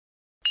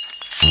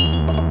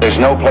There's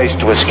no place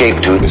to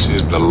escape to. This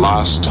is the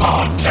last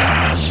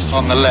podcast.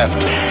 On the left.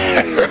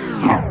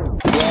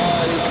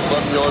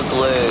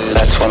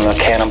 That's when the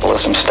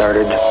cannibalism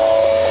started.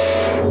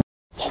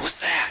 What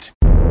was that?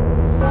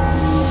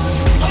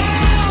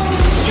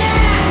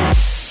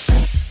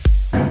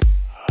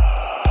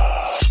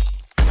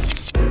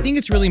 I think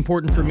it's really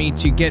important for me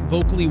to get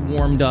vocally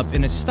warmed up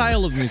in a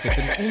style of music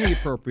that is only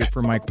appropriate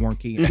for Mike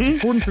Warnke. It's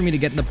important for me to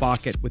get in the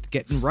pocket with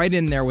getting right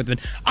in there with an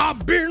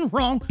I've been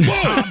wrong,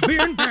 I've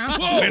been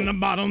down, in the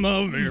bottom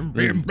of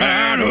every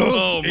battle.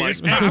 Oh, my.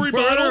 It's Every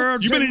battle?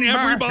 words You been in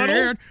every my battle?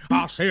 head.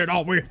 I said,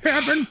 are we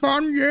having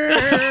fun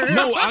yet?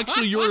 No,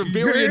 actually, you're a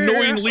very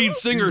annoying lead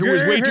singer who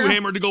is way too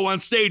hammered to go on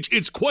stage.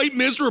 It's quite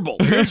miserable.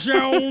 It's the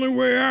only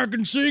way I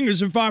can sing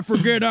is if I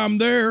forget I'm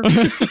there.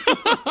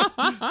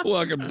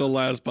 Welcome to the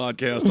last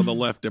podcast on the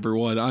left,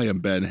 everyone. I am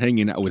Ben,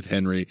 hanging out with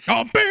Henry.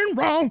 I've been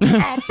wrong,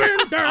 I've been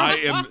down, I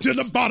am to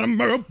the bottom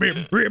of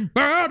every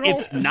battle.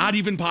 It's not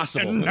even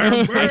possible. And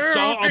I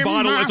saw a in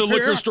bottle my at the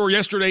liquor hair. store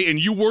yesterday, and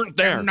you weren't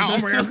there. No,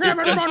 we're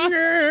having fun,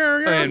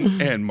 yeah.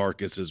 And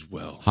Marcus as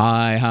well.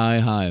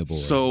 Hi,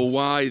 boys. So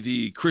why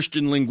the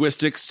Christian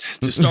linguistics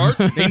to start?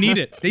 They need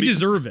it. They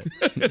deserve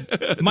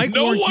it. Mike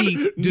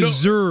Warnke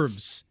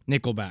deserves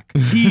Nickelback.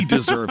 He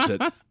deserves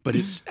it, but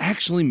it's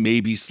actually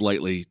maybe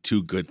slightly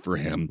too good for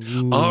him.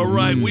 Ooh. All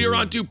right, we are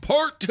on to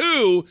part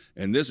 2,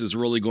 and this is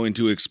really going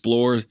to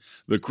explore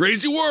the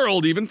crazy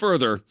world even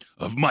further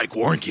of Mike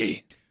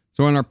Warnke.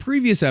 So in our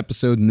previous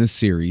episode in this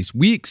series,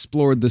 we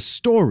explored the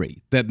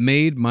story that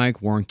made Mike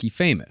Warnke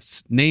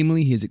famous,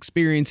 namely his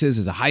experiences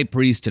as a high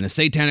priest in a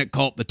satanic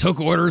cult that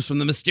took orders from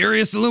the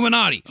mysterious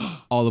Illuminati,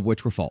 all of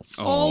which were false.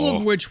 All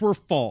of which were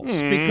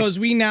false, because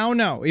we now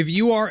know if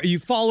you are a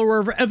follower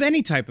of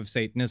any type of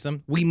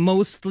Satanism, we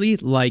mostly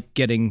like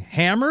getting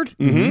hammered.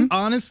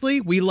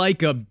 Honestly, we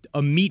like a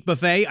meat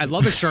buffet. I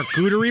love a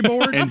charcuterie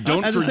board. And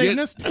don't as a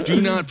Satanist.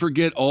 do not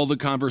forget all the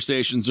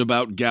conversations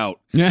about gout.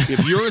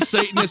 If you're a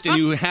Satanist and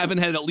you haven't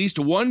had at least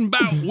one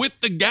bout with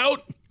the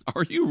gout,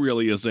 are you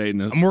really a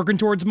Satanist? I'm working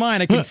towards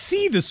mine. I can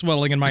see the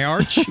swelling in my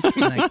arch,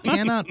 and I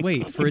cannot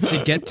wait for it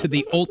to get to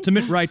the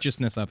ultimate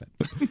righteousness of it.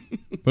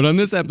 But on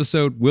this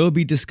episode, we'll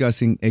be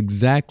discussing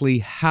exactly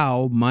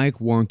how Mike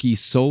Warnke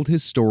sold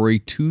his story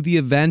to the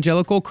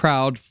evangelical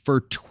crowd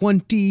for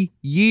 20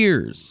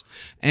 years,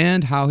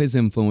 and how his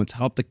influence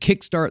helped to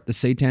kickstart the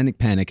satanic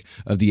panic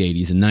of the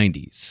 80s and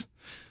 90s.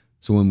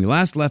 So when we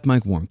last left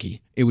Mike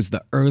Warnke, it was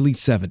the early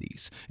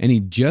 70s, and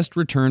he just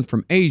returned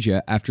from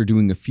Asia after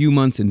doing a few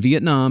months in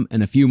Vietnam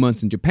and a few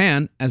months in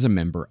Japan as a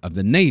member of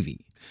the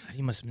Navy.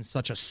 He must have been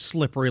such a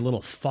slippery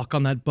little fuck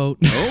on that boat.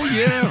 Oh,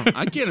 yeah.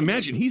 I can't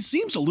imagine. He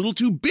seems a little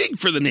too big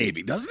for the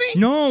Navy, doesn't he?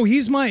 No,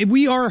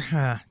 we are,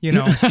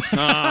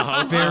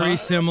 very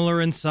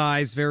similar in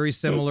size, very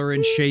similar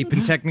in shape.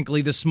 And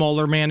technically, the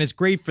smaller man is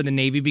great for the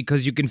Navy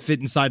because you can fit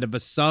inside of a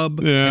sub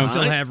and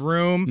still have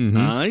room.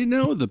 I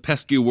know the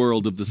pesky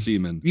world of the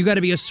seaman. You got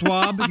to be a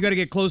swab. You got to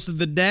get close to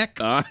the deck.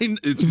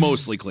 It's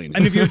mostly cleaning.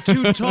 And if you're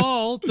too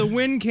tall, the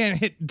wind can't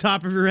hit the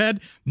top of your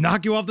head,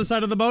 knock you off the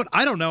side of the boat.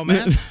 I don't know,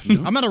 man.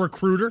 I'm not a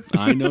recruiter.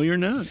 I know you're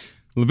not.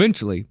 Well,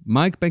 eventually,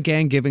 Mike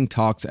began giving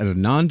talks at a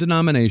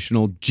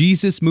non-denominational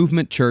Jesus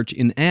movement church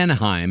in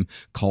Anaheim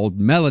called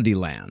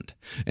Melodyland.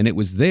 And it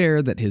was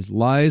there that his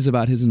lies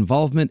about his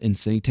involvement in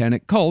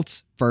satanic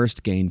cults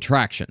first gained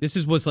traction.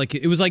 It was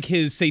like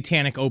his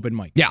satanic open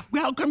mic. Yeah.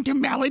 Welcome to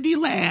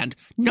Melodyland.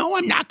 No,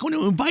 I'm not going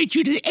to invite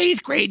you to the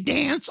 8th grade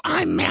dance.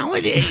 I'm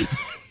Melody.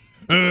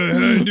 How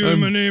you doing?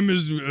 My name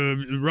is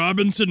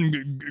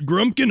Robinson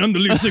Grumpkin. I'm the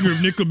lead singer of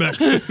Nickelback.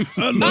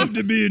 I'd love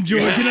to be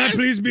enjoyed. Can I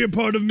please be a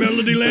part of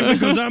Melodyland?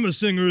 Because I'm a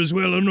singer as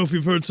well. I don't know if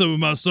you've heard some of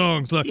my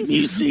songs. Like,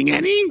 You sing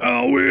any?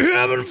 oh, we're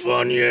having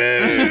fun, yeah.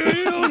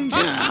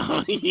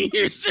 Oh,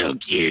 you're so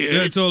cute.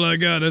 That's all I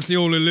got. That's the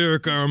only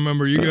lyric I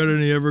remember. You got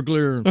any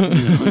Everclear?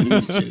 Oh,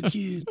 you're so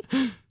cute.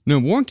 Now,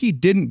 Warnke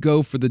didn't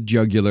go for the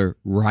jugular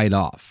right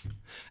off.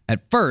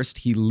 At first,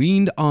 he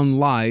leaned on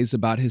lies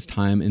about his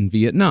time in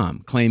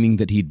Vietnam, claiming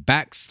that he'd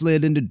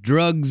backslid into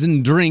drugs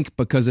and drink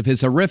because of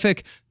his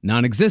horrific,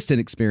 non-existent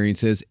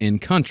experiences in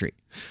country.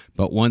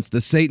 But once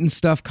the Satan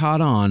stuff caught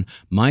on,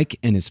 Mike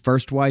and his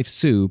first wife,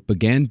 Sue,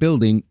 began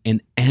building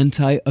an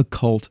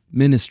anti-occult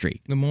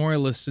ministry. The more I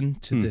listen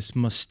to this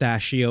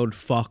mustachioed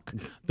fuck,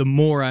 the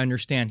more I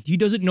understand. He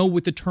doesn't know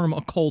what the term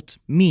occult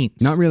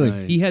means. Not really.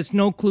 Right. He has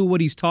no clue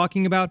what he's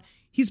talking about.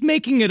 He's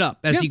making it up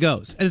as he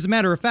goes. As a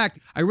matter of fact,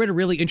 I read a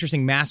really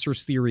interesting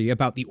master's theory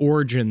about the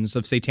origins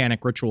of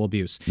satanic ritual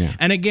abuse. Yeah.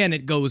 And again,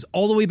 it goes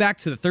all the way back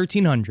to the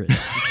 1300s.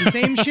 It's the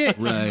same shit.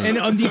 Right.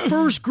 And the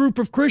first group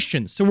of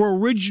Christians, so we're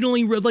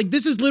originally,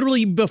 this is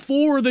literally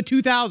before the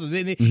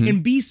 2000s.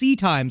 In BC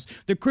times,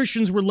 the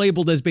Christians were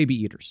labeled as baby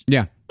eaters.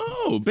 Yeah.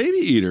 Oh, baby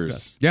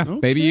eaters. Yeah, Okay.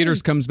 Baby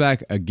Eaters comes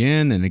back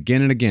again and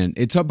again and again.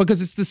 It's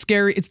because it's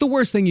the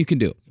worst thing you can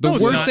do. The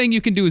it's worst not. thing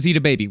you can do is eat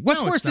a baby. What's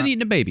No, it's worse than not.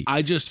 eating a baby?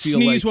 I just feel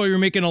Sneeze like while you're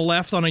making a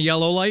left on a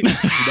yellow light.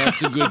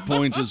 that's a good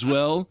point as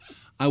well.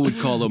 I would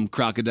call them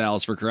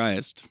crocodiles for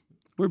Christ.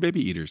 We're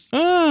baby eaters.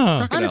 Oh.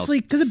 Crocodiles. Honestly,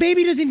 because a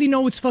baby doesn't even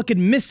know it's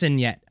fucking missing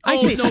yet. I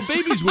say no,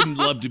 babies wouldn't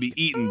love to be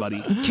eaten,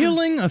 buddy.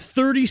 killing a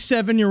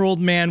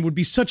 37-year-old man would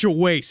be such a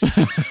waste.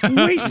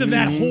 Waste of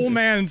that whole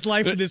man's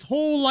life with his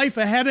whole life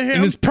ahead of him.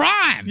 In his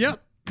prime.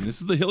 Yep. And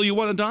this is the hill you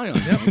want to die on.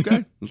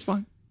 Okay, that's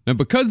fine. Now,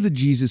 because the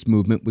Jesus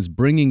movement was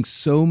bringing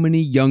so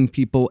many young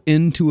people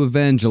into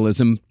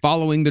evangelism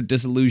following their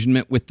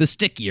disillusionment with the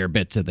stickier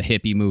bits of the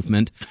hippie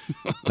movement,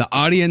 the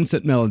audience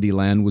at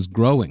Melodyland was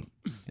growing.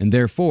 And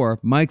therefore,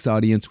 Mike's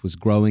audience was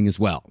growing as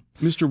well.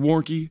 Mr.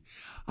 Warnke,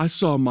 I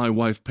saw my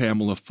wife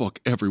Pamela fuck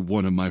every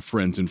one of my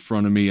friends in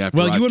front of me after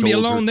Well, I you wouldn't be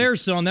told her alone to- there,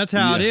 son. That's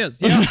how it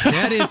is. Yeah,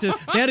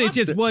 that is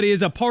just what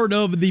is a part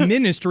of the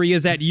ministry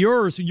is that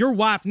your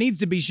wife needs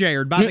to be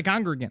shared by the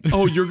congregants.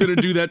 Oh, you're going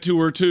to do that to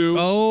her, too?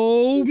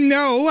 Oh,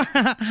 no.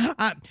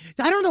 I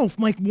don't know if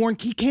Mike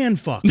Warnke can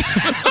fuck.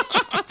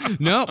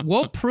 No,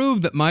 we'll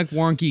prove that Mike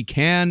Warnke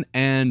can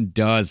and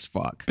does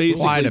fuck.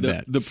 Basically, Quite a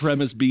bit. the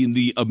premise being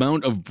the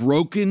amount of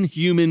broken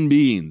human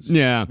beings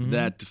Yeah.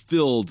 that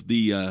filled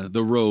the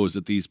rows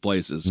at these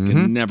places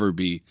can never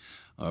be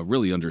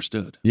really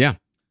understood. Yeah.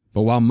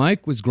 But while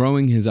Mike was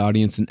growing his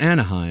audience in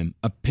Anaheim,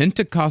 a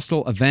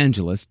Pentecostal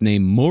evangelist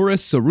named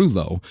Morris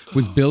Cerullo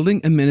was building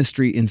a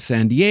ministry in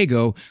San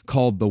Diego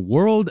called the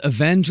World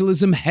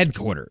Evangelism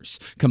Headquarters,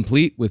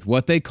 complete with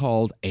what they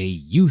called a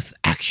youth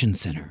action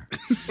center.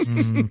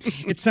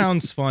 It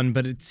sounds fun,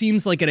 but it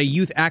seems like at a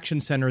youth action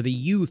center, the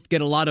youth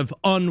get a lot of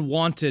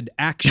unwanted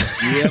action.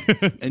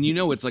 Yep. And you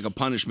know it's like a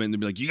punishment. They'd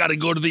be like, you got to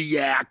go to the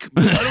Yak.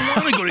 But I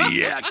don't want to go to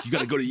Yak. You got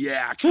to go to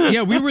Yak.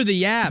 Yeah, we were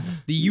the YAB,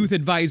 the Youth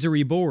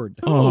Advisory Board.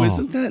 Oh,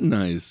 isn't that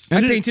nice?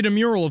 I painted a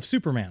mural of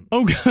Superman.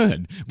 Oh,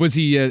 good. Was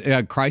he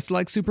a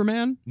Christ-like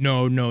Superman?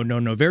 No.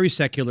 Very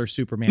secular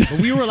Superman. But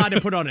we were allowed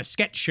to put on a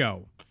sketch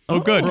show. Oh,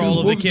 good. For all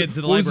of the kids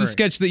in the What was library. the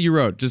sketch that you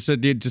wrote?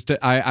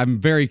 I'm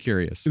very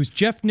curious. It was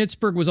Jeff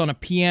Nitzberg was on a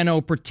piano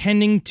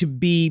pretending to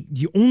be,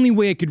 the only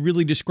way I could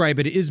really describe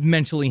it is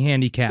mentally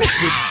handicapped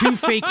with two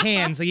fake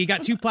hands. Like he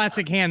got two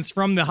plastic hands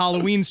from the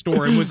Halloween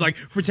store and was like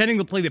pretending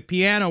to play the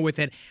piano with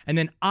it. And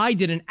then I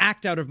did an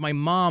act out of my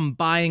mom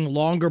buying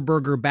longer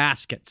burger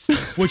baskets,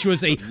 which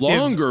was a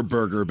Longer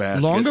burger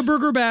baskets. Longer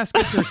burger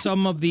baskets are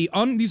some of the,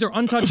 these are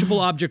untouchable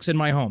objects in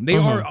my home. They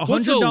are $100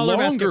 What's a longer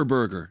basket.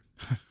 burger?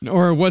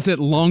 Or was it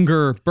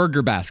longer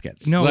burger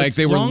baskets? No, like it's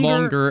they were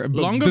longer than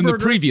burger. the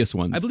previous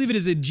ones. I believe it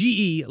is a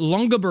GE,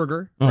 Longa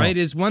Burger, right?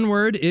 Is one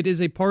word. It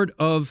is a part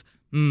of,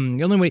 the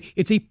only way,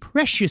 it's a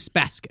precious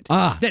basket.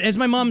 That, as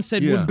my mom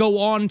said, would go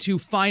on to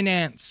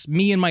finance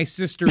me and my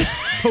sister's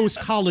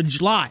post-college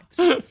lives.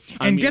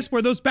 And guess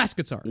where those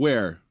baskets are?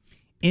 Where?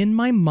 In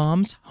my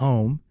mom's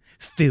home,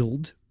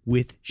 filled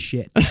with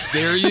shit.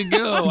 There you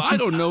go. I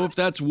don't know if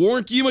that's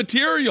Warnke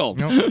material.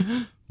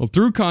 Well,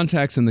 through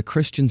contacts in the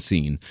Christian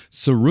scene,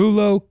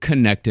 Cerullo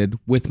connected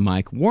with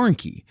Mike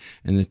Warnke,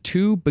 and the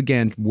two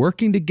began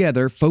working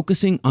together,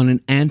 focusing on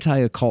an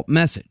anti-occult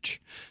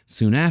message.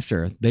 Soon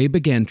after, they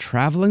began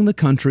traveling the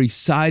country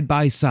side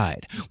by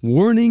side,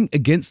 warning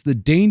against the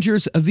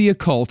dangers of the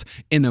occult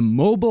in a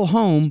mobile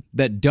home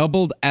that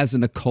doubled as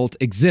an occult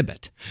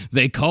exhibit.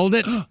 They called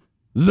it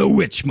the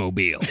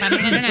Witchmobile.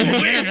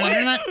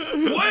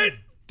 What?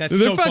 That's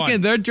so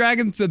fun. They're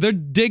digging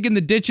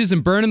the ditches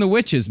and burning the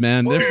witches,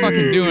 man. They're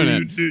fucking doing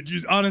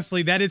it.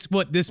 Honestly, that is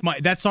what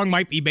that song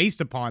might be based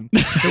upon. The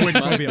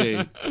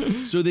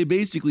Witchmobile. So they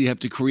basically have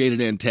to create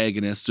an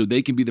antagonist so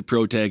they can be the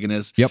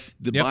protagonist. Yep.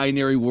 The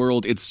binary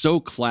world, it's so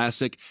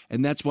classic,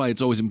 and that's why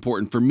it's always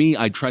important. For me,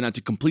 I try not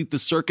to complete the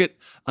circuit.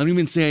 I don't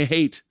even say I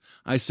hate.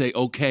 I say,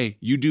 okay,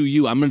 you do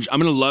you. I'm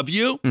gonna love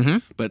you,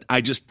 but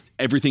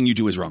everything you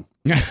do is wrong.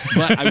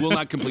 But I will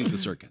not complete the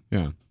circuit.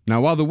 Yeah. Now,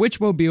 while the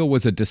Witchmobile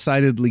was a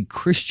decidedly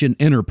Christian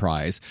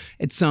enterprise,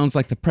 it sounds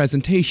like the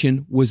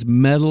presentation was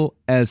metal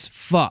as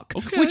fuck,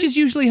 which is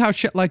usually how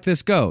shit like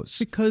this goes.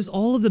 Because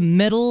all of the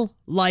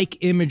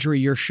metal-like imagery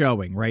you're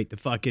showing, right? The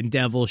fucking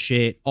devil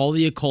shit, all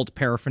the occult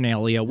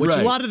paraphernalia, which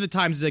a lot of the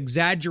times is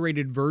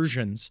exaggerated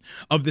versions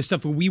of the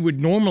stuff that we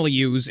would normally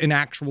use in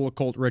actual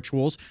occult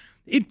rituals.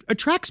 It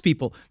attracts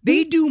people.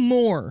 They do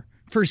more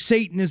for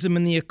Satanism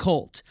and the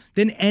occult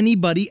than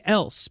anybody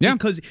else. Yeah.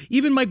 Because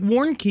even Mike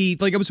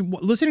Warnke, like I was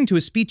listening to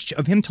a speech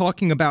of him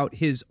talking about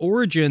his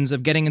origins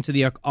of getting into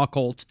the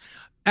occult,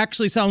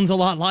 actually sounds a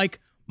lot like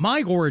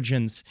my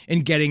origins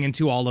in getting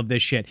into all of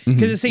this shit.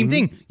 Because the same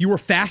thing, you were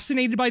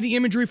fascinated by the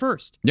imagery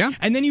first. Yeah.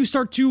 And then you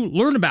start to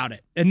learn about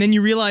it. And then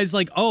you realize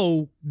like,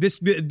 oh, this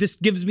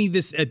gives me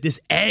this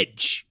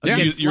edge.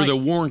 against You're the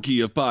life.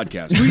 Warnke of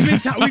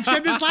podcasting. We've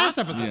said this last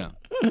episode.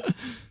 Yeah.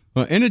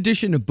 Well, in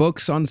addition to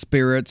books on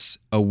spirits,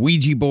 a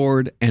Ouija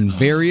board, and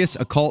various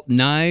occult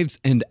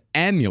knives and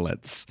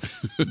amulets,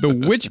 the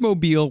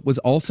Witchmobile was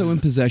also in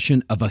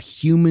possession of a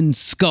human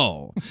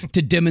skull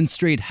to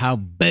demonstrate how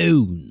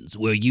bones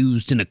were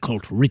used in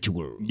occult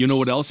rituals. You know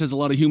what else has a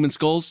lot of human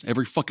skulls?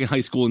 Every fucking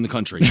high school in the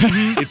country.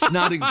 It's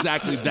not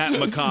exactly that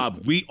macabre.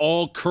 We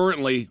all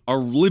currently are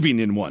living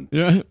in one.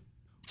 Yeah.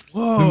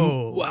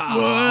 Whoa.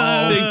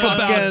 Wow. Think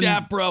about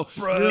that, bro.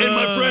 And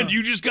my friend,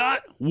 you just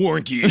got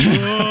Warnke.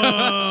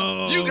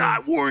 You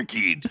got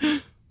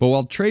Warnke. But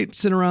while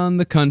traipsing around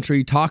the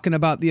country talking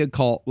about the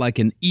occult like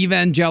an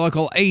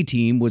evangelical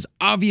A-team was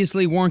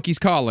obviously Warnke's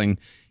calling,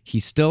 he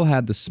still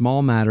had the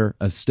small matter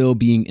of still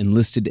being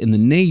enlisted in the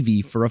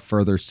Navy for a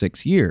further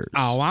 6 years.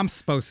 Oh, I'm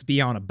supposed to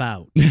be on a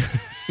boat.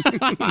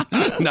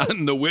 Not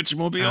in the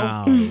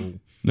Witchmobile? Oh.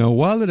 Now,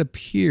 while it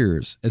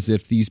appears as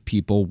if these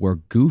people were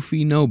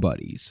goofy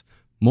nobodies,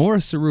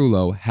 Morris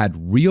Cerullo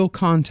had real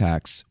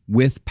contacts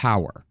with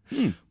power.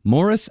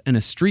 Morris and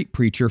a street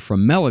preacher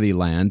from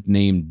Melodyland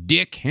named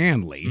Dick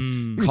Handley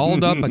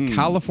called up a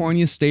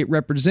California state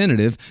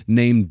representative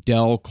named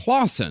Del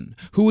Clausen,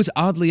 who was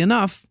oddly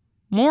enough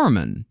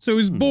Mormon. So he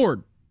was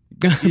bored.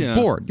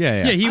 Bored,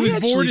 yeah. Yeah, he was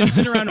bored and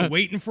sitting around and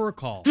waiting for a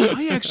call.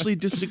 I actually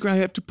disagree. I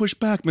have to push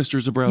back, Mr.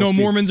 Zabrowski. No,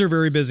 Mormons are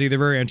very busy. They're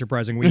very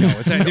enterprising. We know.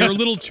 They're a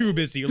little too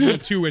busy, a little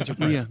too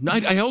enterprising. Yeah,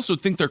 I also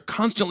think they're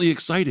constantly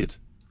excited.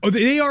 Oh,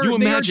 they are. You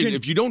they imagine are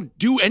if you don't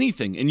do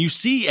anything and you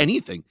see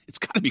anything, it's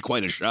got to be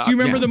quite a shock. Do you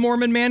remember the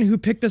Mormon man who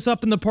picked us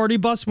up in the party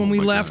bus when we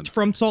left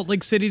from Salt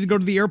Lake City to go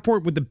to the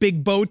airport with the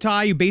big bow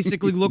tie? Who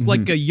basically looked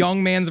like a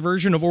young man's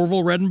version of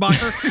Orville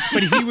Redenbacher,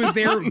 but he was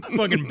there,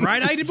 fucking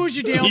bright-eyed and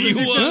bushy-tailed, He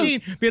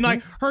was. 15, being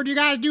like, "Heard you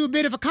guys do a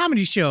bit of a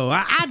comedy show.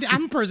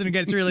 I'm a person who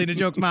gets really into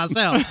jokes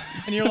myself,"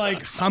 and you're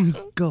like, "I'm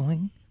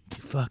going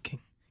to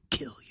fucking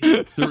kill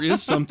you." There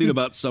is something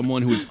about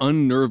someone who is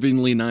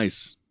unnervingly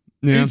nice.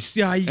 Yeah.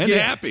 And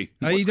happy.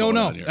 I What's don't going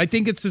know. on here? I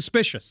think it's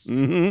suspicious.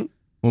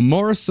 Well,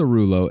 Morris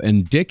Cerullo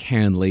and Dick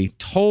Handley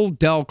told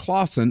Del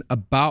Clausen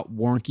about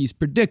Warnke's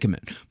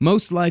predicament,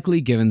 most likely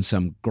giving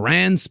some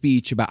grand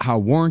speech about how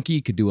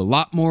Warnke could do a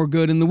lot more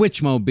good in the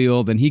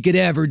Witchmobile than he could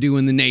ever do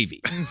in the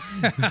Navy.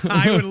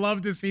 I would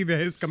love to see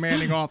his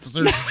commanding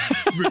officer's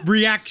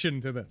reaction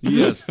to this.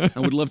 Yes, I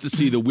would love to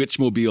see the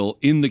Witchmobile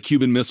in the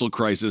Cuban Missile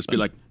Crisis be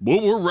like,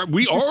 well,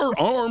 we are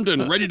armed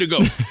and ready to go.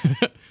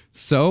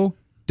 So,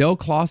 Del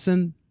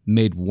Clausen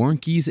made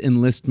Warnke's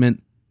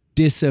enlistment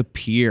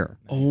disappear.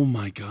 Oh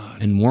my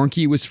God. And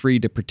Warnke was free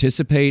to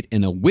participate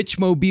in a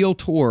Witchmobile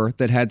tour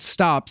that had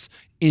stops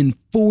in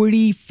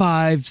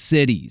 45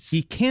 cities.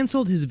 He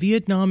canceled his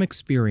Vietnam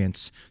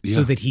experience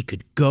so that he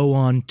could go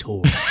on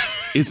tour.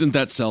 Isn't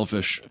that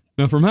selfish?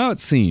 Now, from how it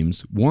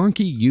seems, Warnke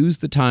used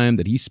the time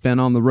that he spent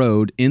on the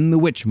road in the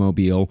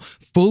Witchmobile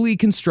fully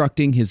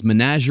constructing his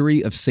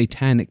menagerie of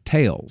satanic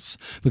tales.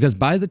 Because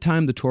by the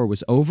time the tour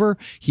was over,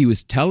 he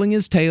was telling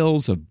his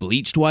tales of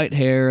bleached white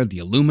hair, the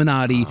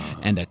Illuminati,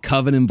 and a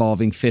coven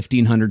involving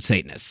 1,500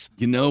 Satanists.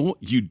 You know,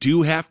 you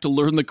do have to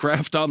learn the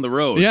craft on the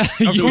road. Yeah,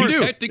 so you he do.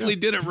 technically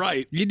did it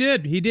right. He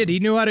did. He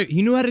knew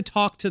how to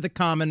talk to the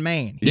common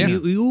man. Yeah.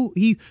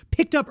 He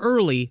picked up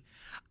early.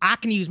 I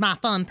can use my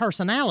fun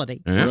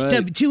personality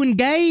Right. to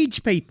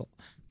engage people.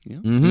 Yeah.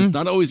 It's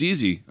not always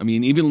easy. I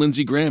mean, even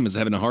Lindsey Graham is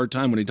having a hard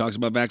time when he talks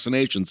about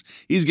vaccinations.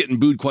 He's getting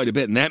booed quite a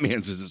bit, and that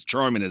man's as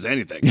charming as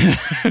anything.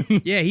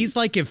 Yeah, he's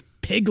like if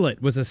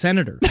Piglet was a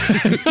senator.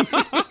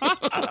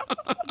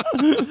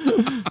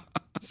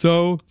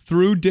 So,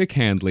 through Dick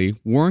Handley,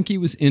 Warnke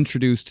was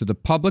introduced to the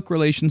public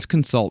relations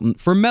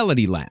consultant for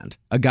Melodyland,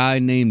 a guy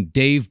named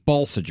Dave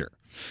Balsiger.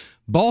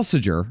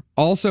 Balsiger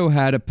also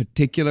had a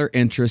particular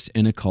interest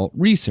in occult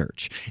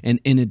research, and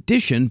in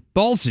addition,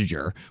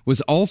 Balsiger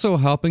was also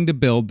helping to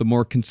build the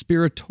more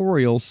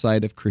conspiratorial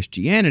side of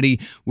Christianity,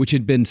 which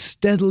had been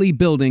steadily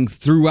building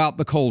throughout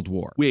the Cold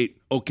War.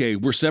 Wait, okay,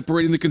 we're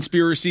separating the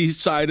conspiracy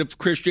side of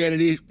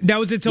Christianity. That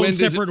was its When own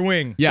does it- separate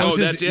wing. Yeah. That Oh, was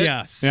that's it?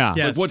 Yes. Yeah.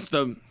 Yes. Like, what's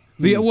the...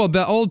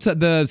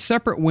 The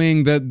separate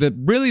wing,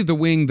 the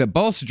wing that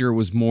Balsiger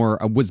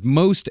was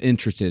most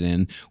interested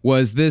in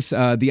was this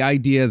the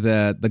idea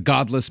that the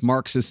godless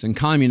Marxists and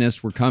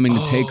communists were coming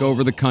to take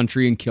over the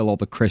country and kill all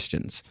the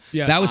Christians.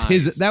 Yes.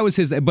 That was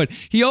his. But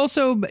he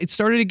also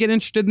started to get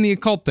interested in the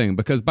occult thing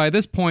because by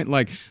this point,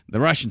 like the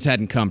Russians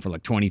hadn't come for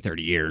like 20,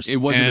 30 years. It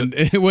wasn't-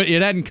 and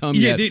it hadn't come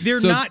Yeah, yet. they're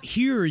So- not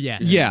here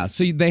yet. Yeah,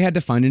 so they had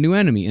to find a new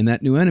enemy, and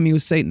that new enemy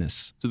was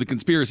Satanists. So the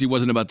conspiracy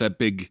wasn't about that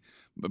big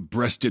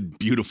breasted,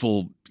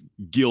 beautiful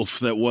gilf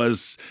that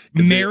was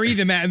Mary,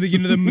 the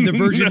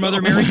Virgin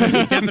Mother Mary,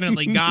 because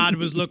definitely God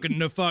was looking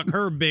to fuck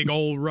her big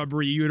old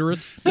rubbery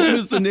uterus. What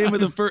was the name of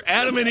the first?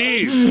 Adam and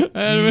Eve.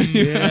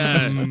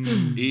 Yeah.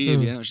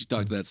 Eve, yeah, she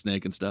talked to that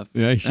snake and stuff.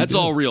 Yeah, she that's did.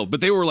 all real.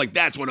 But they were like,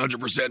 that's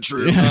 100%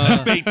 true.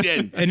 That's baked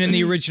in. And in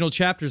the original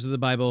chapters of the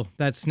Bible,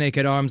 that snake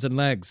had arms and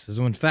legs, is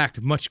in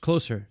fact much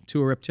closer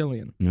to a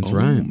reptilian. That's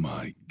right. Oh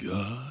my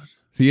God.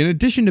 See, in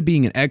addition to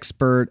being an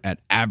expert at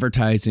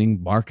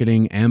advertising,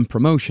 marketing, and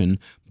promotion,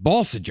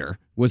 Balsiger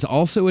was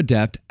also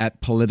adept at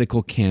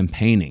political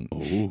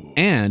campaigning.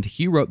 And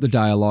he wrote the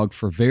dialogue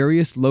for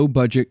various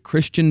low-budget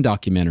Christian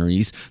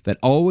documentaries that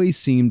always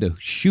seemed to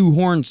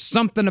shoehorn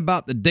something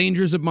about the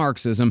dangers of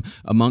Marxism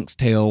amongst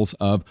tales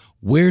of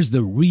where's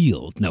the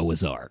real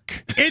Noah's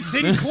Ark? It's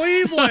in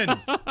Cleveland.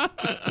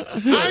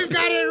 I've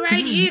got it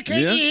right here.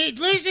 Can you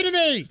listen to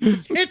me?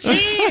 It's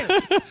here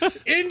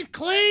in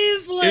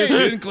Cleveland.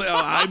 It's in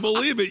I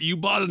believe it. You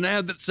bought an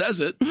ad that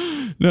says it.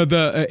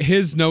 No,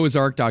 his Noah's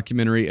Ark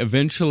documentary story,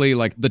 eventually,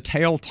 like, the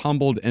tale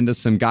tumbled into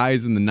some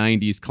guys in the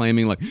 90s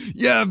claiming, like,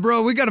 yeah,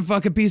 bro, we got a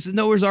fucking piece of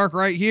Noah's Ark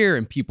right here.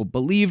 And people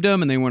believed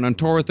him, and they went on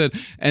tour with it.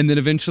 And then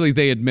eventually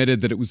they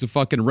admitted that it was a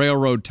fucking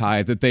railroad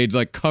tie that they'd,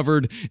 like,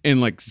 covered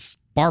in, like,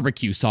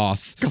 barbecue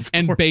sauce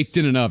and baked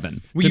in an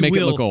oven to make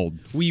it look old.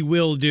 We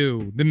will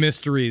do the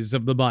mysteries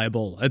of the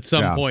Bible at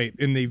some point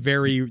in the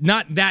very,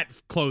 not that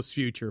close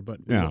future,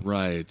 but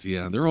Right,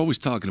 yeah. They're always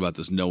talking about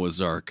this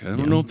Noah's Ark. I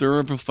don't know if they'll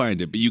ever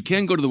find it, but you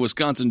can go to the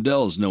Wisconsin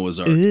Dells Noah's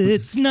Ark.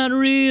 It's not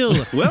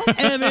real. Well,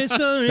 every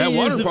story that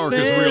water park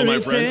is real, my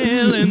friend.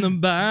 Tale in the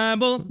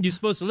Bible. You're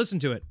supposed to listen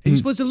to it, and you're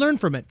supposed to learn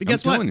from it. But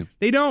guess what? You.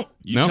 They don't.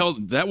 You tell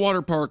that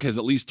water park has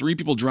at least 3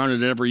 people drown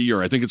in it every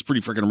year. I think it's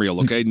pretty freaking real,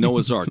 okay?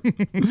 Noah's Ark.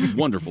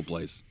 Wonderful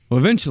place. Well,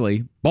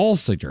 eventually,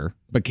 Balsiger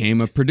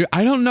became a producer.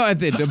 I don't know. I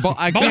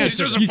can't. It's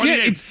just a funny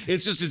name.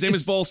 It's just his name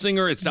is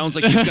Balsinger. It sounds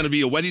like he's going to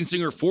be a wedding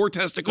singer. 4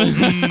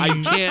 testicles.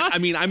 I can't. I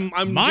mean, I'm.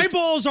 My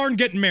balls aren't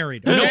getting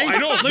married. Okay? No, I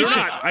know. Listen, They're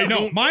not. I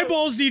know. My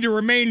balls need to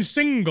remain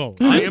single.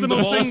 I That's am the the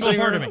most ball single singer.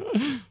 part of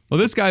me. Well,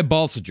 this guy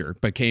Balsiger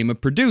became a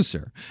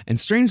producer, and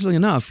strangely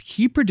enough,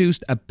 he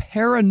produced a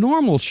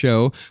paranormal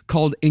show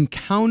called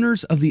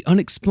Encounters of the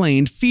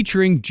Unexplained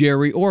featuring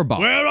Jerry Orbach.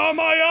 Where are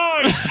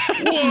my eyes?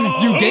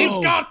 Whoa! He's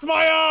got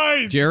my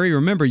eyes. Jerry,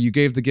 remember, you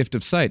gave the gift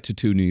of sight to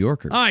 2 New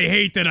Yorkers. I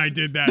hate that I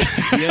did that.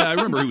 Yeah, I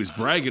remember he was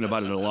bragging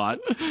about it a lot.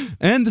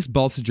 And this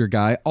Balsiger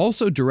guy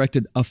also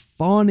directed a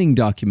fawning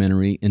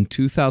documentary in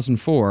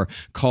 2004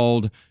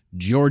 called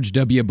George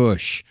W.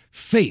 Bush,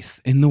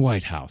 Faith in the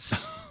White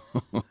House.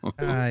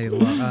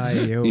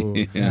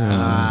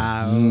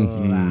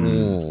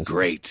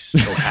 Great.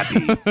 So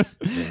happy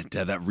to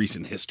have that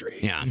recent history.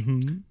 Yeah.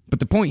 But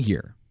the point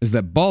here is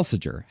that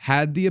Balsiger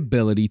had the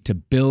ability to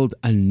build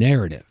a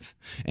narrative.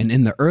 And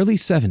in the early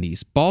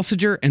 70s,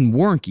 Balsiger and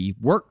Warnke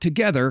worked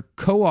together,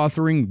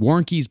 co-authoring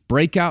Warnke's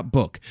breakout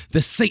book,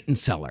 The Satan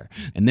Seller,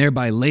 and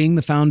thereby laying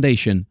the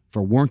foundation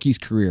for Warnke's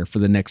career for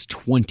the next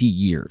 20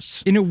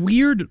 years. In a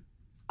weird,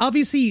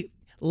 obviously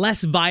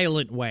less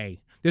violent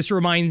way. This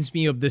reminds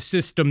me of the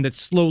system that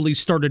slowly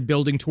started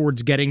building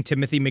towards getting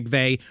Timothy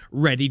McVeigh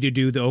ready to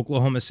do the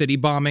Oklahoma City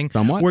bombing.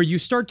 Somewhat. Where you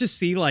start to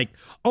see like,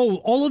 oh,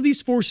 all of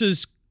these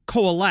forces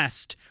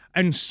coalesced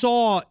and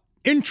saw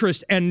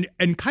interest and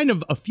kind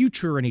of a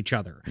future in each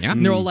other. Yeah.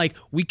 And they're all like,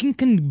 we can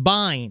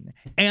combine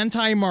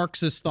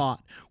anti-Marxist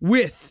thought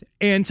with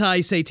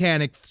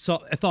anti-satanic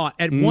thought.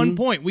 At one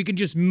point, we could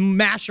just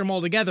mash them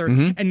all together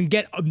and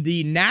get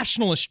the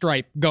nationalist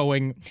stripe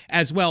going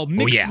as well,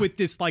 mixed with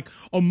this like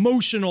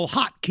emotional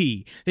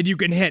hotkey that you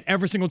can hit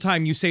every single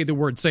time you say the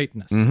word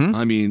Satanist.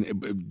 I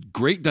mean,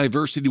 great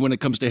diversity when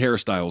it comes to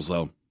hairstyles,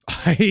 though.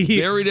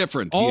 Very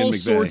different. All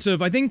sorts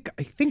of. I think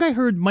I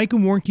heard Mike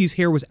and Warnke's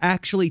hair was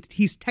actually.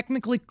 He's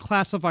technically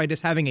classified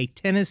as having a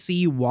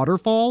Tennessee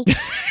waterfall.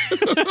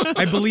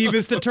 I believe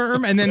is the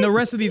term. And then the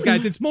rest of these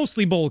guys, it's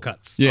mostly bowl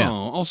cuts. Yeah.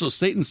 Oh, also,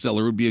 Satan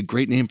Cellar would be a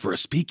great name for a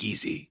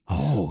speakeasy.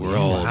 Oh, where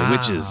all the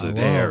witches are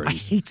there. I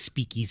hate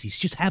speakeasies.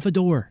 Just have a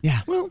door.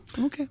 Yeah. Well,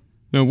 okay.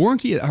 Now,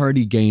 Warnke had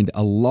already gained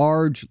a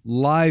large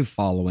live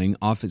following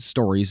off his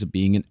stories of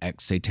being an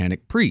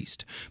ex-satanic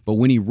priest. But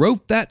when he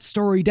wrote that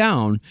story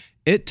down,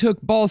 it took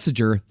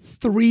Balsiger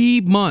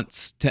 3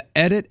 months to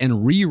edit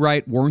and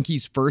rewrite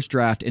Warnke's first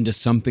draft into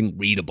something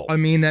readable. I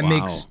mean,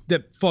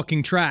 that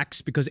fucking tracks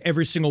because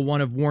every single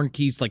one of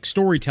Warnke's like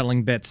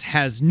storytelling bits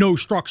has no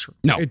structure.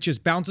 No. It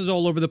just bounces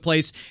all over the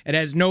place. It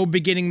has no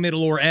beginning,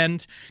 middle, or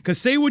end. Because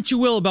say what you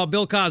will about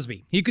Bill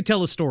Cosby, he could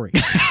tell a story.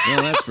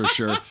 Well, that's for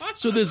sure.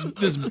 So this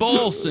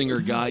ball singer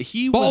guy,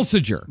 he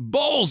Balsiger.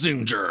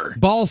 Balsiger.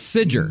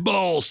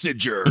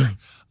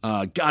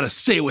 Gotta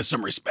say it with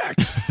some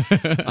respect.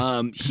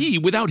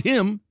 Without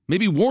him,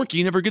 maybe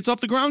Warnke never gets off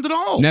the ground at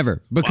all.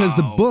 Never. Because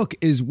the book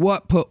is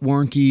what put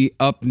Warnke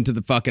up into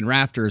the fucking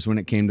rafters when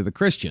it came to the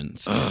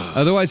Christians.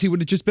 Otherwise, he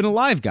would have just been a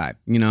live guy,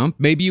 you know?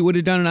 Maybe he would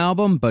have done an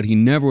album, but he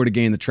never would have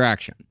gained the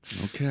traction.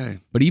 Okay.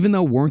 But even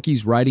though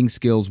Warnke's writing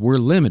skills were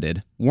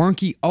limited,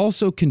 Warnke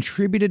also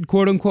contributed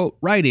quote-unquote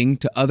writing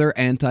to other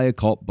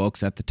anti-occult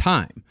books at the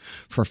time.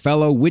 For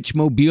fellow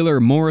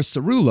witch-mobiler Morris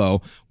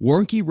Cerullo,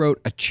 Warnke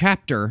wrote a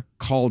chapter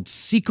called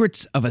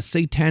Secrets of a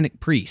Satanic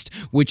Priest,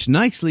 which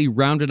nicely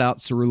rounded out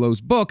Cerullo's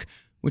book,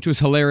 which was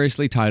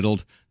hilariously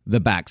titled The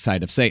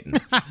Backside of Satan.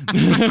 Take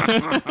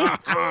a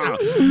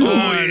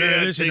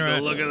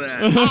look at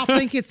that. I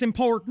think it's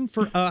important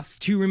for us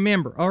to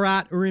remember, all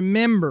right?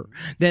 Remember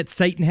that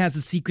Satan has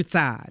a secret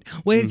side,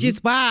 which is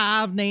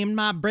why I've named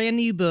my brand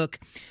new book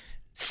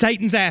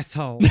Satan's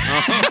Asshole,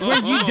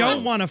 where you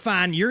don't want to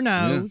find your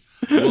nose.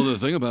 Yeah. Well, the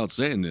thing about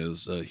Satan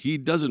is he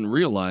doesn't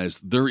realize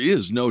there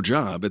is no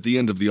job at the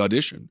end of the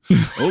audition.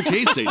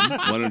 Okay, Satan,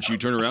 why don't you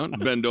turn around,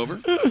 bend over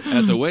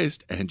at the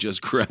waist, and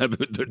just grab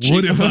the cheeks.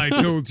 What if I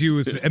told you,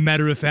 as a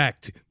matter of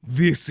fact,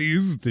 this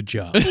is the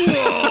job?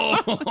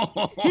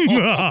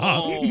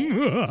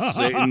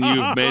 Satan,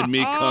 you've made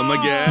me come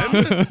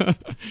again.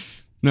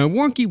 Now,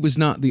 Warnke was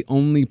not the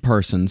only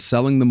person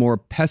selling the more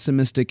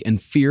pessimistic and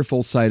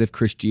fearful side of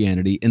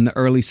Christianity in the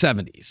early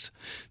 70s.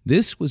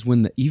 This was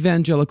when the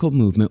evangelical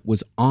movement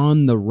was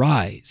on the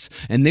rise,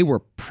 and they were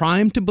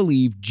primed to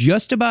believe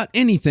just about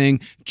anything,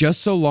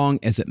 just so long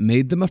as it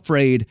made them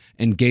afraid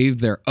and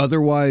gave their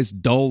otherwise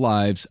dull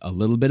lives a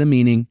little bit of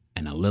meaning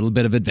and a little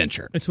bit of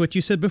adventure. It's what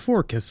you said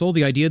before, Kissel,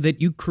 the idea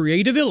that you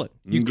create a villain.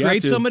 You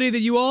create somebody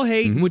that you all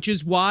hate, which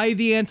is why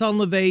the Anton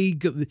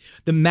LaVey,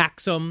 the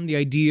maxim, the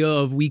idea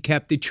of we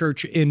kept the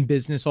church in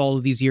business all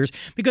of these years,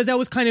 because that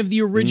was kind of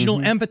the original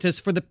impetus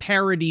for the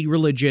parody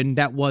religion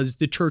that was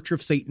the Church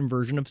of Satan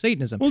version of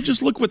Satanism. Well,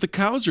 just look what the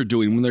cows are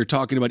doing when they're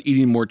talking about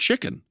eating more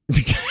chicken.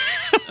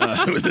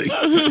 Matt,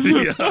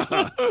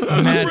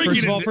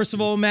 first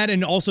of all, Matt,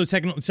 and also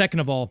second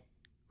of all,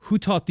 who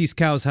taught these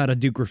cows how to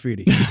do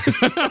graffiti?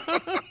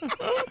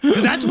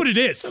 Because that's what it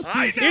is.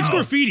 I know. It's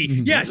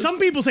graffiti. Yeah, some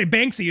people say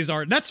Banksy is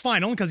art. That's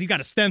fine, only because he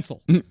got a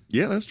stencil.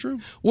 Yeah, that's true.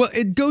 Well,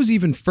 it goes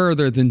even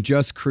further than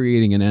just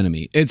creating an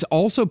enemy. It's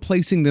also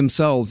placing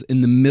themselves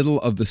in the middle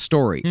of the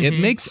story. It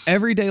makes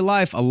everyday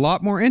life a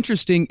lot more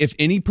interesting if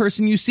any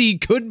person you see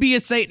could be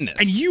a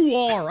Satanist. And you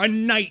are a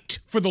knight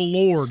for the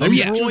Lord,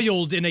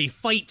 embroiled in a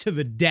fight to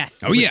the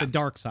death with the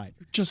dark side.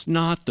 Just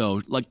not,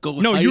 though. Like, go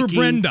No, hiking. you're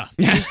Brenda.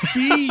 Just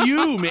be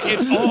you,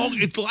 man.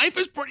 Life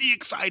is pretty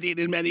exciting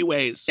in many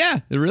ways. Yeah,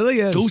 it really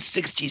is. Go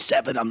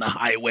 67 on the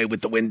highway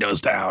with the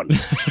windows down.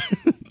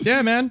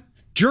 Yeah, man.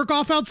 Jerk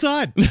off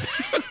outside.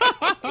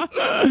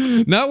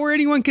 Not where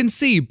anyone can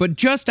see, but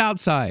just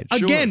outside.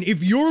 Again,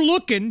 if you're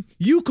looking,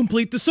 you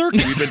complete the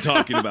circuit. We've been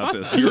talking about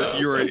this.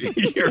 Your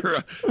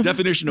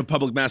definition of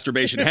public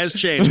masturbation has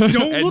changed.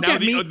 Don't and look now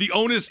at me. The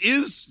onus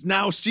is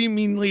now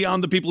seemingly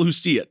on the people who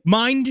see it.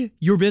 Mind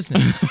your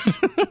business.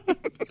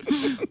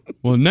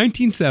 Well, in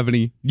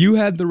 1970, you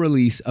had the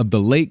release of The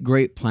Late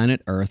Great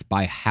Planet Earth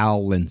by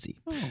Hal Lindsey.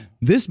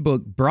 This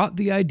book brought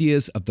the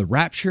ideas of the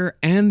rapture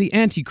and the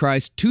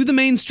Antichrist to the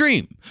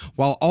mainstream,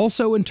 while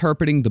also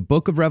interpreting the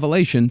book of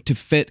Revelation to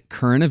fit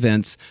current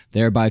events,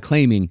 thereby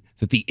claiming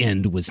that the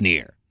end was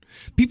near.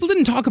 People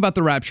didn't talk about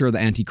the rapture or the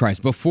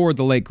Antichrist before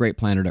The Late Great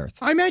Planet Earth.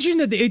 I imagine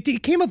that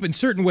it came up in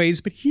certain ways,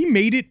 but he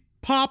made it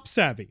pop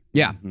savvy.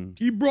 Yeah.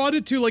 He brought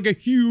it to like a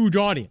huge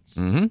audience.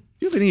 Do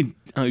you have any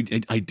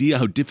idea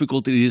how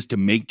difficult it is to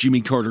make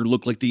Jimmy Carter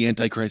look like the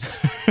Antichrist?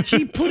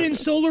 He put in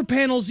solar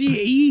panels.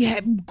 He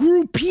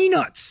grew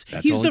peanuts.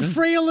 He's all the he did?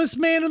 frailest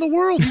man in the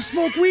world. He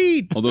smoked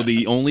weed. Although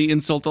the only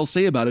insult I'll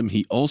say about him,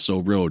 he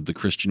also rode the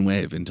Christian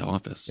wave into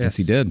office. Yes,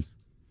 he did.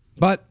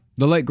 But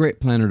The Late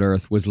Great Planet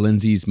Earth was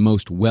Lindsey's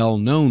most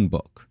well-known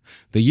book.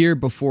 The year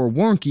before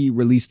Warnke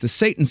released The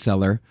Satan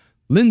Seller,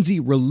 Lindsey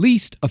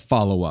released a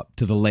follow-up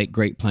to The Late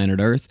Great Planet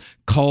Earth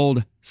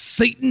called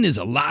Satan is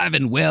Alive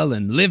and Well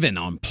and Living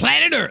on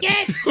Planet Earth.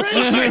 Yes,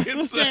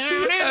 That's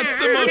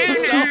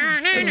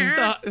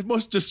the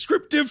most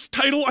descriptive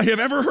title I have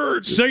ever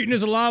heard. Satan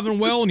is alive and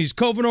well, and he's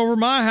coving over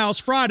my house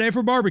Friday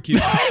for barbecue.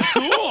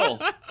 Cool.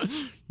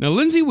 Now,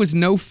 Lindsey was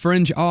no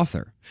fringe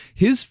author.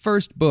 His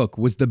first book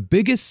was the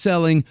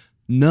biggest-selling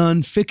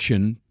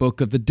non-fiction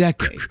book of the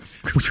decade.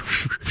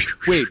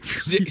 Wait,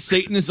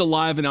 Satan is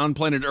Alive and on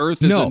Planet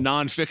Earth is a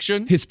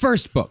nonfiction? His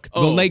first book,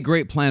 The Late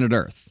Great Planet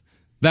Earth.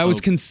 That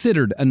was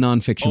considered a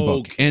nonfiction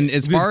book. Okay. And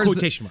as With far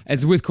quotation marks.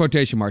 as with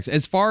quotation marks,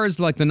 as far as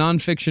like the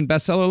nonfiction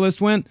bestseller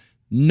list went,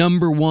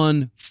 number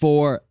one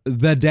for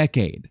the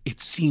decade. It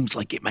seems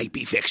like it might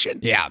be fiction.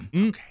 Yeah.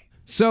 Okay.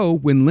 So,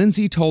 when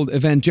Lindsey told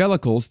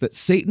evangelicals that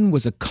Satan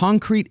was a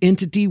concrete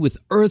entity with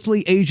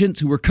earthly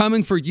agents who were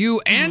coming for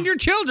you and your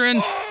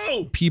children,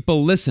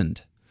 people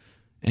listened.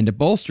 And to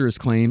bolster his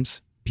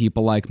claims,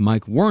 people like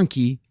Mike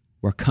Warnke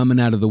were coming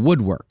out of the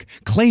woodwork,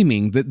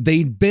 claiming that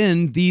they'd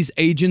been these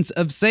agents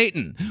of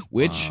Satan,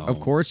 which,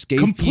 of course, gave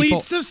Completes people...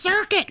 the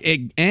circuit.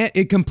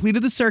 It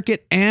completed the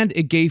circuit, and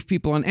it gave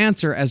people an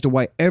answer as to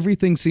why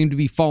everything seemed to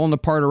be falling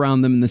apart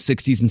around them in the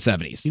 60s and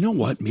 70s. You know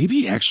what?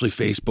 Maybe actually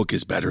Facebook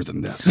is better than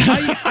this.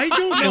 I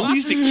don't know. At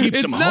least it keeps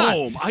It's them not.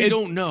 home. I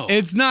don't know.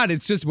 It's not.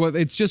 It's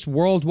just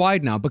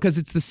worldwide now because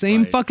it's the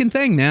same fucking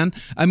thing, man.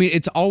 I mean,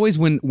 it's always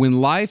when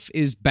life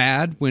is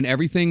bad, when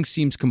everything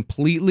seems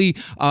completely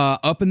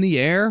up in the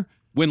air.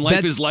 When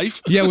life is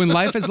life? Yeah, when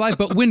life is life.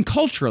 But when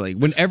culturally,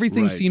 when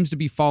everything Right. seems to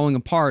be falling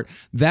apart,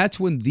 that's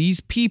when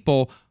these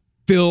people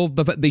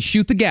they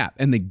shoot the gap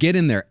and they get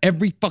in there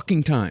every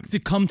fucking time. To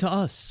come to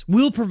us,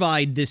 we'll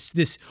provide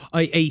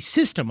a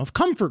system of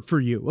comfort for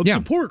you, of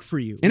support for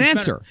you, An It's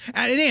answer.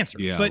 better- an answer.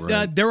 Yeah, but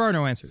right. there are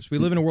no answers. We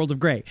live in a world of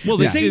gray. Well,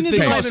 Satan is it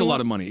alive costs a and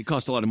lot of money. It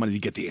costs a lot of money to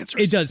get the answers.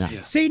 It does.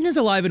 Yeah. Satan is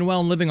alive and well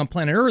and living on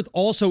planet Earth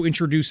also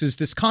introduces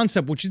this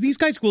concept, which these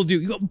guys will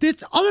do. This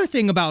other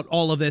thing about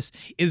all of this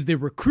is the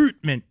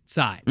recruitment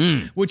side,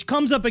 which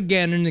comes up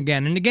again and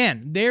again and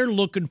again. They're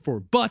looking for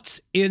butts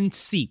in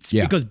seats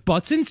because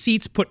butts in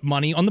seats put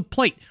money on the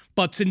plate.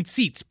 butts in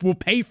seats. We'll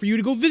pay for you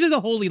to go visit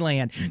the Holy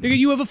Land.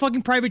 You have a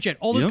fucking private jet.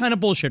 All this kind of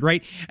bullshit,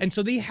 right? And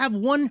so they have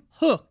one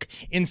hook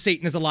in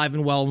Satan is alive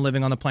and well and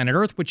living on the planet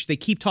Earth, which they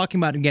keep talking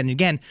about again and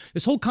again.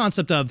 This whole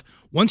concept of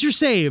once you're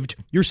saved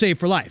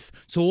for life.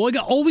 So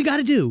all we got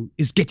to do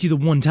is get you the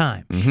one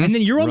time. And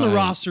then you're on the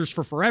rosters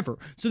for forever.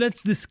 So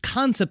that's this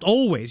concept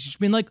always. Just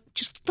being like,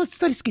 just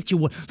let us get you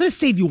one. Let us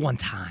save you one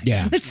time.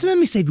 Yeah. Let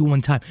me save you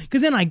one time.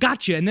 Because then I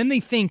got you. And then they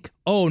think,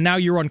 oh, now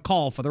you're on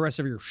call for the rest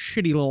of your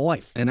shitty little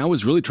life. And I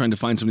was really trying to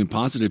find something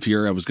positive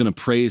here. I was going to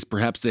praise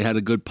perhaps they had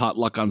a good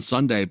potluck on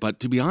Sunday, but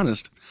to be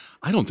honest,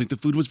 I don't think the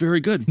food was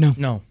very good.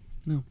 No.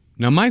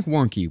 Now, Mike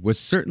Warnke was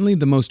certainly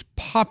the most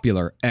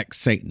popular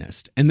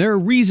ex-Satanist, and there are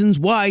reasons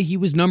why he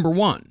was number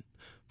one.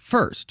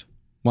 First,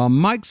 while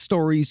Mike's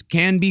stories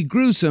can be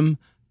gruesome,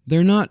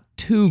 they're not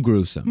too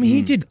gruesome. I mean,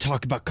 he did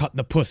talk about cutting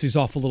the pussies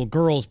off of little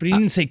girls, but he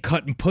didn't say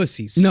cutting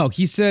pussies. No,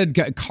 he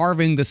said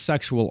carving the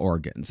sexual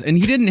organs. And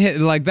he didn't hit,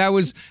 like,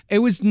 it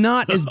was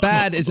not as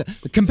bad as,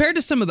 compared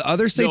to some of the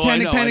other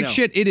Satanic Panic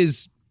shit, it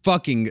is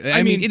fucking,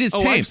 I mean, it is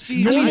tame. I've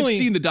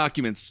seen the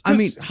documents. I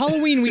mean,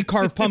 Halloween we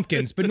carve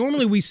pumpkins, but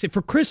normally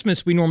for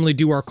Christmas we normally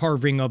do our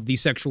carving of the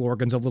sexual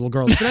organs of little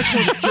girls. But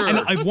that's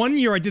and one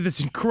year I did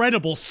this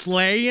incredible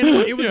sleigh, and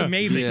it was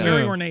amazing,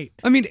 very ornate.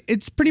 I mean,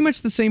 it's pretty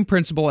much the same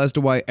principle as to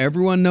why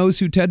everyone knows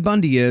who Ted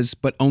Bundy is,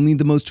 but only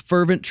the most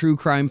fervent true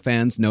crime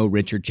fans know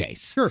Richard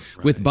Chase. Sure.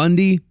 With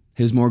Bundy,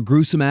 his more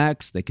gruesome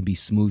acts, they can be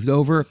smoothed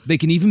over. They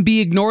can even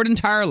be ignored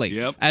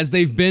entirely, as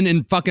they've been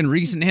in fucking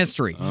recent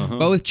history.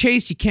 But with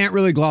Chase, you can't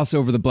really gloss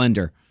over the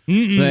blender.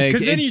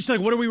 Because then he's like,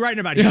 what are we writing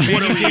about?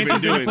 What are we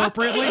even doing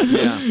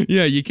appropriately?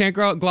 Yeah, you can't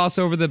gloss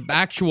over the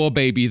actual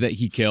baby that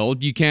he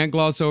killed. You can't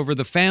gloss over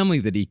the family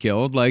that he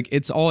killed. Like,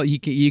 it's all,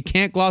 you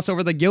can't gloss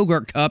over the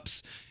yogurt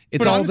cups.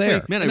 It's all honestly,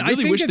 there. Man, I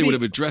really wish they would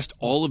have addressed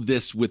all of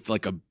this with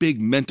like a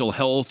big mental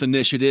health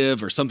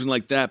initiative or something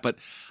like that, but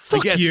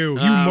Fuck I guess, you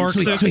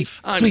Marxist. Sweet.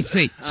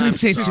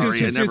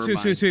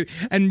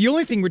 And the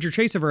only thing Richard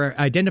Chase ever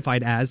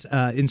identified as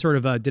in sort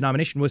of a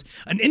denomination was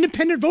an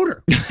independent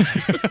voter. He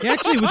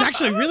was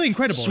actually really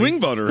incredible. Swing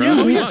voter. Yeah,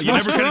 Huh? yeah, You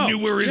never kind of knew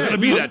where he was going to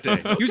be that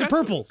day. He was a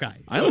purple guy.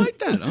 I like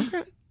that.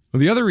 Okay. Well,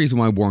 the other reason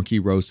why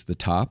Warnke rose to the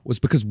top was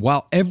because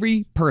while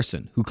every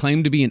person who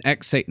claimed to be an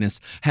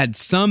ex-Satanist had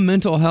some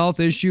mental health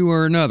issue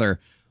or another,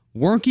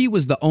 Warnke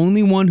was the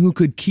only one who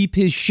could keep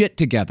his shit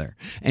together,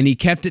 and he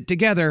kept it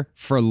together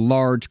for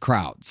large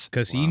crowds.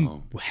 Because he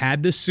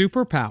had the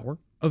superpower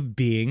of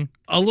being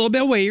a little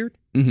bit weird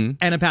and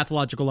a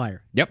pathological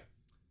liar. Yep.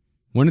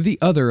 One of the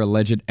other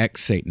alleged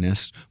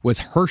ex-Satanists was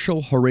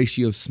Herschel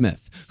Horatio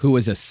Smith, who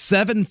was a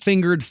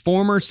 7-fingered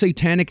former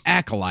satanic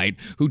acolyte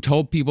who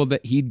told people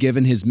that he'd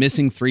given his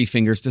missing 3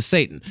 fingers to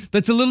Satan.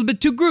 That's a little bit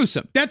too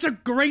gruesome. That's a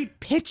great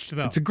pitch,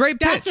 though. It's a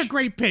great pitch. That's a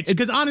great pitch.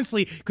 Because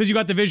honestly, you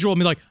got the visual and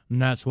be like,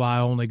 and that's why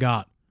I only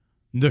got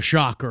the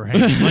shocker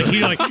hand.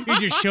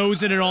 He just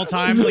shows it at all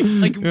times.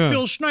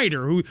 Phil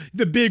Schneider, who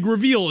the big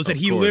reveal is that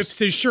he lifts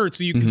his shirt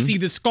so you can see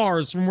the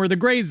scars from where the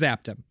gray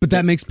zapped him. But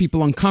that makes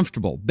people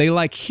uncomfortable. They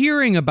like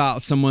hearing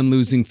about someone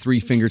losing 3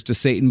 fingers to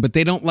Satan, but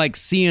they don't like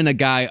seeing a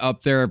guy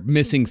up there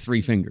missing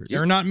 3 fingers.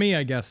 They're not me,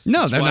 I guess.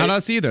 No, they're not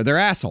us either. They're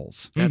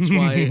assholes. That's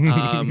why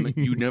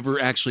you never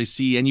actually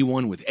see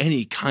anyone with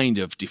any kind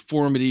of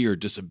deformity or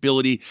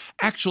disability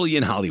actually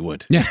in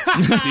Hollywood. Yeah.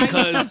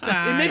 Because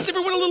it makes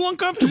everyone a little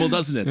uncomfortable,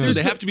 doesn't it?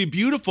 So they have to be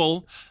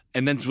beautiful,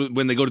 and then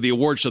when they go to the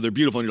award show, they're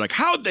beautiful, and you're like,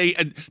 how'd they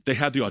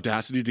had the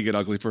audacity to get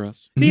ugly for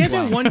us? They had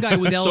that one guy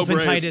with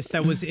elephantitis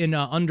that was in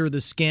Under the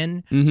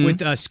Skin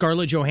with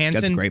Scarlett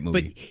Johansson. That's a great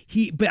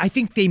movie. But I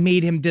think they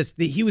made him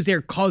he was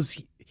there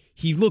because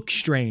he looked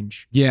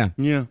strange. Yeah.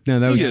 No,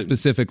 that was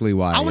specifically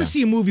why. I want to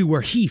see a movie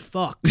where he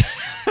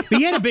fucks. But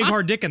he had a big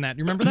hard dick in that.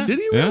 You remember that? Did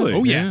he really?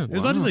 Oh yeah. It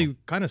was honestly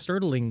kind of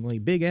startlingly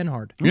big and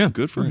hard. Yeah,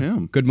 good for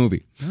him. Good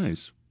movie.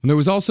 Nice. And there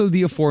was also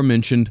the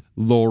aforementioned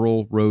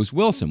Laurel Rose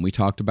Wilson. We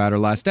talked about her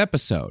last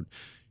episode.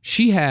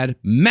 She had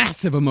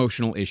massive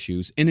emotional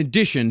issues in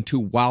addition to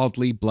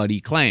wildly bloody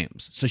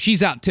claims. So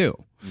she's out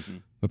too.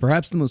 But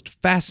perhaps the most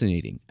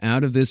fascinating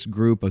out of this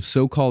group of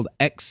so-called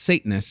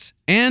ex-Satanists,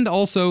 and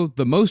also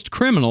the most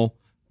criminal,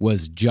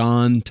 was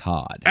John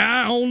Todd.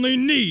 I only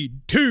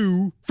need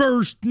 2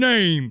 first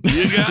names.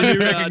 You got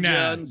it,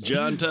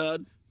 John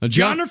Todd.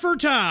 Jonathan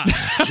Todd.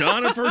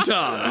 Jonathan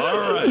Todd.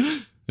 All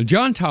right.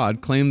 John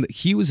Todd claimed that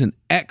he was an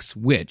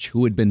ex-witch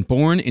who had been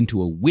born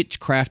into a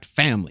witchcraft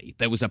family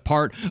that was a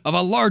part of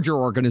a larger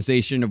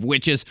organization of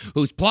witches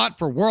whose plot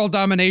for world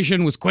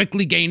domination was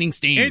quickly gaining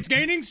steam. It's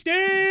gaining steam!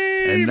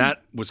 And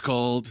that was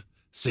called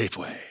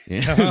Safeway.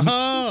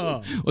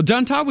 Yeah. Well,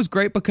 John Todd was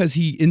great because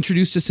he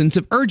introduced a sense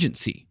of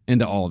urgency.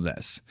 into all of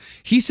this.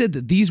 He said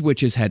that these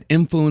witches had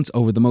influence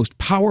over the most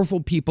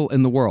powerful people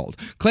in the world,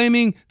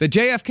 claiming that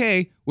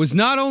JFK was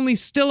not only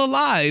still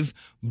alive,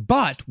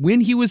 but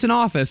when he was in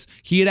office,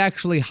 he had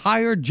actually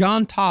hired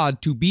John Todd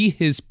to be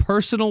his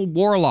personal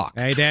warlock.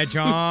 Hey there,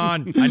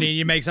 John. I need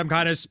you to make some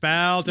kind of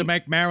spell to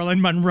make Marilyn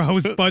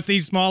Monroe's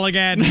pussy small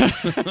again.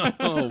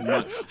 Oh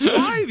my.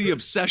 Why the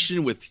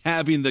obsession with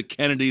having the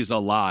Kennedys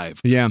alive?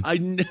 Yeah. I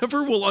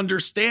never will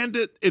understand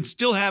it. It's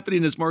still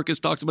happening, as Marcus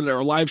talks about in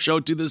our live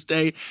show to this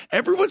day.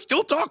 Everyone's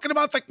still talking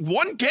about the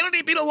one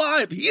Kennedy being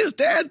alive. He is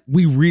dead.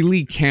 We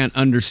really can't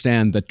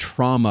understand the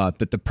trauma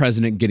that the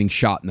president getting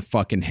shot in the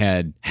fucking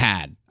head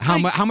had.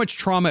 How much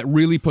trauma it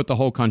really put the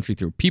whole country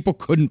through. People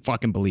couldn't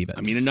fucking believe it.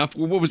 I mean, enough.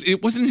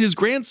 Wasn't his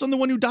grandson the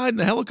one who died in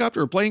the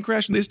helicopter or plane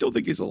crash, and they still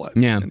think he's alive?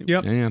 Yeah. Anyway.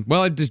 Yep. Yeah.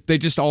 Well, they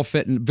just all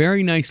fit in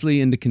very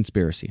nicely into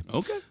conspiracy.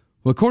 Okay.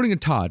 Well, according to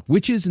Todd,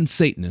 witches and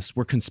Satanists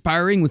were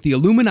conspiring with the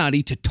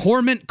Illuminati to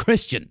torment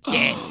Christians.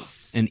 Yes.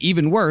 And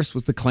even worse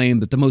was the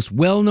claim that the most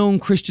well-known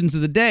Christians of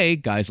the day,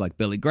 guys like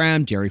Billy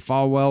Graham, Jerry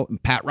Falwell,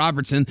 and Pat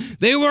Robertson,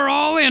 they were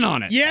all in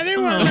on it. Yeah, they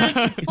were,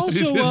 man.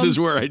 Also, this is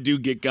where I do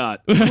get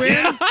got. where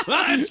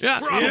That's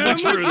probably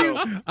true,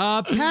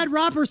 though. Pat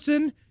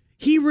Robertson,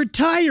 he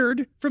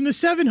retired from the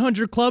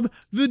 700 Club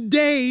the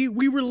day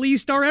we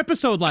released our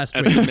episode last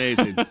week. That's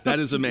amazing. That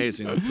is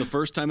amazing. It's the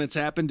first time it's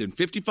happened in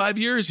 55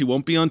 years. He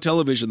won't be on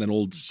television, that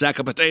old sack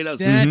of potatoes.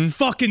 That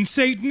fucking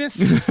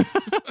Satanist.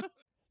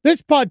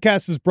 This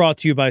podcast is brought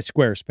to you by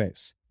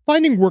Squarespace.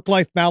 Finding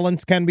work-life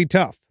balance can be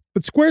tough,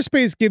 but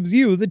Squarespace gives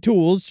you the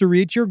tools to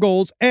reach your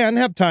goals and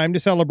have time to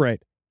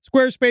celebrate.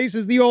 Squarespace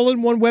is the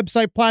all-in-one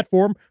website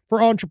platform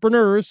for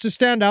entrepreneurs to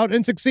stand out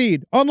and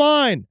succeed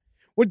online.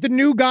 With the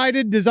new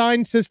guided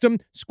design system,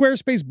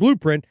 Squarespace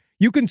Blueprint,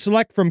 you can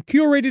select from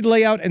curated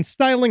layout and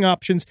styling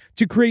options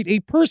to create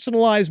a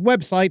personalized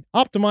website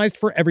optimized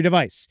for every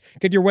device.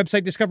 Get your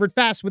website discovered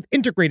fast with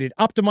integrated,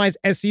 optimized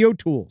SEO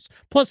tools.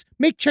 Plus,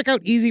 make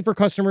checkout easy for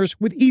customers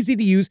with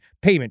easy-to-use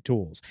payment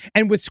tools.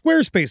 And with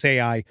Squarespace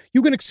AI,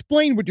 you can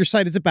explain what your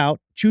site is about,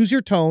 choose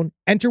your tone,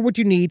 enter what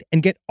you need,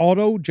 and get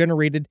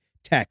auto-generated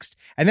text.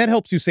 And that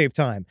helps you save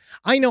time.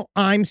 I know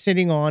I'm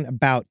sitting on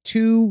about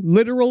 2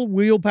 literal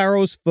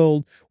wheelbarrows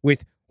filled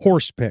with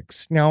horse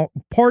pics. Now,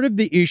 part of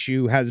the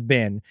issue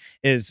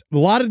is a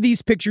lot of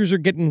these pictures are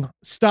getting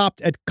stopped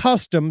at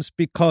customs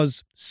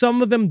because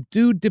some of them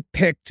do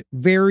depict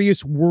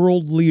various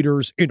world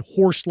leaders in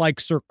horse-like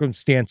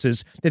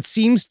circumstances that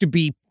seems to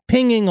be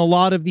pinging a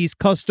lot of these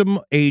custom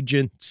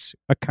agents'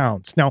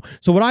 accounts. Now,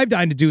 so what I've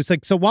done to do is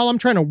so while I'm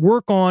trying to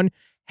work on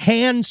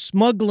hand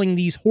smuggling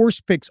these horse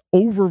pics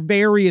over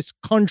various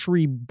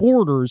country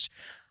borders,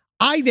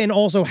 I then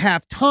also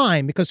have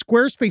time, because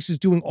Squarespace is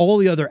doing all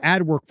the other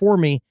ad work for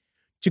me,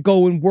 to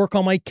go and work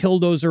on my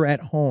Killdozer at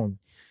home.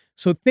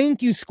 So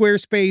thank you,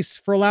 Squarespace,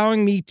 for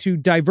allowing me to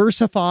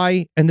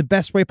diversify in the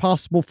best way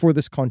possible for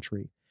this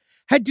country.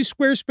 Head to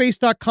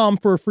squarespace.com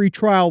for a free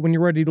trial when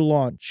you're ready to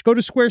launch. Go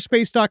to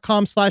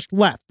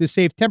squarespace.com/left to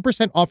save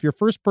 10% off your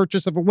first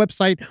purchase of a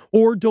website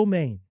or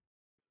domain.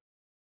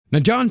 Now,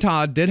 John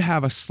Todd did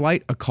have a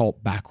slight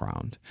occult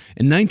background.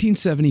 In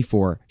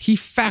 1974, he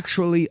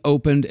factually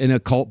opened an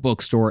occult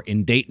bookstore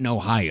in Dayton,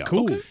 Ohio.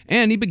 Cool.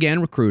 And he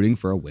began recruiting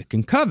for a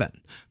Wiccan coven.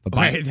 But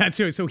Wait,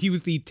 so he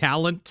was the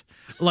talent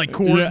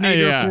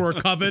coordinator for a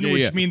coven,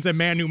 which means a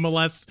man who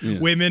molests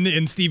women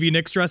in Stevie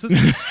Nicks dresses.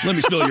 Let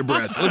me smell your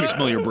breath. Let me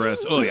smell your breath.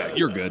 Oh, yeah,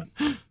 you're good.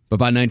 But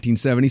by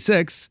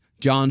 1976,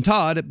 John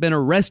Todd had been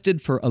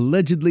arrested for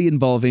allegedly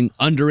involving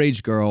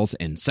underage girls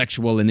in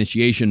sexual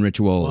initiation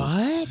rituals.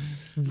 What?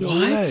 No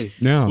way.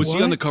 No. Was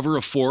he on the cover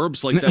of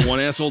Forbes like that one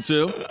asshole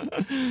too?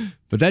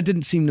 But that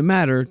didn't seem to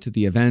matter to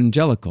the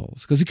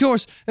evangelicals. Because, of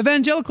course,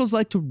 evangelicals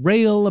like to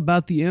rail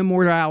about the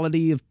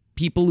immorality of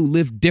people who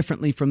live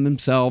differently from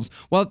themselves,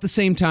 while at the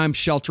same time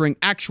sheltering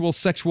actual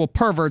sexual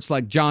perverts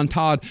like John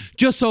Todd,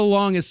 just so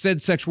long as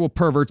said sexual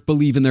perverts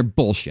believe in their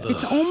bullshit.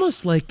 It's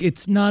almost like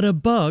it's not a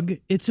bug,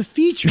 it's a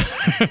feature.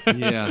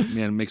 Yeah,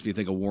 man, it makes me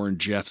think of Warren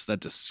Jeffs,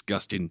 that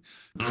disgusting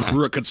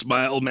crooked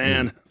smile,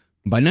 man.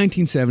 By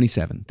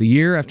 1977, the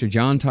year after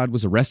John Todd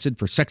was arrested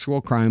for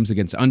sexual crimes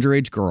against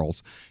underage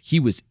girls, he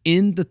was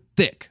in the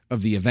thick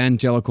of the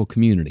evangelical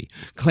community,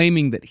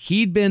 claiming that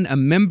he'd been a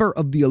member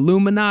of the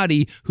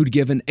Illuminati who'd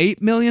given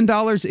 $8 million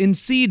in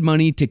seed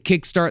money to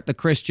kickstart the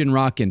Christian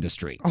rock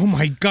industry. Oh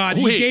my God,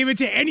 Wait. he gave it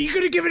to he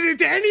could have given it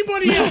to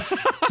anybody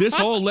else. This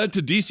all led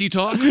to DC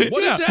Talk?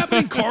 What is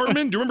happening,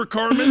 Carmen? Do you remember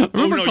Carmen?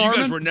 Remember you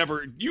Carmen? guys were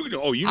never, you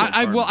know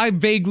I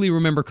vaguely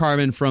remember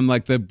Carmen from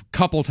the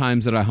couple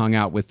times that I hung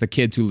out with the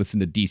kids who listened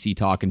to DC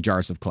Talk and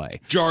Jars of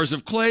Clay. Jars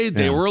of Clay,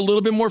 they were a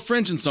little bit more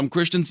French, and some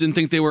Christians didn't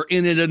think they were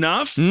in it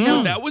enough.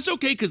 But that was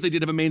okay because they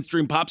did have a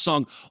mainstream pop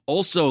song.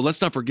 Also,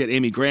 let's not forget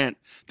Amy Grant.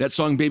 That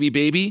song, Baby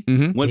Baby,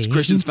 once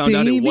Christians found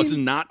out it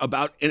wasn't not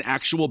about an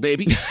actual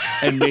baby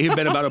and may have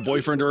been about a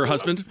boyfriend or her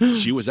husband,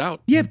 she was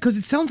out. Yeah, because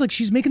it sounds like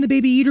she's making the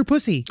baby eat her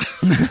pussy.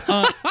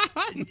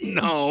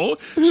 No,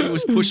 she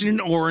was pushing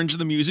an orange in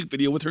the music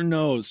video with her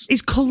nose.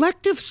 Is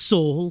Collective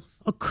Soul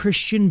a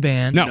Christian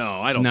band?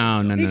 No, I don't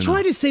think so. They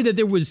tried to say that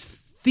there was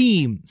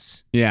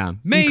themes. Yeah,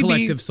 maybe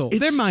Collective Soul.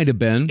 There might have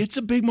been. It's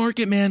a big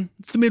market, man.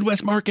 It's the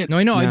Midwest market. No,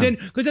 I know. Yeah. And then,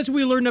 because that's what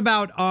we learned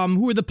about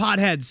who are the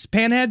potheads?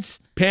 Panheads?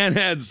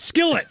 Panheads.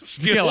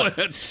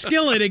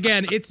 Skillet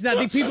again. It's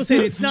not, people say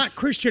it's not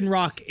Christian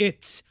rock,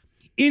 it's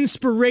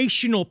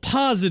inspirational,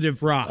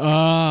 positive rock.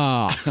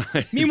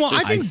 Meanwhile,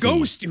 I think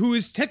Ghost, who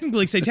is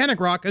technically satanic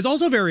rock, is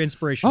also very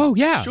inspirational. Oh,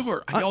 yeah.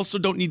 Sure. I also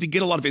don't need to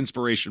get a lot of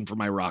inspiration from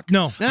my rock.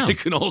 No. I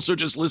can also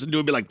just listen to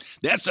it and be like,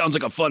 that sounds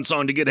like a fun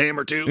song to get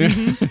hammered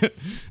to.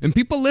 And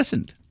people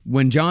listened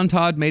when John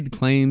Todd made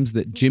claims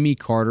that Jimmy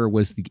Carter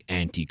was the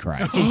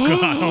Antichrist.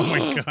 Oh my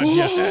God.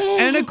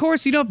 Yeah. And of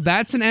course,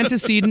 that's an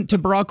antecedent to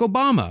Barack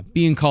Obama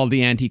being called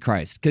the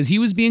Antichrist, because he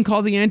was being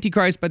called the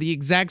Antichrist by the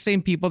exact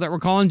same people that were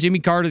calling Jimmy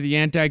Carter the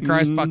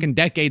Antichrist fucking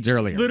decades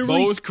earlier.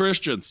 Literally Both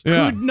Christians.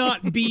 could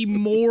not be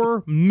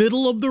more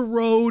middle of the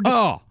road.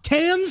 Oh.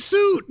 Tan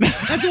suit.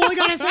 That's all I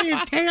gotta say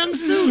is tan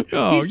suit.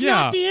 Oh, He's yeah.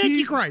 not the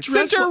Antichrist.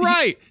 Center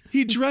right.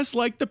 He dressed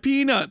like the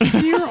Peanuts.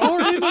 Here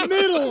or in the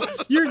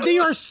middle. They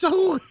are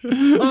so.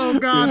 Oh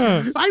God!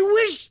 Yeah. I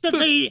wish that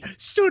they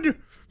stood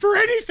for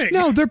anything.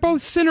 No, they're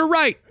both center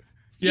right.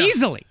 Yeah.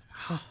 Easily.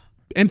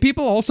 And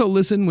people also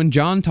listened when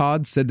John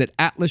Todd said that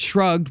Atlas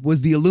Shrugged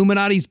was the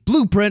Illuminati's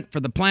blueprint for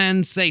the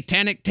planned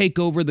satanic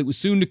takeover that was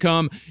soon to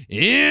come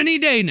any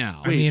day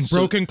now. I mean,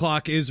 Broken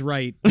Clock is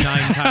right 9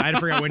 times. I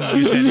forgot when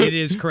you said it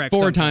is correct.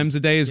 4 times a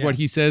day is what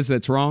he says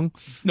that's wrong.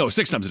 No,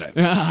 6 times a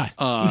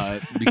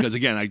day. Because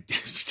again, I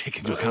take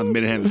into account the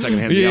minute hand and the second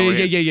hand of the hour.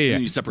 Yeah.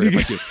 And you separate it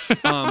by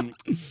 2.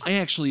 I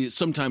actually,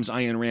 sometimes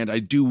Ayn Rand, I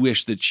do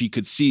wish that she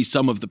could see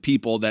some of the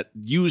people that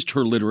used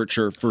her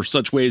literature for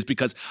such ways,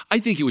 because I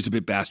think it was a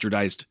bit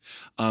bastardized.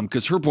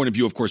 Because her point of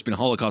view, of course, being a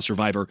Holocaust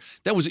survivor,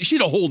 she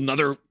had a whole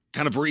nother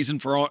kind of reason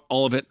for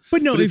all of it.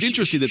 But no, it's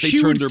interesting that they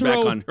turned their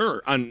back on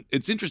her.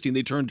 It's interesting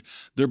they turned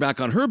their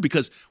back on her,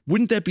 because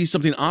wouldn't that be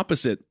something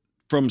opposite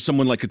from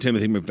someone like a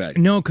Timothy McVeigh?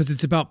 No, because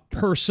it's about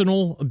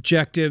personal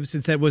objectives.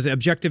 Since that was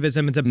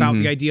objectivism, it's about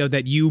the idea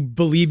that you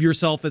believe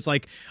yourself as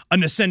like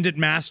an ascendant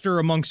master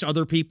amongst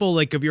other people.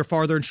 Like if you're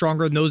farther and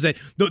stronger and those that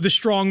the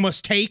strong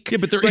must take. Yeah,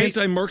 but they're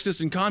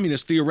anti-Marxist and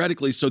communist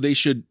theoretically, so they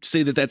should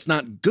say that that's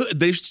not good.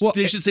 They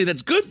should say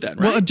that's good then,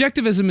 right? Well,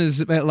 objectivism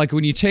is like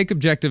when you take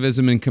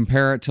objectivism and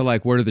compare it to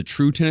like what are the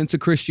true tenets of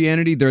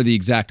Christianity, they're the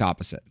exact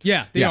opposite.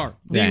 Yeah, they are.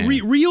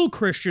 Real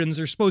Christians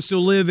are supposed to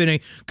live in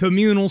a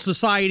communal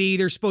society.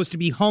 They're supposed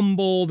to be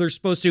humble. They're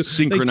supposed to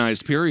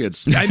synchronized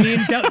periods. I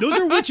mean, those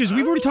are witches.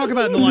 We've already talked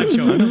about it in the live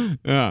show.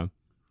 Yeah.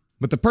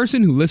 But the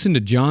person who listened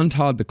to John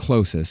Todd the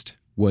closest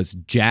was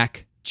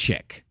Jack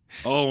Chick.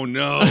 Oh,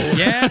 no.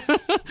 Yes.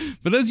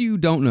 For those of you who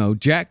don't know,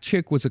 Jack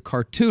Chick was a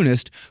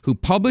cartoonist who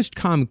published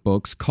comic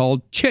books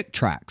called Chick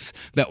Tracts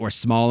that were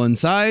small in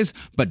size,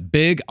 but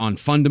big on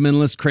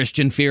fundamentalist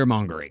Christian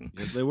fear-mongering.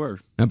 Yes, they were.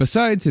 Now,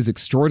 besides his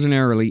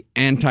extraordinarily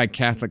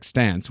anti-Catholic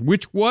stance,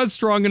 which was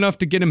strong enough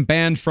to get him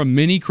banned from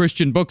many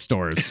Christian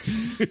bookstores,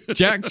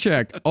 Jack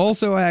Chick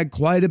also had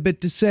quite a bit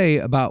to say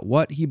about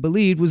what he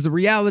believed was the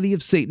reality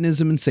of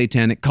Satanism and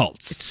satanic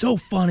cults. It's so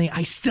funny.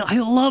 I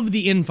love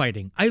the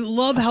infighting. I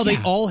love how they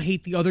all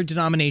hate the other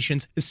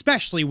denominations,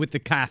 especially with the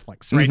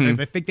Catholics, right?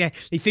 I think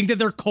they think that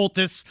they're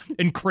cultists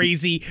and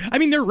crazy. I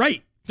mean, they're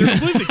right. They're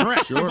completely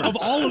correct. Sure. Of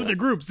all of the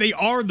groups, they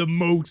are the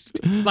most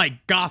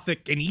like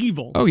gothic and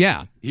evil. Oh,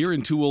 yeah.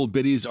 Hearing 2 old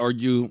biddies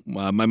argue,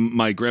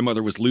 my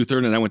grandmother was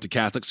Lutheran and I went to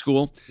Catholic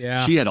school.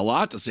 Yeah. She had a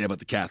lot to say about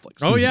the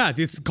Catholics. Oh, yeah.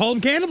 It's call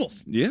them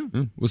cannibals. Yeah.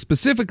 Well,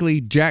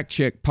 specifically, Jack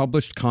Chick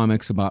published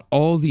comics about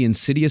all the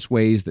insidious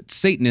ways that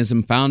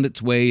Satanism found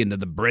its way into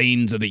the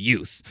brains of the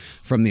youth,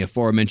 from the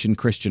aforementioned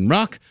Christian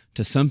rock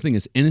to something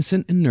as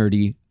innocent and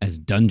nerdy as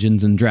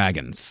Dungeons and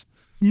Dragons.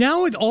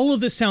 Now, all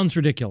of this sounds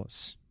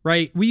ridiculous.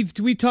 Right. We've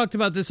talked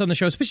about this on the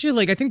show, especially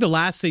like I think the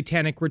last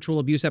satanic ritual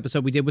abuse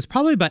episode we did was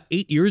probably about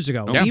 8 years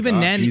ago. Yeah, even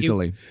then,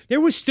 easily.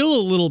 There was still a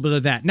little bit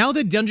of that. Now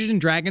that Dungeons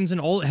and Dragons and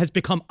all has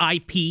become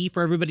IP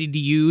for everybody to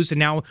use, and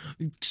now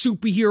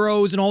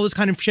superheroes and all this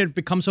kind of shit have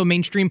become so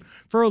mainstream,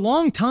 for a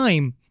long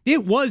time,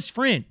 it was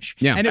fringe.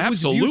 Yeah, and it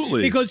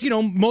absolutely. Was because,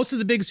 most of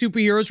the big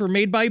superheroes were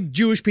made by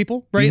Jewish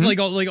people, right? Like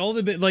all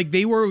the like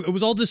they were. It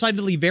was all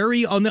decidedly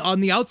very on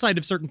the outside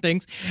of certain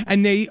things,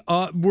 and they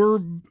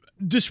were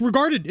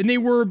disregarded, and they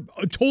were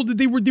told that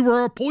they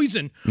were a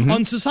poison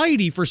on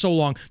society for so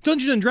long.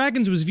 Dungeons and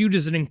Dragons was viewed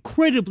as an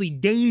incredibly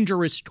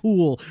dangerous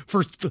tool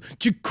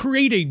to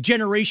create a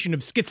generation of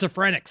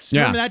schizophrenics.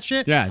 Remember that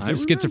shit? Yeah,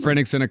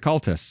 schizophrenics and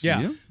occultists.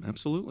 Yeah. Yeah,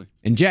 absolutely.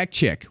 And Jack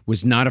Chick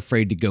was not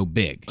afraid to go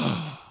big.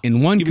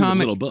 In one Even with comic,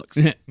 little books.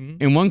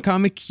 In one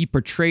comic, he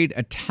portrayed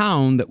a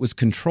town that was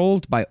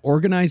controlled by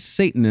organized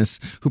Satanists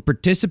who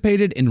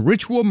participated in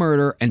ritual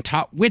murder and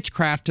taught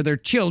witchcraft to their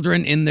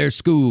children in their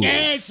schools.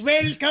 Yes,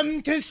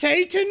 welcome to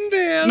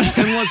Satanville.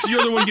 Unless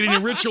you're the one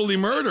getting ritually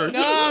murdered.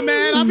 Oh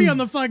man, I'll be on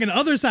the fucking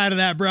other side of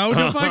that, bro.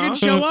 Don't fucking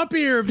show up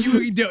here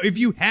if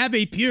you have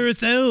a pure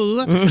soul,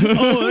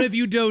 or if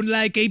you don't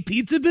like a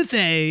pizza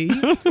buffet.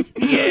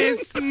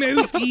 Yes,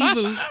 most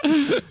evil.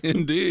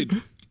 Indeed.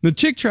 The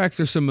Chick tracts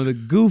are some of the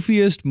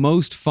goofiest,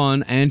 most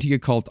fun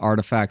anti-occult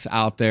artifacts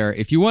out there.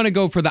 If you want to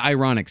go for the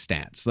ironic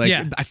stance,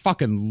 I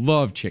fucking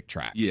love Chick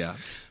tracts. Yeah.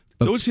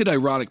 Those hit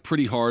ironic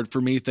pretty hard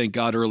for me, thank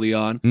God, early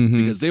on,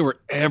 because they were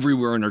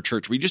everywhere in our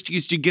church. We just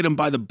used to get them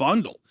by the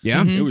bundle.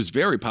 Yeah. It was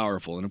very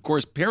powerful. And of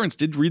course, parents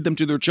did read them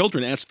to their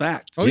children as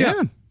fact. Oh,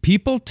 yeah.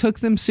 People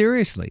took them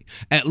seriously.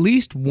 At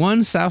least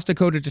one South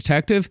Dakota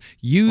detective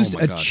used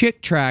a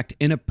Chick tract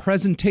in a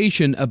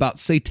presentation about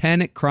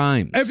satanic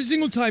crimes. Every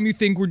single time you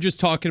think we're just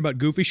talking about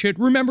goofy shit,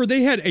 remember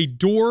they had a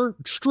door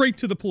straight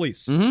to the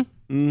police.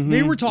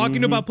 They were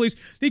talking about police.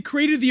 They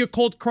created the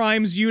occult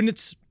crimes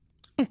units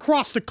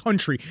across the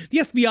country. The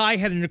FBI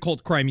had an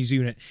occult crimes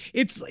unit.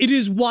 It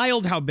is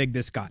wild how big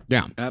this got.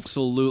 Yeah.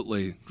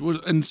 Absolutely.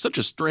 And such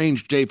a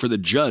strange day for the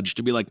judge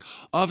to be like,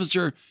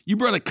 officer, you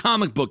brought a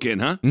comic book in,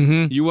 huh?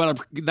 You want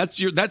to, that's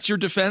your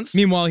defense?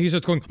 Meanwhile, he's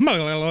just going,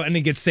 and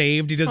he gets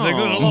saved. He does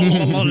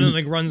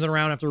and runs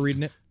around after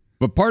reading it.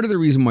 But part of the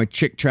reason why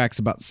Chick tracts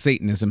about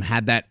Satanism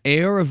had that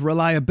air of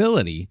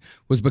reliability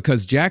was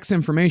because Jack's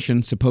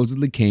information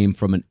supposedly came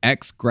from an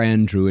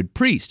ex-Grand Druid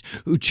priest,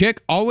 who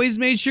Chick always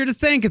made sure to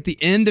thank at the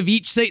end of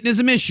each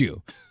Satanism issue.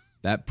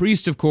 That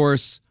priest, of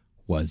course,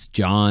 was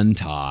John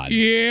Todd.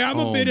 Yeah, I'm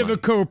a bit of a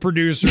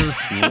co-producer.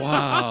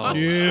 Wow.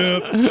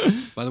 Yep.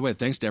 By the way,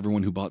 thanks to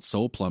everyone who bought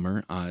Soul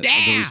Plumber.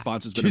 The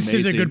response has been This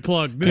amazing. is a good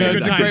plug.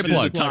 This is a good time. great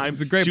plug.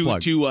 It's a great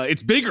plug.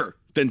 It's bigger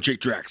than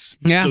Chick tracts.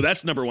 Yeah. So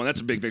that's number one.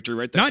 That's a big victory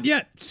right there. Not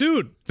yet.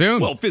 Soon.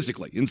 Well,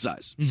 physically, in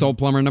size. Soul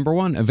Plumber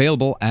 #1,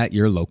 available at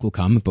your local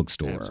comic book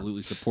store.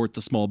 Absolutely support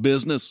the small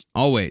business.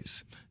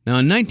 Always. Now,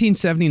 in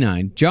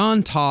 1979,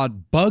 John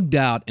Todd bugged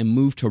out and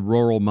moved to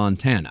rural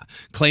Montana,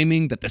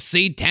 claiming that the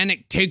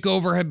satanic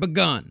takeover had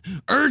begun,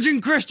 urging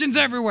Christians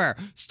everywhere,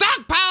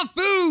 stockpile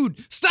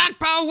food,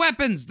 stockpile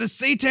weapons, the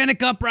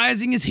satanic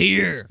uprising is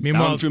here.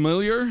 Meanwhile, Sound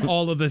familiar?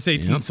 all the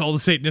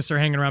Satanists are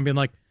hanging around being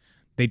like,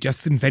 they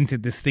just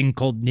invented this thing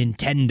called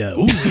Nintendo.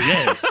 Ooh,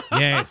 yes.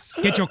 Yes.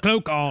 Get your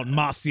cloak on,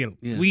 Marcel.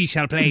 Yes. We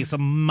shall play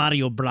some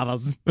Mario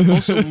Brothers.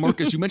 Also,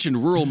 Marcus, you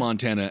mentioned rural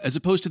Montana as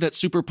opposed to that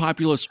super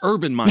populous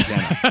urban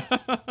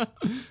Montana.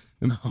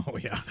 Oh,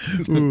 yeah.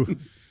 Ooh.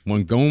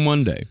 One going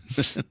one day.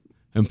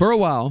 And for a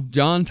while,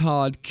 John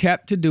Todd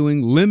kept to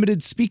doing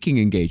limited speaking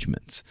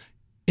engagements.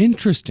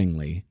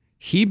 Interestingly,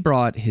 he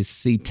brought his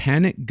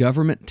satanic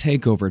government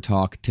takeover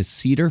talk to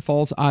Cedar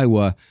Falls,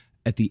 Iowa,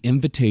 at the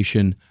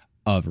invitation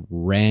of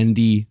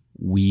Randy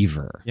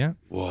Weaver,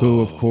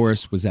 who, of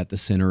course, was at the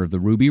center of the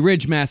Ruby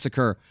Ridge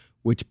Massacre,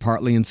 which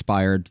partly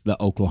inspired the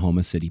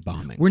Oklahoma City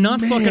bombing. We're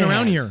not fucking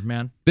around here,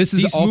 man. This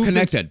is all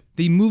connected.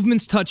 The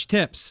movements touch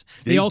tips.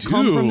 They all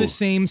come from do. the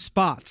same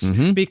spots.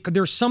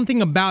 There's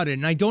something about it,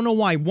 and I don't know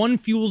why. One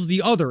fuels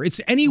the other. It's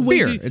any way.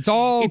 Fear. It's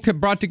all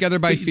brought together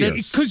by fear.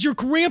 Because you're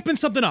ramping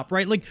something up,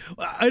 right? Like,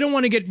 I don't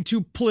want to get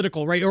too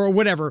political, right? Or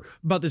whatever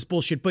about this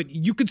bullshit, but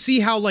you could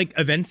see how, like,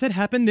 events that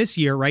happened this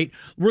year, right,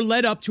 were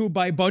led up to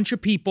by a bunch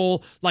of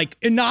people, like,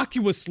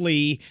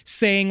 innocuously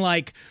saying,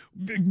 like,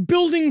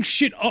 building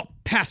shit up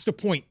past a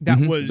point that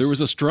was... There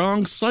was a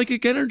strong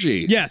psychic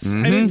energy. Yes,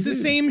 and it's the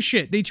same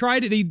shit. They try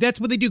to...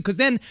 That's what they do, because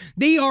then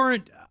they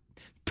aren't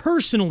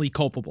personally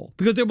culpable,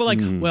 because they were like,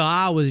 well,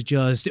 I was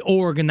just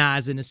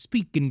organizing a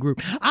speaking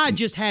group. I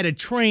just had a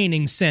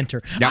training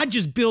center. I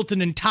just built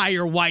an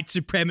entire white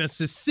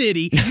supremacist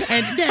city,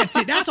 and that's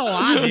it. That's all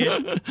I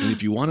did. And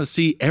if you want to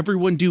see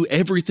everyone do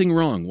everything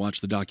wrong,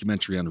 watch the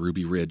documentary on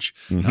Ruby Ridge.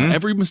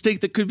 Every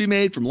mistake that could be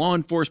made from law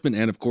enforcement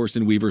and, of course,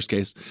 in Weaver's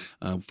case,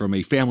 from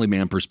a family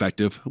man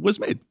perspective, was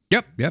made.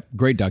 Yep.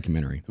 Great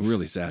documentary.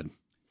 Really sad.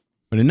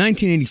 But in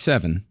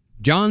 1987...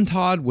 John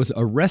Todd was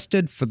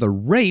arrested for the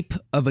rape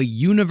of a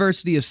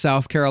University of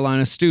South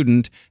Carolina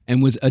student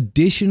and was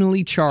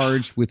additionally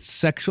charged with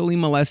sexually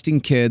molesting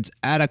kids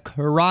at a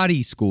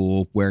karate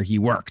school where he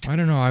worked. I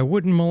don't know. I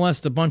wouldn't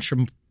molest a bunch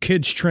of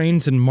kids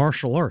trained in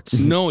martial arts.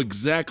 No,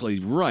 exactly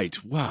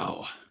right.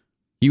 Wow.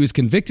 He was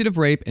convicted of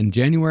rape in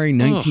January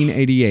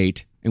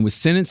 1988 and was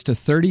sentenced to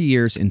 30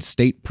 years in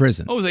state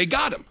prison. Oh, they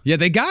got him. Yeah,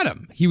 they got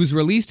him. He was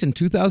released in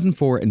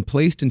 2004 and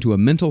placed into a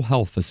mental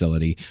health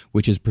facility,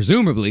 which is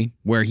presumably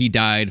where he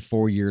died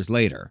 4 years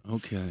later.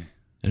 Okay.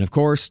 And of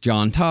course,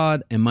 John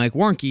Todd and Mike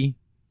Warnke,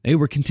 they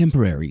were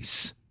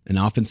contemporaries and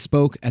often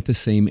spoke at the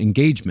same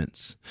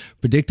engagements.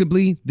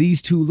 Predictably,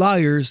 these two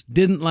liars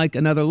didn't like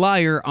another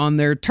liar on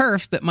their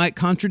turf that might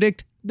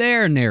contradict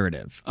their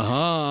narrative.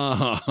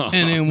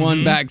 And in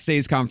one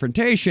backstage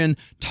confrontation,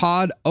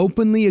 Todd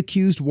openly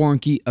accused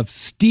Warnke of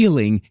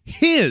stealing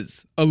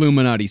his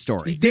Illuminati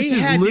story. This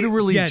is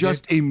literally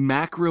just a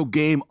macro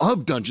game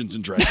of Dungeons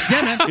and Dragons,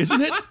 isn't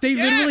it? They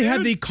literally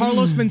had the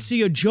Carlos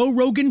Mencia Joe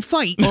Rogan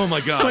fight. Oh my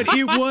God. But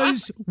it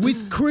was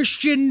with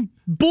Christian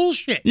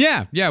bullshit.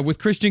 Yeah, with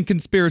Christian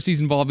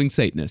conspiracies involving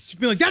Satanists.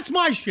 Be like, that's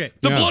my shit.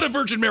 The blood of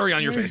Virgin Mary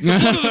on your face. The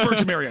blood of the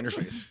Virgin Mary on your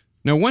face.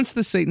 Now, once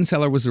The Satan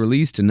Seller was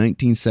released in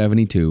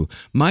 1972,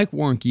 Mike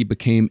Warnke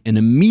became an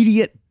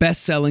immediate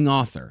best-selling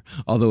author,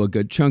 although a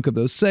good chunk of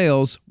those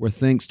sales were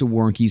thanks to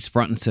Warnke's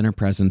front and center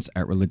presence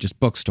at religious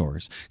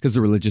bookstores, because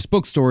the religious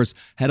bookstores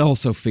had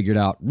also figured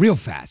out real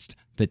fast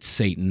that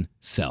Satan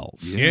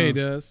sells. Yeah, he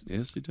does.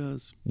 Yes, he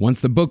does. Once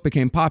the book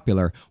became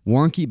popular,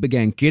 Warnke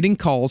began getting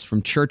calls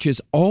from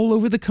churches all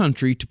over the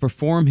country to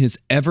perform his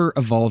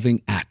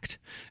ever-evolving act.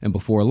 And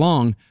before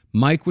long,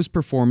 Mike was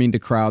performing to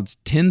crowds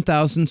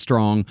 10,000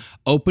 strong,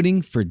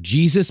 opening for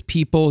Jesus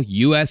People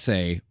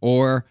USA,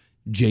 or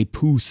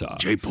JPUSA.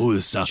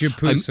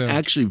 JPUSA. I'm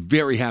actually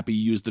very happy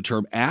you used the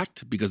term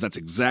act, because that's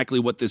exactly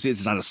what this is.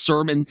 It's not a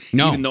sermon,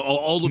 even though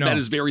all of that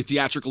is very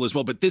theatrical as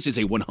well, but this is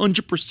a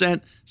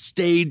 100%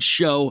 stage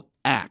show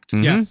act.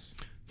 Mm-hmm. Yes.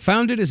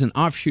 Founded as an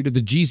offshoot of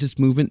the Jesus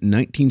movement in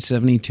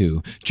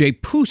 1972,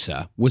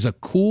 JPUSA was a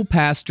cool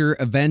pastor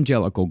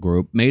evangelical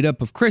group made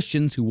up of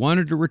Christians who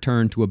wanted to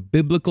return to a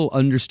biblical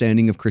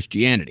understanding of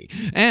Christianity,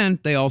 and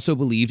they also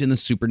believed in the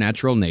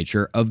supernatural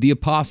nature of the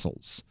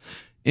apostles.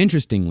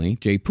 Interestingly,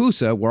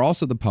 JPUSA were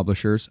also the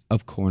publishers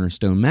of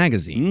Cornerstone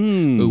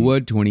magazine, who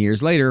would, 20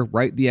 years later,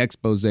 write the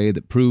expose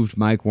that proved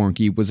Mike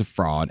Warnke was a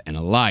fraud and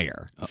a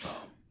liar.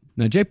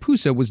 Now,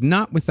 JPUSA was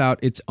not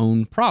without its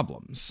own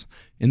problems.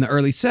 In the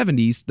early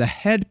 70s, the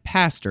head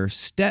pastor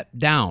stepped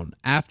down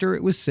after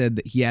it was said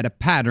that he had a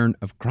pattern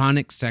of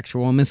chronic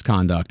sexual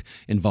misconduct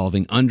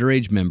involving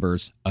underage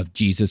members of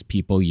Jesus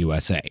People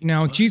USA.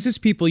 Now, Jesus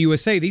People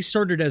USA, they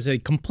started as a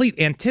complete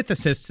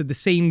antithesis to the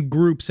same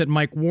groups that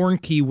Mike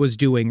Warnke was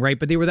doing, right?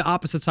 But they were the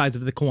opposite sides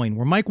of the coin,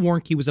 where Mike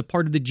Warnke was a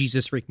part of the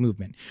Jesus Freak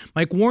movement.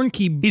 Mike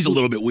Warnke... He's a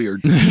little bit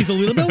weird. He's a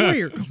little bit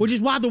weird, which is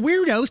why the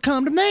weirdos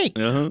come to me.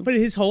 But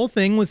his whole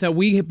thing was that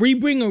we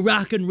bring a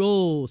rock and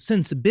roll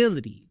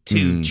sensibility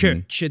to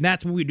church, and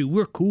that's what we do.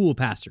 We're cool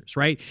pastors,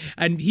 right?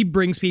 And he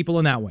brings people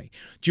in that way.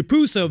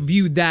 JPUSA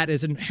viewed that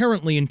as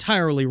inherently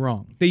entirely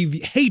wrong. They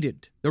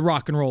hated the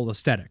rock and roll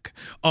aesthetic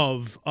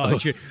of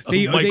Mike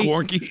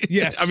Warnke.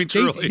 Yes, I mean,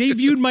 truly. They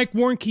viewed Mike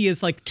Warnke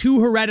as like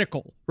too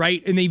heretical,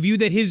 right? And they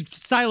viewed that his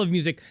style of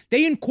music,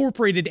 they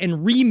incorporated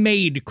and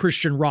remade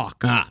Christian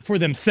rock for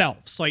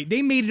themselves. Like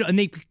they made it, and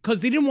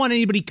because they didn't want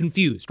anybody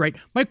confused, right?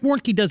 Mike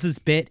Warnke does this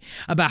bit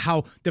about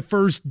how the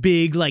first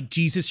big like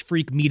Jesus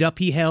Freak meetup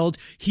he held,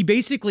 he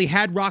basically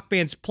had rock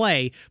bands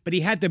play, but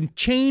he had them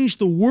change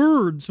the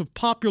words of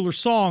popular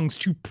songs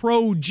to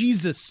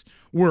pro-Jesus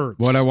words.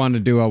 What I want to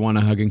do, I want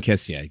to hug and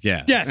kiss you.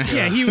 Yeah. Yes,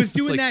 yeah, he was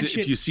doing that shit.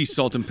 If you see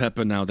Salt and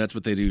Pepper now, that's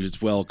what they do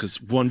as well,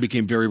 because one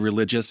became very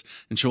religious,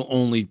 and she'll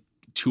only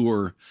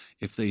tour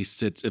if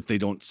they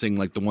don't sing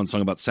like the one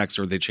song about sex,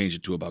 or they change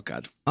it to about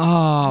God.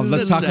 Oh,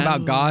 let's talk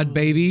about God,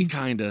 baby.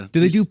 Kinda. Do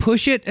they do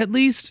Push It at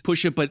least?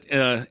 Push It, but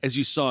as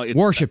you saw,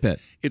 Worship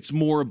It. It's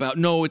more about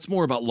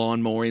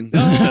lawn mowing.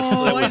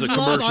 Oh, that was a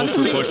commercial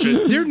for Push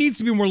It. There needs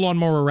to be more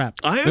lawnmower rap.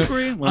 I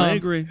agree. I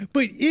agree.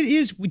 But it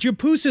is,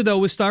 JPUSA though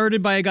was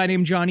started by a guy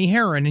named Johnny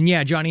Herron, and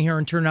yeah, Johnny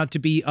Herron turned out to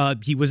be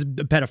he was a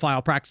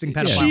pedophile, practicing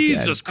pedophile.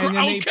 Jesus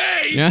Christ!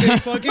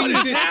 Okay, what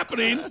is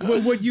happening?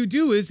 What you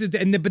do is,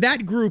 but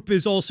that group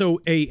is also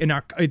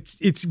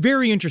it's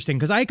very interesting,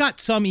 because I got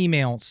some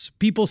emails,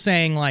 people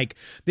saying like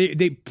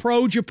they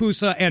pro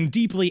JPUSA and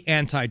deeply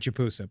anti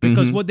JPUSA,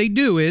 because what they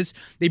do is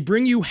they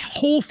bring you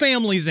whole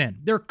families in.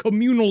 They're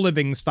communal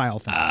living style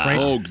thing, right?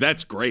 Oh,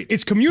 that's great.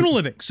 It's communal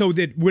living, so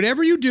that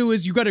whatever you do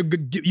is you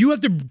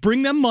have to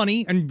bring them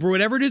money and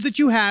whatever it is that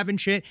you have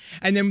and shit,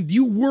 and then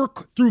you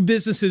work through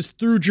businesses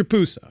through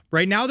JPUSA.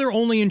 Right now, they're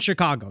only in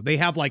Chicago. They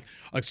have like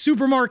a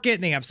supermarket,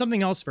 and they have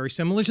something else very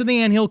similar to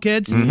the Anthill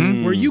Kids,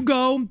 where you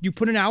go, you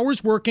put in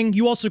hours working.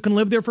 You also can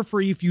live there for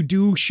free if you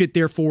do shit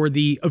there for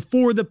the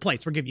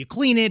place. We'll give you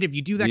clean it if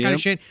you do that kind of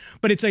shit.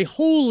 But it's a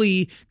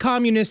wholly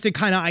communistic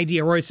kind of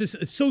idea, or it's just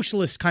a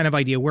socialist kind of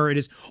idea, where it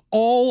is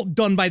all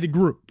done by the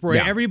group,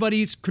 where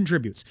everybody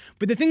contributes.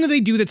 But the thing that they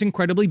do that's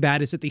incredibly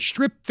bad is that they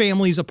strip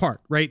families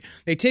apart, right?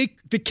 They take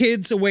the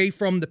kids away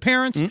from the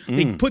parents.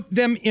 They put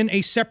them in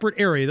a separate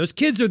area. Those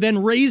kids are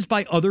then raised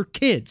by other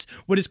kids,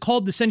 what is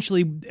called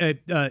essentially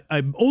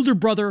an older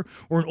brother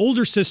or an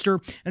older sister.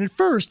 And at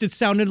first, it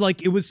sounded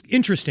like it was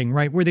interesting,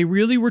 right? Where they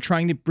really were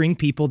trying to bring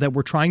people that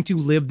were trying to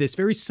live this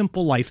very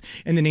simple life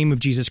in the name of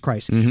Jesus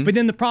Christ. But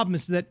then the problem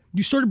is that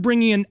you started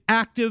bringing in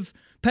active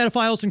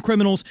pedophiles and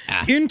criminals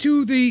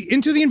into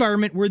the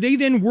environment, where they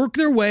then work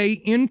their way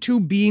into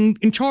being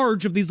in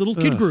charge of these little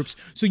kid groups.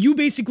 So you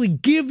basically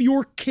give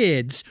your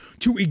kids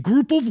to a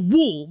group of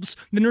wolves,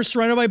 then they're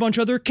surrounded by a bunch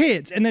of other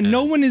kids, and then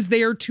no one is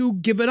there to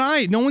give an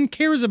eye. No one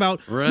cares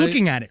about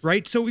looking at it,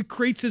 right? So it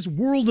creates this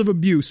world of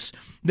abuse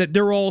that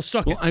they're all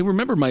stuck in. I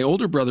remember my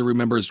older brother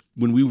remembers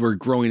when we were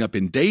growing up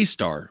in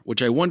Daystar,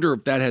 which I wonder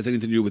if that has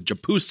anything to do with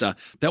JPUSA.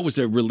 That was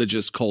a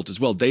religious cult as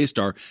well,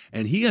 Daystar.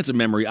 And he has a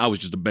memory, I was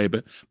just a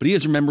baby, but he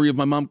has a memory of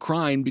my mom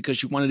crying because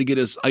she wanted to get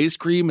us ice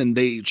cream, and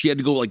she had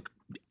to go like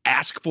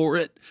ask for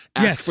it,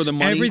 for the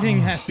money.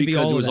 Everything has to be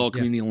all because it was of that, all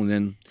communal.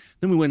 And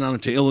then we went on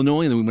to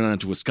Illinois, and then we went on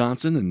to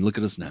Wisconsin, and look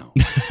at us now.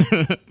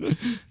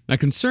 Now,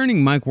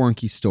 concerning Mike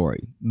Warnke's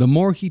story, the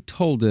more he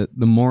told it,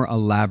 the more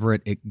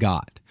elaborate it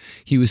got.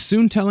 He was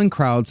soon telling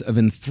crowds of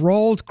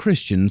enthralled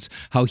Christians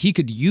how he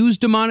could use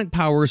demonic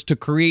powers to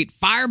create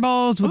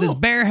fireballs with his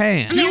bare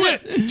hands. Do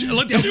it!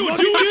 Let's do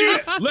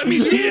it! Let me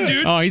see it,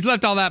 dude. Oh, he's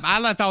left all that. I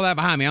left all that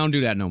behind me. I don't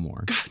do that no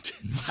more.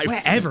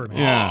 Whatever, man.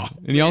 Yeah.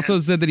 And he also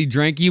said that he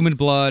drank human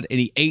blood and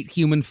he ate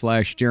human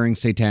flesh during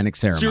satanic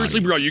ceremonies. Seriously,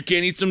 bro, you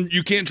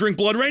can't drink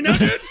blood right now,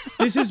 dude?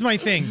 This is my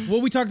thing.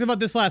 Well, we talked about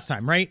this last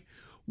time, right?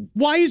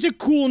 Why is it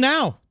cool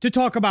now to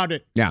talk about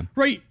it? Yeah.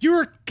 Right?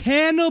 You're a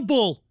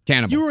cannibal.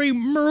 You're a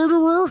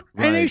murderer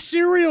and a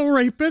serial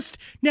rapist.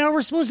 Now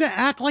we're supposed to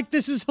act like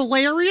this is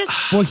hilarious?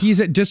 Well, he's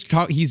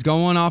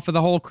going off of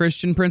the whole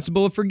Christian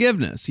principle of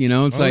forgiveness. You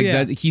know, it's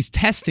that he's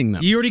testing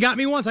them. You already got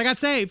me once. I got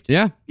saved.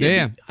 Yeah.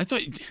 I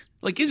thought,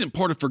 isn't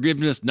part of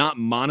forgiveness not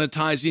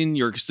monetizing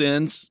your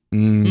sins?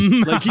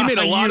 Like, he made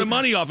a lot of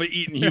money off of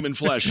eating human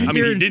flesh. I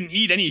mean, he didn't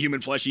eat any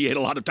human flesh. He ate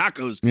a lot of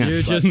tacos. Yeah.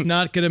 You're just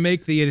not going to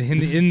make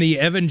in the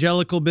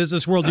evangelical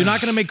business world. You're not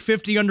going to make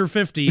 50 under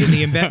 50 in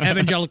the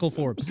evangelical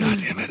Forbes. God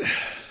damn it.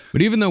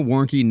 But even though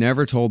Warnke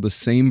never told the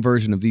same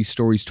version of these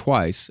stories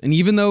twice, and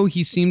even though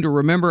he seemed to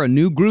remember a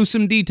new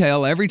gruesome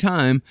detail every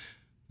time,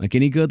 like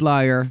any good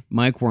liar,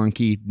 Mike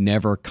Warnke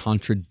never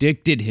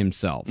contradicted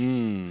himself.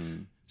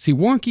 See,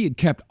 Warnke had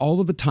kept all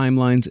of the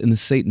timelines in the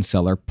Satan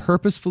cellar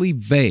purposefully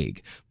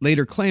vague,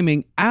 later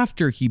claiming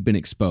after he'd been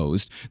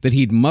exposed that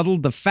he'd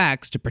muddled the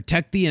facts to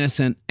protect the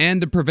innocent and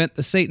to prevent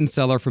the Satan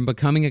cellar from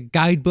becoming a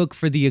guidebook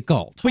for the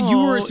occult. But you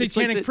were a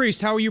satanic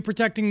priest. How are you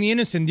protecting the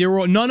innocent?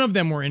 None of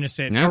them were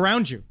innocent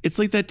around you. It's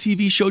like that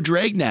TV show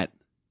Dragnet.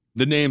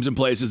 The names and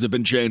places have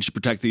been changed to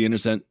protect the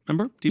innocent.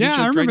 Remember? TV show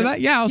I remember Dragnet?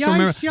 that. Yeah, I also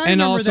remember. I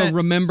remember that.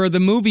 Remember the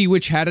movie,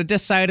 which had a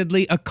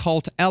decidedly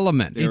occult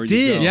element. There It you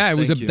did. go. Yeah,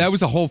 Thank you. that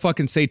was a whole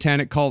fucking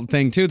satanic cult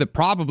thing too. That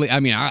probably,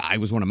 I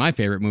was one of my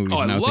favorite movies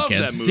when I was a love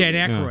kid. that movie.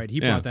 Dan Aykroyd.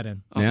 He brought that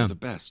in. Oh, Yeah. they're the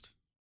best.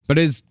 But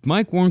as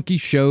Mike Warnke's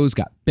shows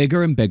got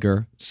bigger and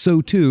bigger, so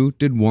too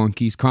did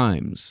Warnke's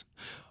crimes.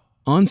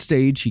 On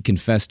stage, he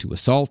confessed to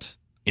assault,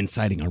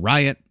 inciting a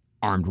riot,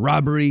 armed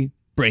robbery,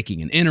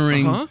 breaking and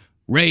entering,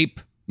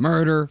 rape,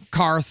 murder,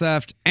 car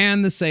theft,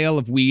 and the sale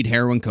of weed,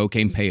 heroin,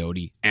 cocaine,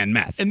 peyote, and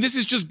meth. And this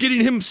is just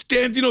getting him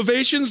standing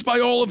ovations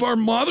by all of our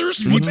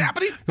mothers? What's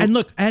happening? And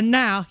look, and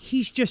now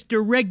he's just a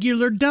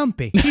regular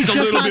dumpy. He's a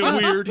just little like bit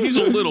us. weird. He's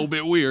a little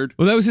bit weird.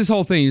 Well, that was his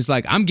whole thing. He's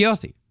like, I'm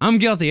guilty. I'm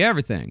guilty of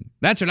everything.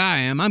 That's what I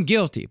am. I'm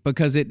guilty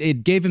because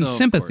it gave him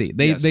sympathy.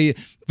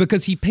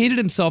 Because he painted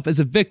himself as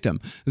a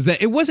victim. Is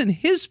that it wasn't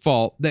his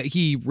fault that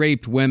he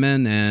raped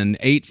women and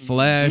ate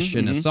flesh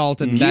and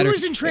assaulted. He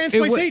was entranced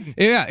by Satan.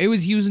 Yeah,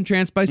 he was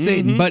entranced by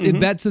Satan. But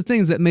that's the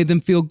things that made them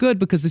feel good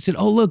because they said,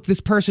 oh, look, this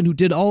person who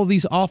did all of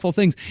these awful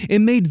things, it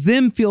made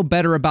them feel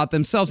better about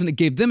themselves and it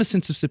gave them a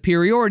sense of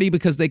superiority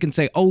because they can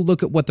say, oh,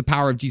 look at what the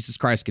power of Jesus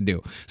Christ can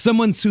do.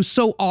 Someone who's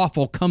so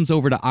awful comes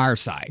over to our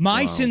side.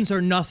 My sins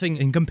are nothing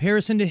in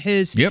comparison to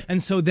his,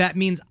 and so that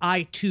means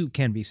I too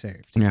can be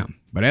saved. Yeah.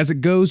 But as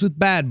it goes with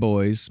bad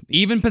boys,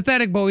 even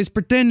pathetic boys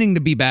pretending to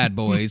be bad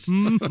boys,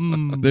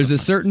 there's a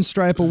certain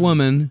stripe of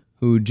woman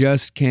who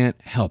just can't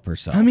help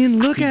herself. I mean,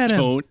 look at him.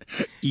 Don't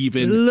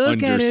even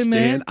Look understand. at him,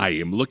 man. I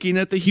am looking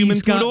at the human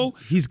poodle.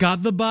 He's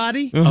got the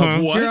body.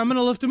 Of what? Here, I'm going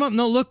to lift him up.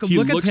 No, look He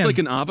at him. looks like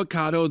an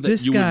avocado that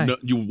This guy.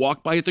 you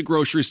walk by at the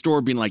grocery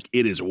store being like,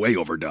 it is way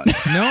overdone.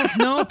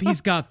 Nope.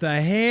 He's got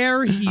the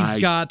hair. He's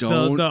got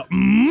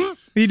the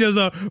he does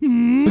the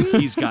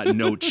He's got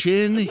no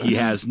chin. He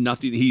has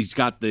nothing. He's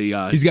got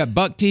the... He's got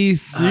buck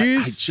teeth.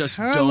 I just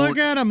don't... Look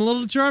at him, a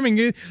little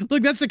charming.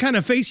 Look, that's the kind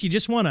of face you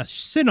just want to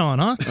sit on,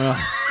 huh?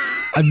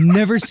 I've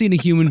never seen a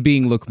human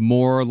being look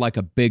more like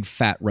a big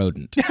fat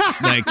rodent.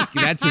 Like,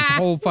 that's his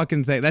whole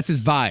fucking thing. That's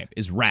his vibe,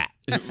 is rat.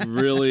 It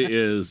really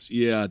is.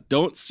 Yeah.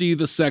 Don't see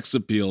the sex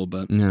appeal,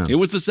 but Yeah. it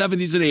was the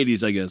 70s and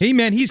 80s, I guess. Hey,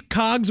 man, he's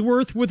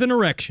Cogsworth with an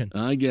erection.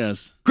 I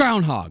guess.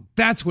 Groundhog.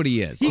 That's what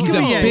he is. He He's could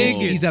a be big.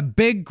 anything. He's a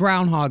big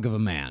groundhog of a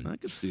man. I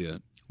could see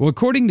it. Well,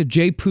 according to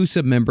J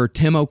Pusa member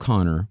Tim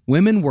O'Connor,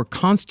 women were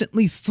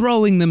constantly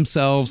throwing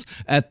themselves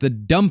at the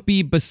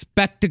dumpy,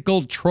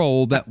 bespectacled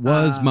troll that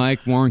was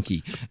Mike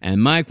Warnke.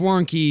 And Mike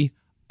Warnke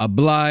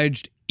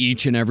obliged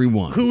each and every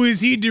one. Who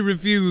is he to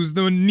refuse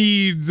the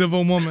needs of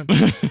a woman?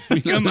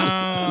 Come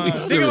on.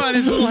 Think about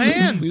his little At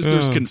hands. least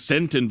there's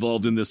consent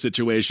involved in this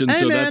situation,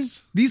 Hey, so man,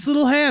 that's... these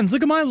little hands.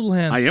 Look at my little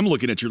hands. I am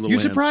looking at your little You're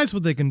hands. surprised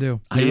what they can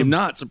do. I am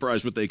not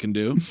surprised what they can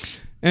do.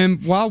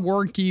 And while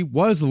Warnke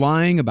was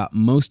lying about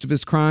most of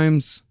his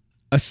crimes,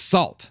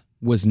 assault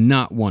was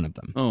not one of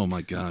them. Oh,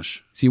 my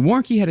gosh. See,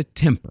 Warnke had a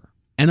temper.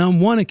 And on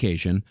one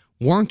occasion,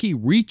 Warnke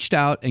reached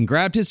out and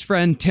grabbed his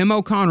friend Tim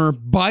O'Connor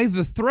by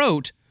the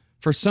throat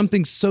for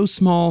something so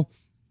small,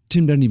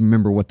 Tim doesn't even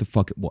remember what the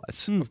fuck it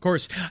was. Of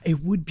course,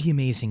 it would be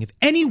amazing if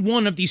any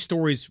one of these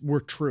stories were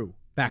true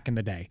back in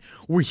the day,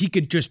 where he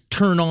could just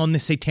turn on the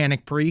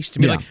satanic priest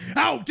and be like,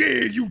 how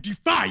dare you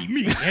defy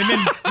me? And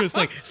then just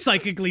like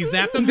psychically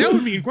zap them. That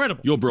would be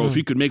incredible. Yo, bro, if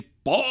he could make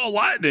ball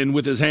lightning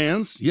with his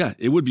hands, yeah,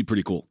 it would be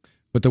pretty cool.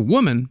 But the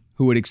woman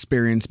who had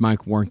experienced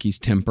Mike Warnke's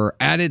temper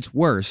at its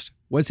worst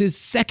was his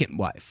second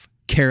wife,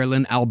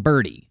 Carolyn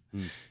Alberti.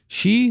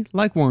 She,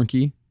 like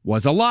Warnke,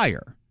 was a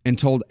liar. and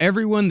told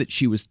everyone that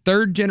she was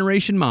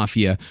third-generation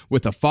mafia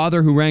with a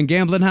father who ran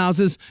gambling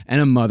houses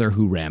and a mother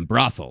who ran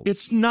brothels.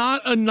 It's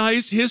not a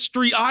nice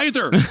history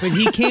either. But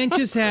he can't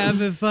just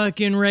have a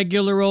fucking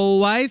regular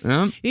old wife.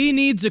 He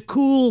needs a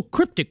cool,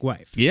 cryptic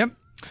wife. Yep.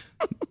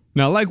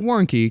 Now, like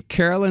Warnke,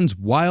 Carolyn's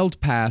wild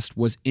past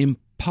was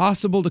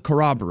impossible to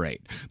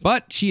corroborate,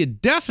 but she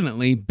had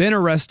definitely been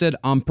arrested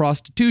on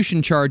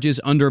prostitution charges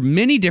under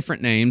many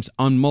different names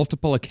on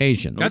multiple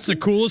occasions. That's the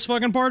coolest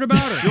fucking part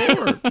about her.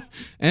 Sure.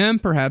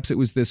 And perhaps it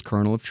was this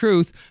kernel of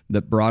truth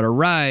that brought a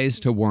rise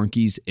to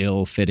Warnke's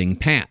ill-fitting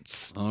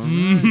pants. All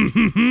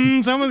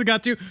right. Someone's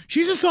got to.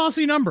 She's a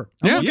saucy number.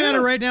 I'm looking at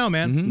her right now,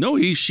 man.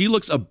 No, she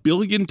looks a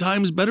billion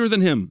times better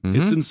than him.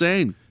 It's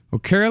insane. Well,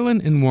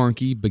 Carolyn and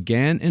Warnke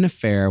began an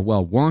affair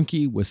while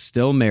Warnke was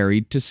still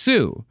married to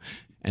Sue.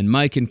 And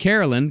Mike and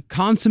Carolyn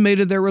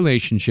consummated their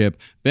relationship.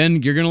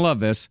 Ben, you're going to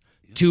love this.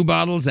 2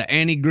 bottles of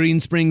Annie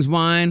Green Springs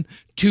wine,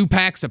 2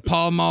 packs of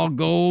Pall Mall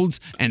Golds,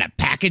 and a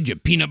package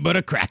of peanut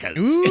butter crackers.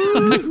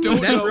 Ooh,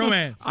 that's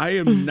romance. I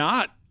am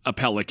not a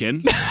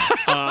pelican.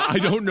 I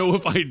don't know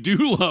if I do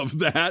love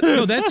that.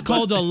 No, that's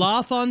called a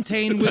La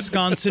Fontaine,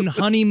 Wisconsin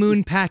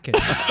honeymoon package.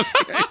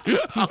 Okay,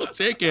 I'll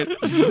take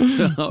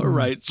it. All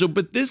right. So,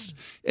 but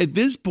at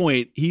this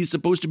point, he's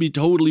supposed to be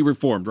totally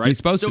reformed, right? He's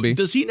supposed to be.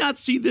 Does he not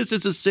see this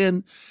as a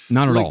sin?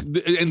 Not at all.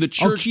 And the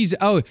church.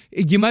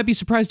 You might be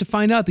surprised to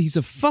find out that he's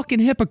a fucking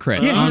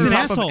hypocrite. Yeah, he's on an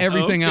top asshole. of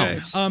everything Okay.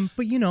 else.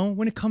 But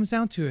when it comes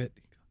down to it,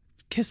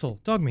 Kissel,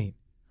 dog meat.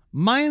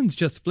 Man's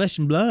just flesh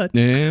and blood.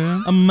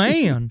 Yeah. A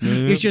man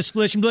is just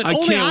flesh and blood.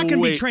 Only I can't can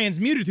wait. be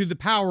transmuted through the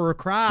power of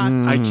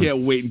Christ. I can't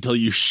wait until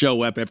you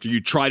show up after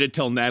you try to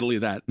tell Natalie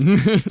that.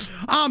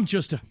 I'm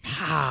just a...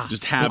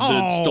 Just have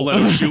the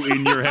stiletto shoot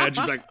in your head.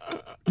 She's like,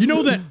 You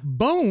know that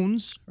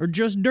bones are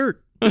just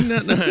dirt.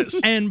 nice.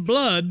 And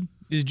blood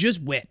is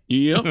just wet.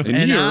 Yep. And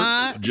And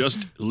you're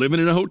just living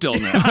in a hotel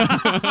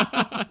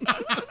now.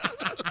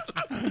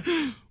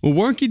 Well,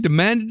 Warnke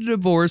demanded a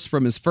divorce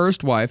from his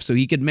first wife so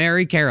he could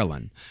marry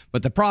Carolyn.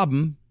 But the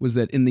problem was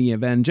that in the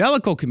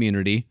evangelical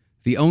community,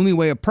 the only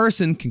way a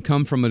person can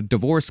come from a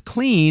divorce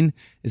clean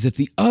is if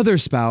the other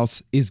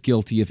spouse is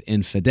guilty of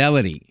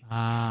infidelity.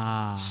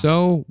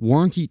 So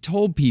Warnke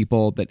told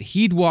people that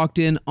he'd walked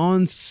in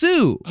on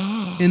Sue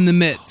in the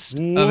midst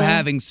of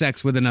having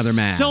sex with another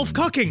man.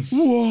 Self-cucking.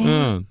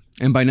 And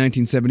by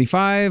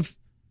 1975,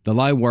 the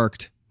lie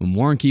worked when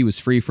Warnke was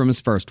free from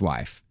his first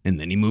wife. And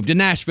then he moved to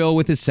Nashville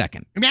with his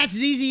second. That's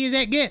as easy as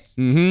that gets.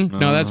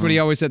 No, that's what he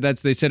always said.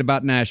 They said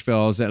about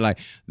Nashville is that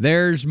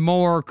there's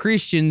more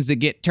Christians that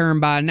get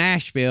turned by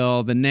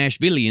Nashville than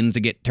Nashvillians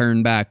that get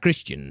turned by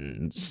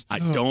Christians. I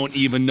don't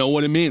even know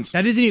what it means.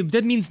 That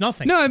means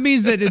nothing. No, it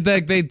means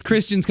that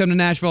Christians come to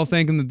Nashville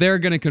thinking that they're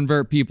going to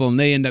convert people and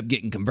they end up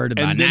getting converted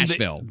by And then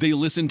Nashville. they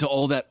listen to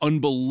all that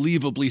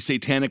unbelievably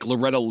satanic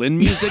Loretta Lynn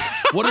music.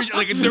 What are you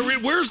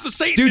where's the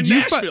Satan in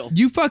Nashville?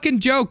 You fucking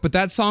joke, but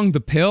that song,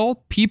 The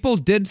Pill, people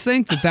did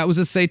think that was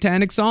a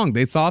satanic song.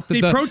 They thought that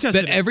They protested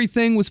that it.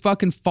 everything was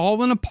fucking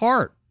falling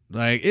apart.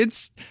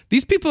 These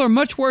people are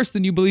much worse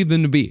than you believe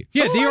them to be.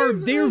 Yeah,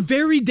 they are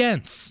very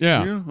dense.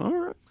 Yeah. All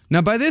right.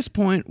 Now, by this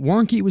point,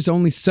 Warnke was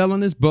only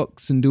selling his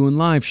books and doing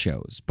live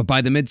shows. But by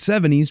the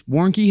mid-'70s,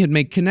 Warnke had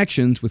made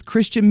connections with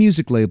Christian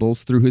music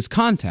labels through his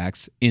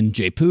contacts in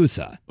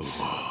Japusa.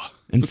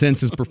 And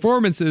since his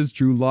performances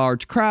drew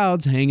large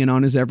crowds hanging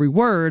on his every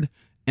word,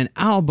 an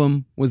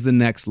album was the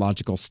next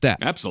logical step.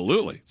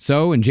 Absolutely.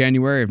 So, in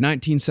January of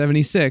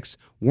 1976,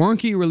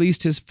 Warnke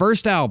released his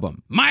first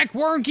album, Mike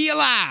Warnke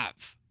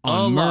Alive!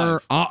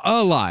 Alive.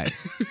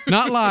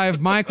 Not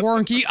live, Mike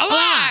Warnke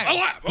Alive!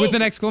 Alive! With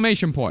an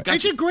exclamation point.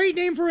 It's a great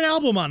name for an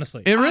album,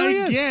 honestly. It really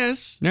I is.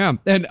 guess. Yeah,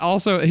 and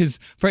also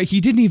he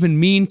didn't even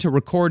mean to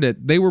record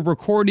it. They were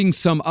recording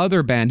some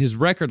other band, his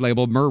record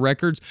label, Myrrh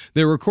Records.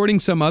 They were recording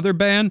some other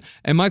band,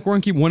 and Mike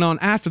Warnke went on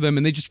after them,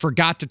 and they just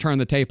forgot to turn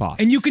the tape off.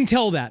 And you can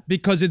tell that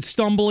because it's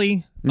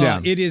stumbly.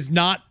 Yeah. It is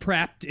not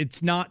prepped.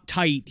 It's not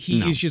tight.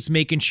 He is just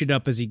making shit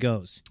up as he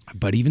goes.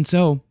 But even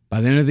so, by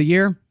the end of the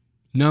year,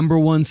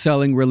 #1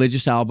 selling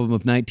religious album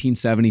of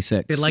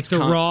 1976. They like the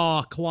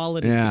raw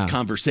quality. Yeah. It's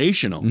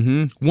conversational.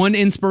 One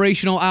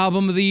inspirational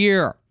album of the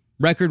year.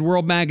 Record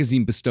World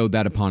Magazine bestowed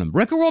that upon him.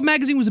 Record World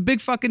Magazine was a big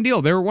fucking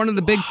deal. They were one of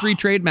the big three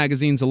trade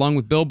magazines along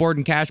with Billboard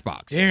and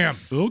Cashbox. Damn.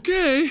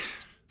 Okay.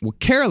 Well,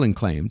 Carolyn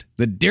claimed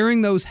that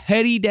during those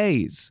heady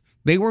days,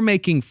 they were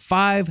making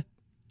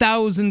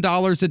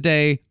 $5,000 a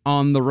day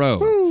on the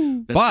road.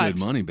 That's good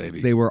money,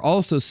 baby. They were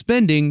also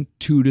spending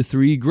 $2,000 to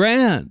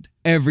 $3,000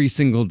 every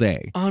single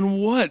day. On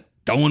what?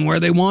 Going where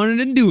they wanted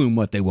and doing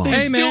what they wanted. They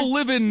Hey, still man.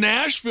 live in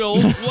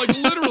Nashville. Like,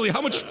 literally,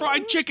 how much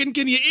fried chicken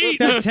can you eat?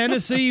 That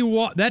Tennessee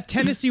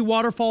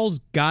waterfall's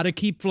got to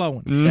keep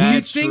flowing.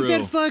 That's you think true.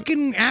 that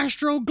fucking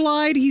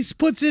Astroglide he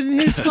puts in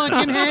his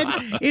fucking head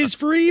is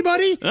free,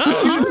 buddy?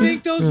 You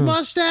think those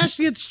mustache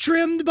gets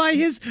trimmed by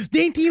his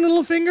dainty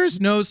little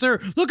fingers? No, sir.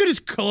 Look at his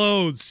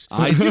clothes.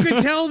 You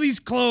can tell these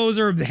clothes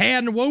are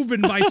hand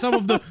woven by some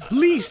of the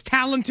least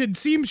talented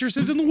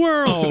seamstresses in the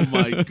world. Oh,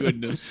 my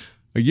goodness.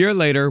 A year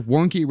later,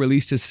 Warnke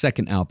released his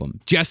second album,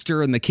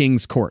 Jester in the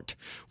King's Court,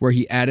 where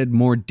he added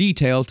more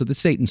detail to the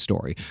Satan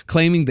story,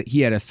 claiming that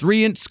he had a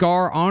 3-inch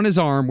scar on his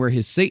arm where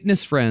his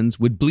Satanist friends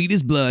would bleed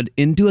his blood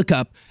into a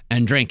cup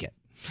and drink it.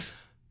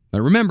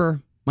 But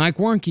remember, Mike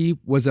Warnke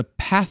was a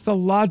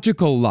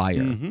pathological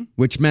liar,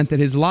 which meant that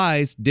his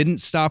lies didn't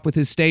stop with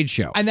his stage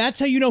show. And that's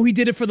how you know he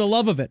did it for the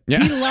love of it.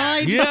 Yeah. He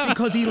lied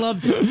because he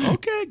loved it.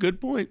 Okay, good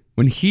point.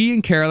 When he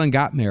and Carolyn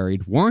got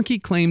married,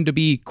 Warnke claimed to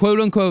be,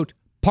 quote-unquote,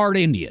 part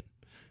Indian.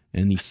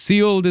 And he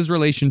sealed his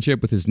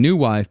relationship with his new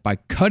wife by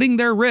cutting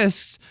their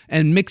wrists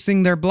and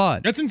mixing their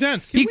blood. That's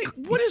intense.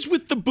 What is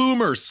with the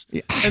boomers?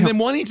 And then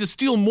wanting to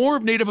steal more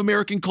of Native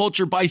American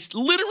culture by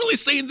literally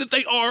saying that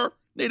they are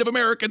Native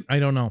American? I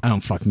don't know. I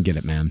don't fucking get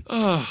it, man.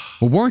 Well,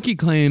 Warnke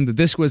claimed that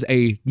this was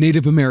a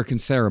Native American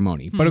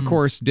ceremony, but of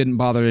course didn't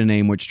bother to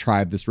name which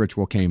tribe this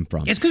ritual came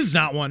from. It's because it's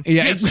not one.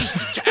 Yeah, It's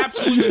just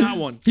absolutely not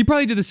one. he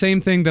probably did the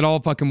same thing that all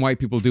fucking white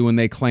people do when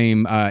they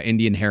claim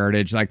Indian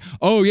heritage. Like,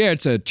 oh yeah,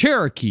 it's a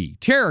Cherokee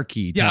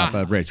type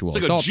of ritual.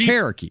 It's all Jeep,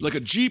 Cherokee. Like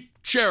a Jeep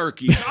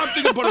Cherokee. I'm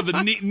thinking part of the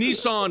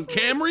Nissan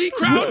Camry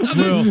crowd.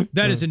 Well,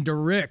 that is in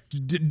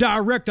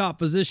direct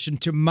opposition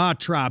to my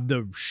tribe,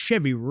 the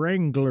Chevy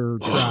Wrangler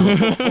tribe.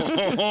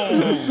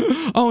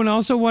 Oh, and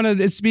also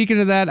speaking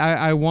of that,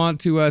 I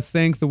want to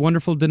thank the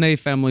wonderful Danae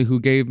family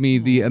who gave me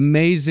the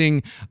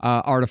amazing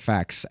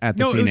artifacts at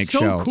the Phoenix it was so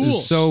show. cool. It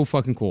was so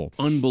fucking cool.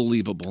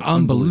 Unbelievable.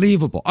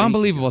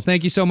 Unbelievable.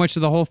 Thank you so much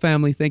to the whole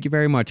family. Thank you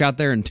very much. Out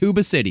there in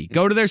Tuba City.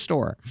 Go to their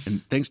store.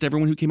 And thanks to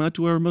everyone who came out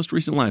to our most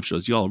recent live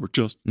shows. Y'all were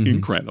just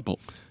incredible.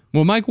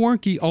 Well, Mike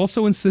Warnke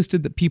also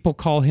insisted that people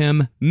call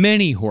him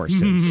Many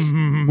Horses.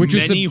 Which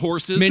was Many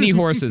Horses? Many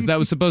Horses. That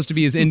was supposed to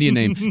be his Indian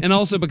name. And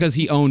also because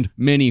he owned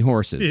many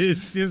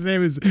horses. His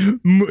name is,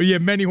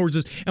 Many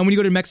Horses. And when you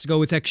go to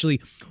Mexico, it's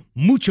actually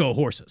Mucho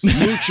Horses.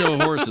 Mucho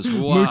Horses.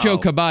 Wow. Mucho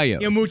Caballo.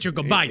 Yeah, Mucho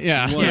Caballo.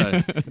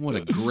 Yeah. What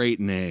a great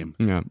name.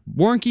 Yeah.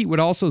 Warnke would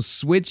also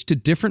switch to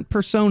different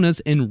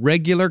personas in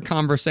regular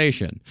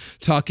conversation,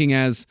 talking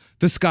as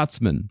the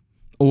Scotsman,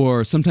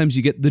 or sometimes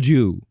you get the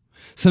Jew.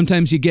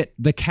 Sometimes you get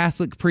the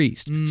Catholic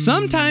priest.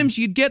 Sometimes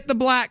you'd get the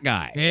black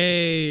guy.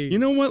 Hey. You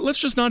know what? Let's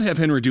just not have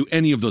Henry do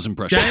any of those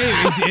impressions.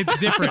 It's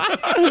different.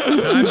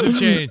 Times have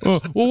changed.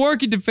 Well,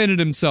 Warnke defended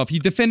himself. He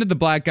defended the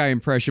black guy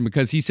impression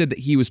because he said that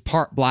he was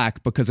part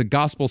black because a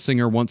gospel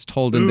singer once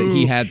told him that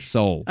he had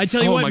soul. I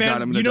tell you Oh what, my man,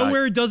 God, I'm gonna you know die.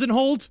 where it doesn't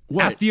hold?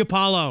 What? At the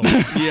Apollo.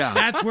 Yeah.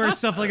 That's where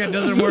stuff like that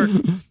doesn't work.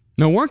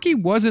 Now,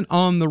 Warnke wasn't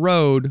on the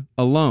road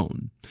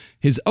alone.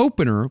 His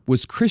opener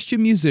was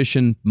Christian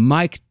musician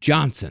Mike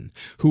Johnson,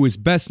 who is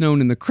best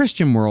known in the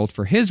Christian world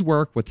for his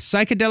work with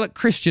psychedelic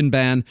Christian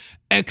band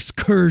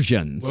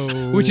Excursions,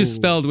 which is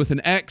spelled with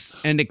an X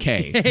and a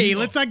K. Hey,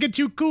 let's not get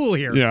too cool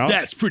here. Yeah.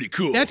 That's pretty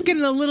cool. That's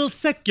getting a little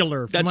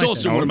secular. for That's my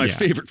also taste. one of my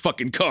favorite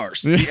fucking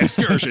cars. The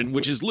Excursion,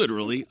 which is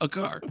literally a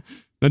car.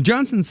 Now,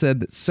 Johnson said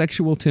that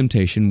sexual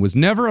temptation was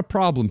never a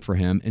problem for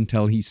him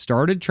until he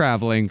started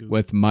traveling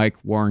with Mike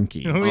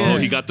Warnke. Oh, yeah. Oh,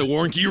 he got the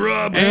Warnke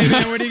rub. Hey,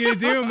 man, what are you going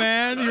to do,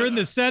 man? You're in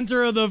the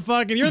center of the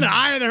fucking... You're in the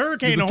eye of the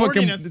hurricane. The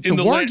horniness. It's a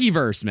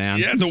Warnke-verse, man.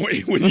 Yeah, the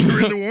way when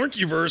you're in the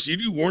Warnke verse, you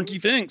do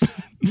Warnke things.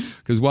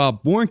 Because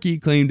while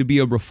Warnke claimed to be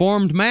a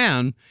reformed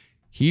man,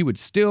 he would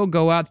still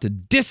go out to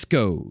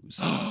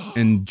discos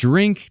and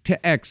drink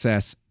to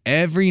excess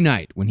every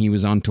night when he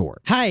was on tour.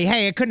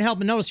 Hey, I couldn't help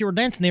but notice you were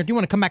dancing there. Do you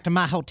want to come back to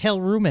my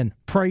hotel room and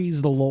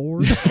praise the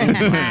Lord?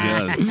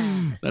 Yeah,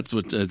 that's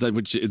what is that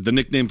what the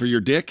nickname for your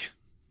dick?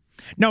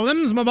 No,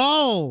 them's my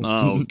balls.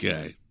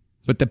 Okay.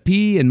 But the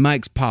P in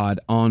Mike's pod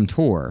on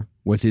tour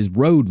was his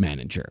road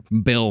manager,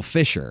 Bill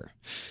Fisher.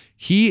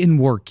 He and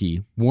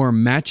Warnke wore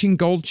matching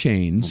gold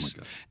chains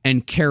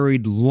and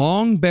carried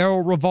long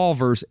barrel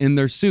revolvers in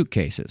their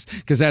suitcases.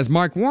 Because as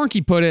Mike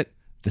Warnke put it,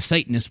 the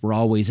Satanists were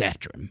always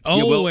after him.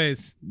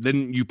 Always.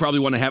 Then you probably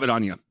want to have it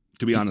on you,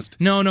 to be honest.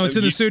 No, it's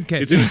in the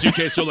suitcase. It's in the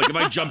suitcase. So, like, if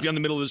I jump you in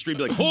the middle of the street,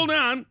 be like, hold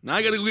on, now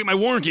I got to go get my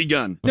Warnke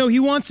gun. No, he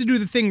wants to do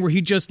the thing where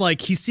he just,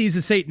 like, he sees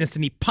a Satanist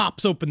and he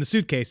pops open the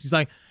suitcase. He's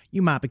like,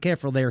 you might be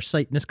careful there,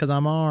 Satanist, because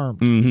I'm armed.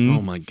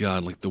 Oh, my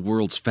God, like the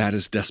world's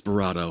fattest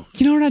desperado.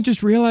 You know what I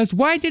just realized?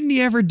 Why didn't he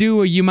ever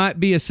do a you might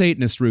be a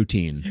Satanist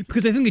routine?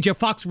 Because I think that Jeff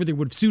Foxworthy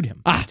would have sued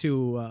him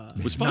to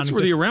Was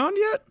Foxworthy around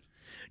yet?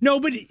 No,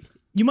 but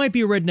you might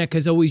be a redneck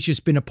has always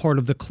just been a part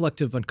of the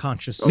collective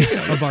unconscious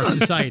of our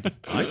society.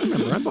 I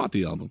remember. I bought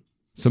the album.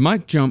 So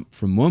Mike jumped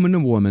from woman to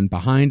woman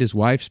behind his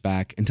wife's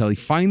back until he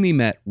finally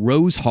met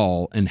Rose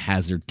Hall in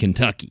Hazard,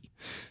 Kentucky.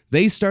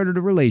 They started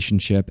a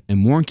relationship, and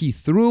Warnke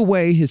threw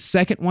away his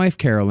second wife,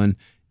 Carolyn,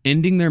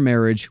 ending their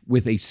marriage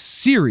with a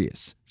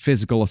serious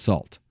physical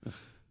assault.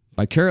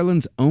 By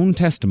Carolyn's own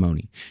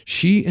testimony,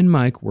 she and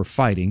Mike were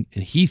fighting,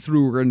 and he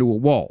threw her into a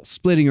wall,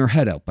 splitting her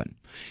head open.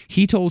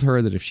 He told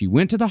her that if she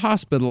went to the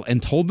hospital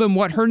and told them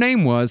what her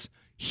name was,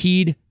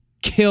 he'd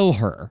kill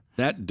her.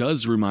 That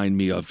does remind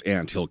me of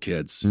Anthill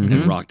Kids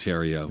and Rock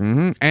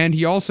Terrio. And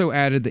he also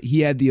added that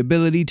he had the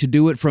ability to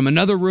do it from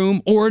another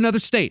room or another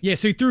state. Yeah,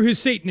 so he threw his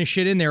Satanist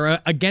shit in there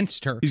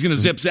against her. He's going to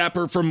zip zap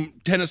her from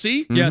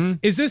Tennessee? Yes.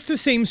 Is this the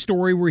same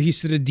story where he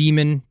said a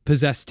demon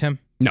possessed him?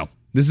 No.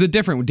 This is a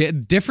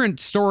different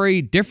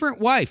story, different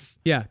wife.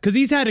 Yeah, because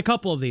he's had a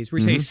couple of these where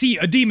you say, see,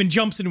 a demon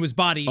jumps into his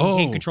body and he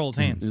can't control his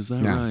hands. Is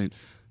that right?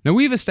 Now,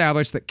 we've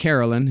established that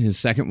Carolyn, his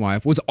second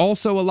wife, was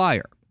also a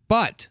liar.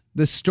 But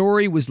the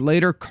story was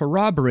later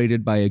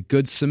corroborated by a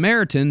good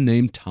Samaritan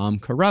named Tom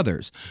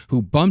Carruthers,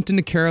 who bumped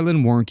into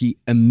Carolyn Warnke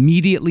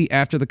immediately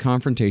after the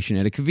confrontation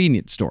at a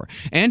convenience store.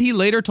 And he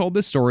later told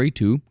this story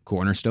to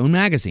Cornerstone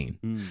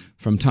Magazine.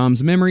 From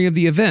Tom's memory of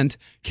the event,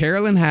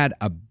 Carolyn had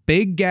a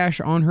big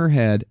gash on her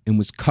head and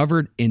was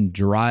covered in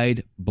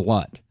dried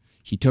blood.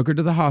 He took her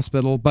to the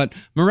hospital, but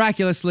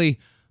miraculously,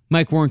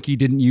 Mike Warnke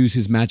didn't use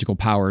his magical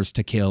powers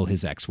to kill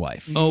his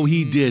ex-wife. Oh,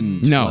 he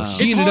didn't. No, Wow.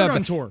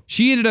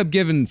 she ended up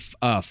giving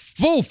a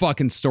full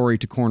fucking story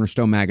to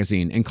Cornerstone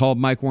Magazine and called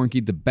Mike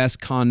Warnke the best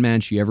con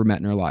man she ever met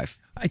in her life.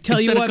 I tell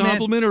Is you that what, a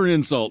compliment or an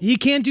insult? He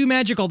can't do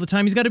magic all the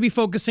time. He's got to be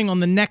focusing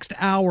on the next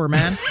hour,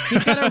 man.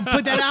 He's got to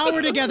put that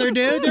hour together,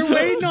 dude. They're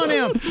waiting on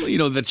him. Well, you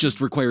know, that just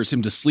requires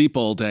him to sleep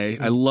all day.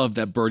 I love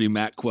that Bernie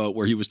Mac quote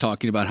where he was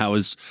talking about how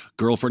his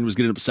girlfriend was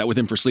getting upset with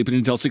him for sleeping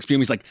until 6 p.m.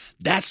 He's like,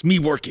 that's me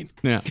working.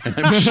 Yeah.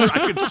 And I'm sure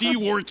I could see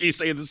Warnke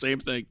saying the same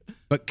thing.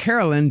 But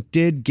Carolyn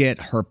did get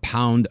her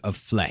pound of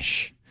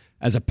flesh.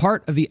 As a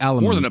part of the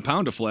alimony... More than a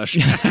pound of flesh.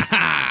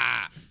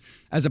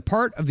 As a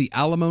part of the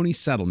alimony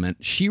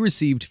settlement, she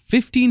received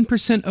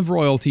 15% of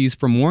royalties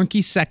from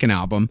Warnke's second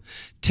album,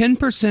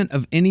 10%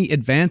 of any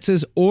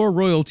advances or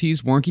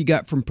royalties Warnke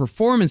got from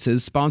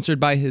performances sponsored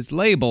by his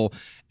label,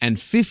 and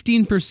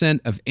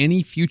 15% of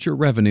any future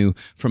revenue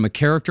from a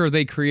character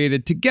they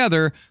created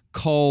together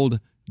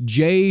called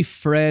J.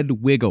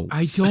 Fred Wiggles.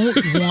 I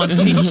don't want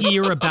to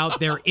hear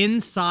about their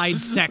inside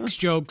sex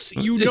jokes.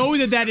 You know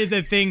that is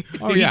a thing.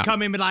 That yeah. He'd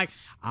come in and be like,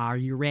 are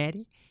you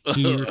ready?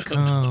 Here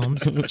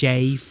comes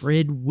J.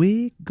 Fred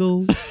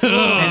Wiggles. And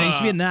then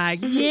she'd be like,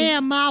 yeah,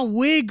 my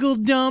wiggle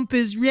dump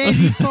is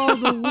ready for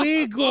the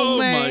wiggle,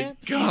 man. My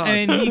God.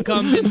 And then he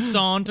comes in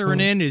sauntering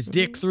in, his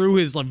dick through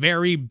his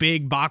very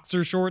big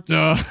boxer shorts.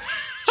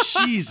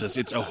 Jesus,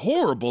 it's a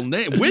horrible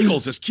name.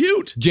 Wiggles is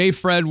cute. J.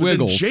 Fred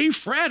Wiggles. J.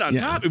 Fred on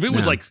top. If it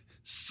was like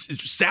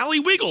Sally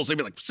Wiggles, they'd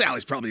be like,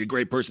 Sally's probably a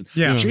great person.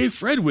 Yeah. J.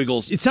 Fred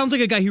Wiggles. It sounds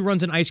like a guy who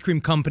runs an ice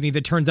cream company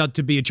that turns out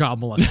to be a child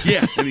molester.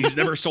 Yeah, and he's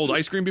never sold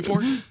ice cream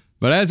before.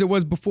 But as it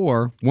was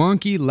before,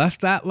 Warnke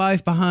left that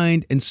life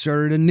behind and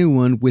started a new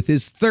one with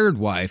his third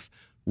wife,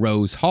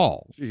 Rose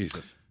Hall.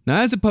 Jesus.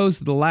 Now, as opposed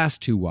to the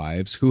last two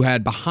wives who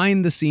had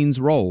behind-the-scenes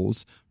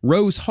roles,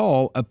 Rose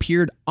Hall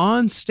appeared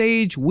on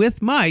stage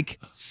with Mike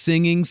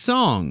singing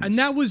songs. And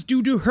that was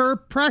due to her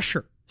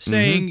pressure,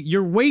 saying,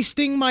 you're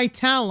wasting my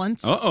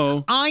talents.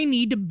 Uh-oh. I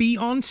need to be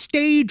on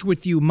stage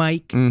with you,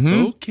 Mike.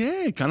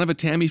 Okay, kind of a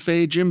Tammy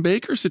Faye, Jim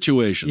Baker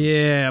situation.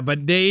 Yeah,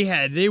 but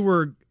they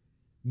were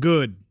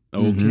good.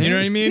 Okay. You know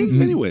what I mean? In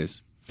many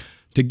ways.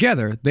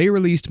 Together, they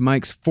released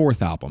Mike's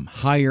fourth album,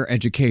 Higher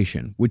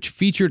Education, which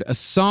featured a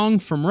song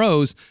from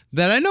Rose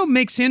that I know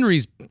makes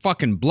Henry's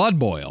fucking blood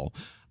boil.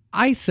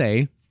 I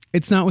say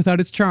it's not without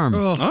its charm.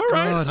 Oh, All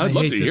right. God, I'd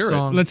love to hear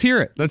it. Let's hear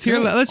it. Let's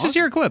just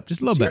hear a clip,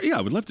 just a little bit. Yeah,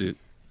 I would love to.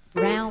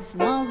 Ralph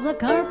was a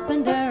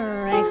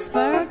carpenter,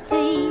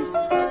 expertise.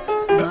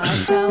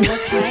 Marsha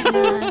was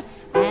pregnant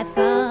at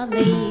the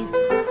least.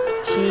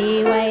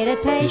 She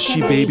waited patiently. Is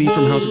she Baby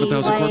from House of a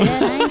Thousand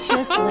Corpses? Waited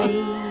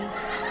anxiously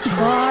for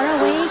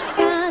a week,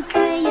 a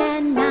day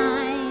and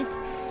night.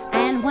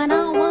 And when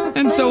I was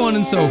And so on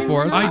and so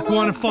forth. I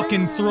want to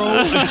fucking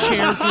throw a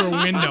chair through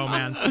a window,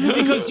 man.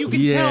 Because you can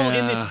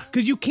tell,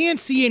 because you can't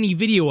see any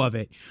video of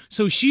it.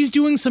 So she's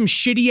doing some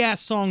shitty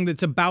ass song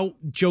that's about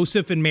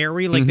Joseph and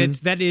Mary. Like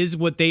that is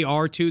what they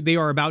are too. They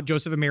are about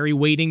Joseph and Mary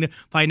waiting to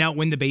find out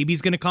when the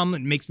baby's gonna come.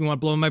 It makes me want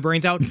to blow my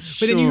brains out.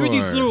 But then you hear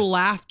these little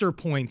laughter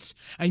points,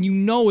 and you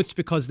know it's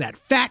because that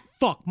fat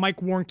fuck Mike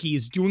Warnke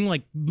is doing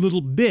like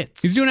little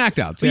bits. He's doing act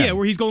outs. Yeah,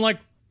 where he's going like,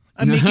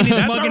 I'm making his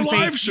That's mugging our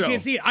live face. show. You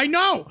can't see it. I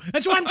know.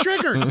 That's why I'm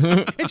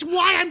triggered. It's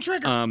why I'm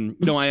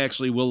triggered. No, I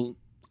actually will.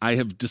 I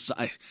have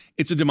decided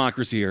it's a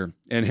democracy here,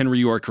 and Henry,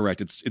 you are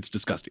correct. It's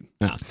disgusting.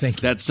 Thank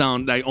you. That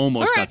sound, I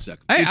almost got sick.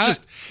 Hey,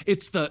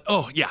 It's the.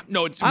 Oh yeah,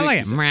 no, it's. I like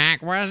makes it. me sick.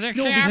 Mac was a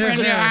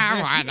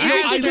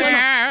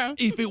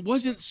If it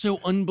wasn't so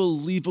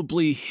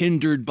unbelievably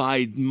hindered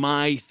by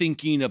my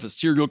thinking of a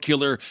serial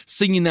killer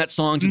singing that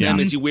song to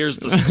them as he wears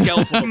the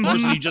scalp of a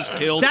person he just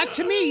killed. That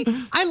to me,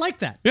 I like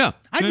that. Yeah.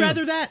 I'd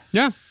rather that.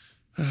 Yeah.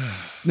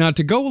 Now,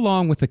 to go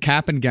along with the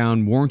cap and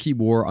gown Warnke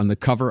wore on the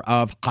cover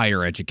of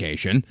Higher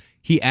Education,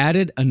 he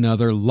added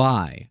another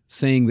lie,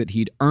 saying that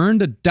he'd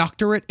earned a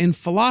doctorate in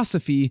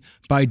philosophy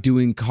by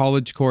doing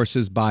college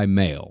courses by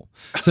mail.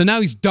 So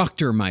now he's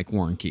Dr. Mike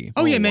Warnke.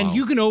 Oh, yeah, man.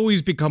 You can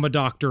always become a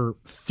doctor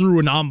through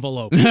an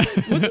envelope.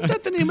 Wasn't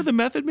that the name of the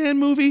Method Man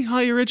movie?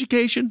 Higher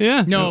Education?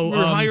 Yeah. No, Or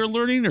Higher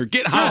Learning? Or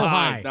Get How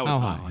High? That was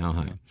How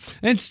high?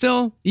 And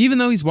still, even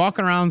though he's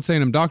walking around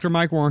saying I'm Dr.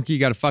 Mike Warnke,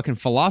 got a fucking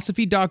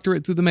philosophy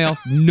doctorate through the mail,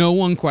 no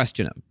one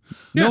questioned him.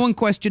 No one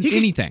questioned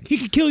anything. He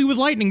could kill you with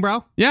lightning,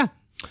 bro. Yeah.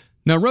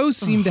 Now, Rose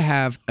seemed to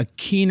have a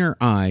keener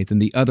eye than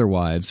the other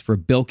wives for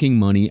bilking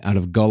money out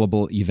of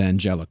gullible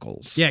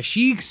evangelicals. Yeah,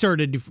 she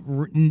started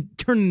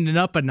turning it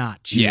up a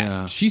notch.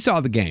 Yeah, she saw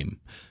the game.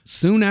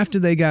 Soon after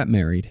they got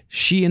married,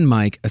 she and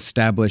Mike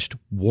established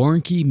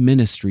Warnke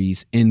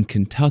Ministries in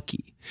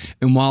Kentucky.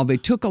 And while they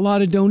took a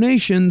lot of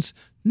donations,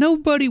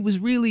 nobody was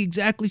really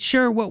exactly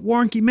sure what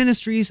Warnke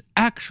Ministries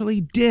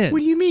actually did. What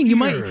do you mean?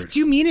 Do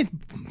you mean it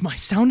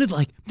sounded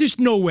like there's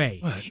no way?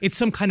 What? It's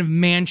some kind of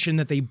mansion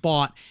that they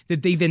bought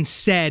that they then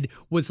said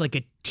was like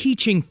a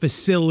teaching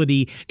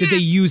facility that they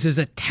use as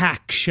a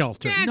tax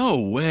shelter. No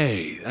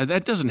way.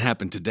 That doesn't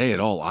happen today at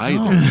all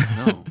either.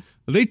 No.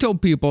 They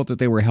told people that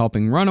they were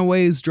helping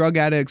runaways, drug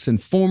addicts,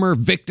 and former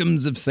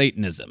victims of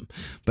Satanism.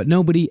 But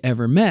nobody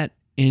ever met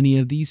any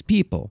of these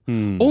people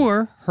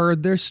or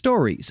heard their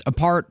stories,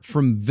 apart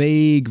from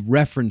vague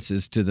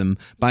references to them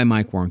by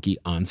Mike Warnke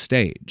on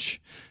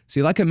stage.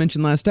 See, like I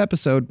mentioned last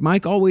episode,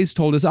 Mike always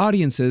told his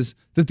audiences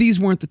that these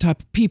weren't the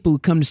type of people who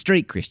come to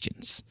straight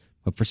Christians.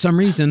 But for some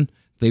reason,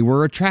 they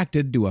were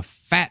attracted to a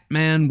fat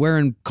man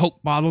wearing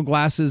Coke bottle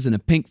glasses and a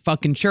pink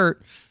fucking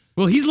shirt.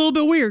 Well, he's a little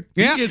bit weird.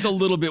 Yeah. He is a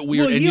little bit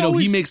weird. Well, and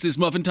he makes this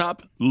muffin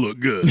top look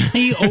good.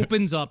 He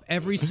opens up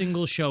every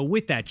single show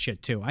with that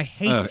shit, too. I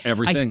hate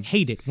everything. I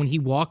hate it when he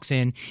walks in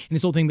and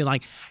this whole thing be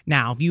like,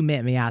 now, if you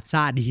met me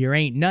outside here,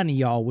 ain't none of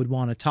y'all would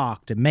want to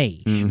talk to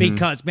me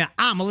because man,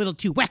 I'm a little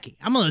too wacky.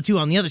 I'm a little too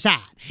on the other side.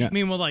 Yeah. I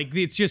mean, well, like,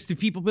 it's just the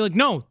people be like,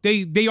 no,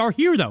 they are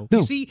here, though. No.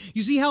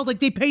 You see how, like,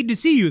 they paid to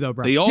see you, though,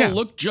 bro. They all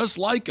look just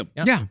like him.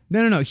 Yeah.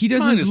 No. He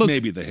doesn't Minus look...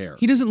 maybe the hair.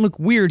 He doesn't look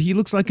weird. He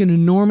looks like an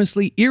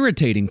enormously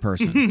irritating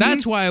person.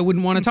 That's why I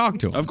wouldn't want to talk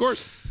to him. Of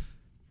course.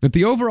 But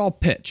the overall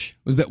pitch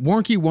was that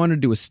Warnke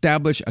wanted to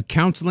establish a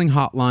counseling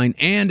hotline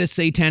and a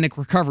satanic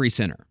recovery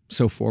center,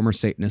 so former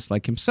Satanists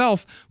like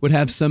himself would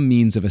have some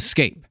means of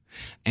escape.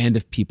 And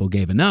if people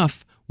gave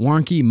enough,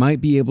 Warnke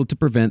might be able to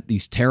prevent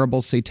these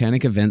terrible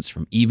satanic events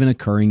from even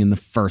occurring in the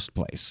first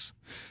place.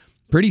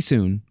 Pretty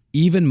soon,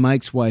 even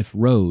Mike's wife,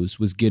 Rose,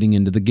 was getting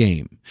into the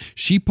game.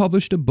 She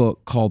published a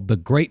book called The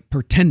Great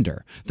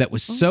Pretender that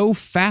was so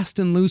fast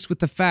and loose with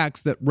the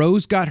facts that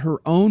Rose got her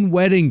own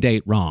wedding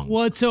date wrong.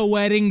 What's a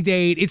wedding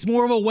date? It's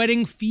more of a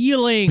wedding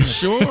feeling.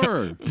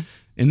 Sure.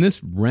 In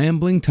this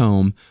rambling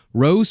tome,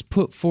 Rose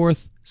put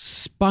forth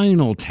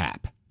Spinal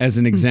Tap as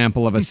an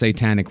example of a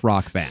satanic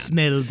rock band.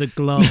 Smell the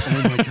glove.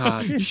 Oh, my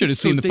God. You should have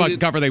seen the fucking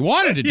cover they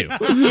wanted to do.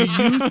 Do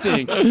you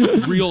think,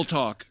 real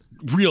talk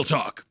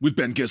with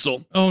Ben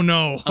Kissel? Oh,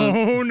 no.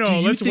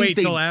 Let's wait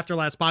till till after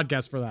last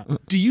podcast for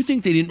that. Do you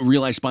think they didn't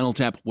realize Spinal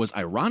Tap was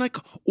ironic?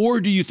 Or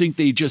do you think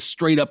they just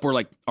straight up were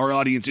like, our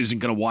audience isn't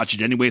going to watch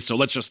it anyway, so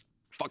let's just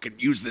fucking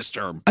use this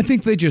term? I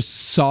think they just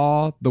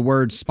saw the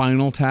word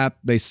Spinal Tap.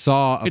 They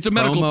saw it's a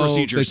medical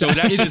procedure, so it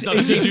actually has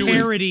nothing to do with... It's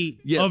a parody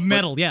of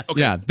metal, yes.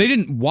 Okay. Yeah, they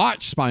didn't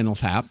watch Spinal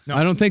Tap. No.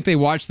 I don't think they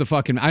watched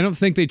I don't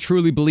think they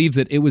truly believed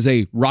that it was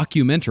a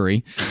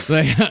rockumentary.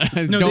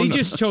 They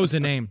just chose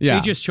a name. Yeah.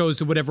 They just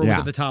chose whatever was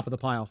at the top of the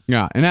pile.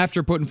 Yeah, and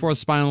after putting forth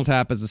Spinal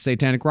Tap as a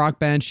satanic rock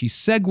band, she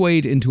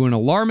segued into an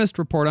alarmist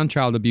report on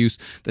child abuse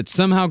that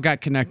somehow got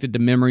connected to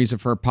memories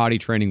of her potty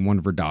training one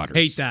of her daughters.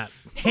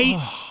 Hate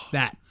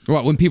that.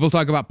 What, when people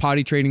talk about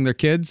potty training their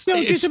kids?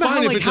 No, just about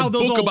how, like, it's how a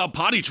those book all... about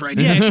potty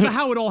training. Yeah, it's about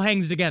how it all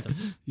hangs together.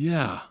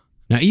 Yeah.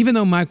 Now, even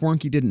though Mike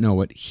Warnke didn't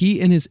know it,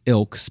 he and his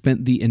ilk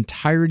spent the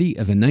entirety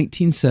of the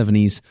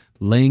 1970s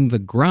laying the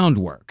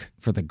groundwork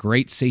for the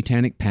great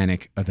satanic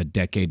panic of the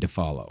decade to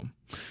follow.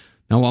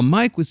 Now, while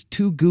Mike was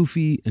too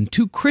goofy and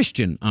too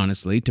Christian,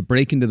 honestly, to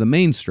break into the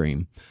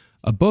mainstream,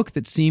 a book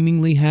that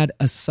seemingly had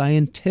a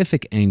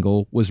scientific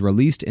angle was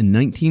released in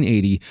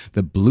 1980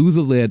 that blew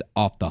the lid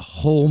off the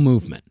whole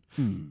movement.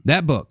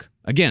 That book,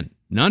 again,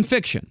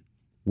 nonfiction,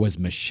 was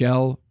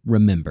Michelle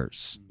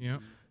Remembers. Yeah.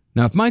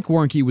 Now, if Mike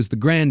Warnke was the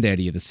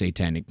granddaddy of the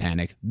satanic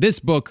panic, this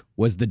book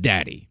was the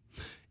daddy.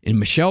 In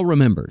Michelle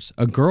Remembers,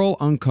 a girl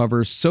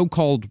uncovers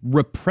so-called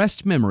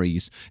repressed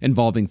memories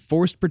involving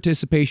forced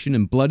participation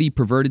in bloody,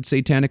 perverted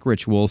satanic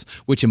rituals,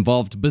 which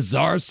involved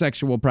bizarre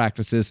sexual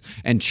practices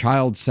and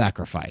child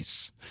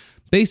sacrifice.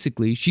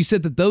 Basically, she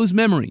said that those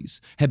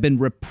memories had been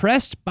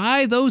repressed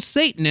by those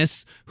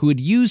Satanists who had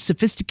used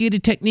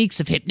sophisticated techniques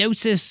of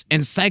hypnosis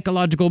and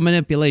psychological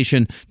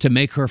manipulation to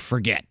make her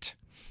forget.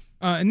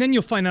 And then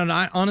you'll find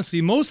out,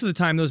 honestly, most of the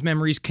time those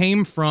memories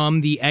came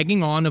from the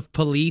egging on of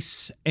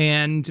police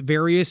and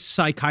various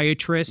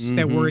psychiatrists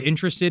that were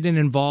interested and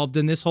involved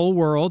in this whole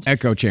world.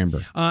 Echo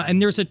chamber.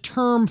 And there's a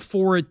term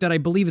for it that I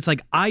believe it's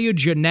like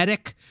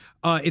iogenetic.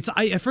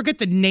 I forget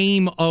the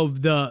name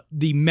of the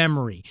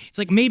memory. It's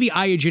like maybe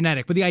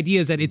iogenetic, but the idea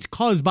is that it's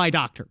caused by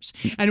doctors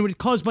and it's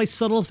caused by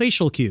subtle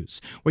facial cues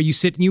where you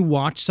sit and you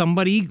watch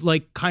somebody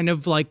like kind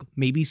of like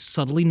maybe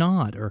subtly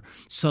nod or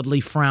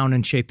subtly frown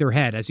and shake their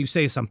head as you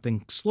say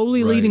something,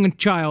 slowly leading a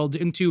child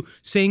into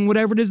saying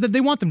whatever it is that they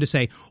want them to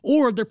say.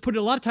 Or they're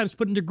a lot of times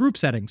put into group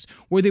settings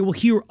where they will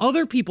hear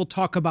other people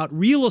talk about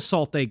real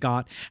assault they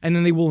got and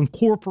then they will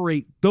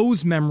incorporate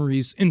those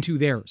memories into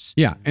theirs.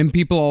 Yeah, and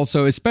people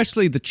also,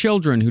 especially the children,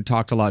 children who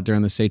talked a lot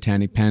during the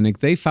Satanic Panic,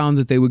 they found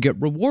that they would get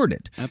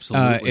rewarded.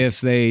 Absolutely. If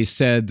they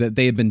said that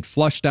they had been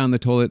flushed down the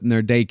toilet in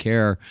their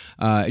daycare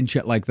and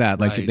shit like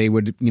that. Like they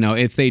would,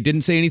 if they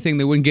didn't say anything,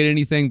 they wouldn't get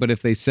anything. But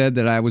if they said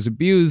that I was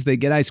abused, they'd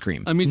get ice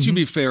cream. I mean, to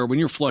be fair, when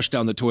you're flushed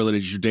down the toilet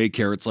at your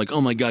daycare, it's like,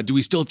 oh my God, do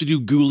we still have to do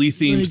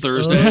ghoulie-themed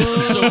Thursdays?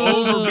 I'm so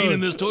over being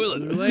in this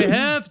toilet. They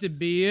have to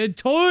be a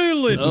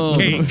toilet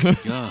cake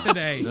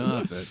today.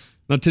 Stop it.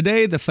 Now,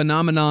 today, the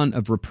phenomenon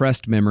of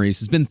repressed memories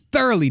has been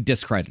thoroughly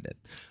discredited.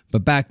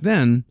 But back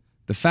then,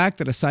 the fact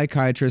that a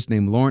psychiatrist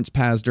named Lawrence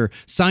Pastor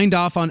signed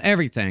off on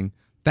everything,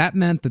 that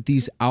meant that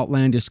these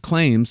outlandish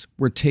claims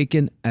were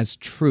taken as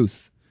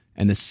truth,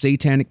 and the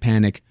Satanic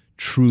Panic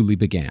truly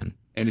began.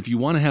 And if you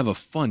want to have a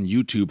fun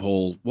YouTube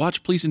hole,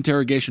 watch police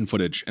interrogation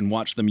footage and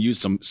watch them use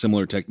some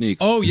similar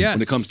techniques. Oh, yes.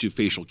 When it comes to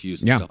facial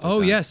cues and stuff like that.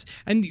 Oh, yes.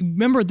 And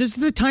remember, this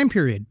is the time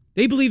period.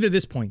 They believed at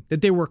this point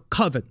that there were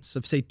covens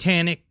of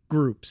satanic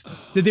groups,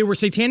 that there were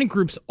satanic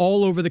groups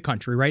all over the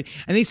country, right?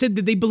 And they said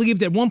that they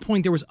believed at one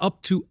point there was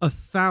up to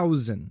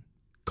 1,000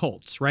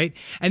 cults, right?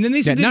 And then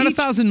they said that not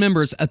 1,000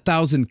 members,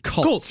 1,000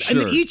 cults. Sure.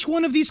 And each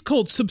one of these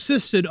cults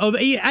subsisted of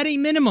at a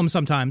minimum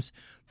sometimes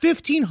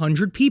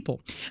 1,500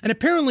 people. And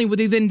apparently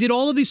they then did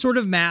all of these sort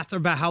of math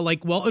about how,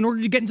 like, well, in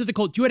order to get into the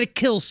cult, you had to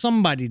kill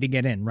somebody to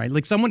get in, right?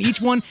 Like each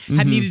one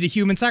had needed a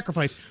human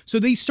sacrifice. So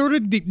they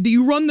started,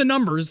 you run the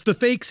numbers, the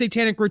fake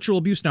satanic ritual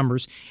abuse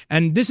numbers,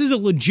 and this is a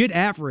legit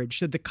average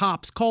that the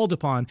cops called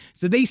upon.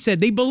 So they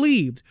said they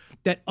believed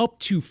that up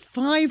to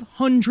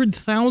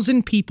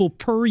 500,000 people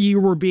per year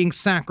were being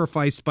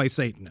sacrificed by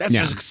Satanists.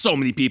 That's just so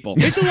many people.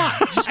 It's a lot.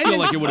 I just feel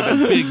like it would have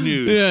been big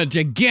news. Yeah,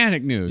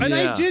 gigantic news. And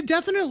I did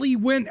definitely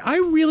I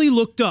really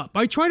looked up.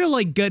 I try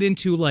to get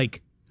into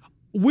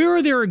where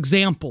are there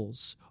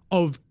examples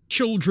of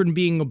children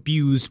being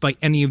abused by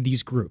any of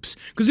these groups?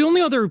 Because the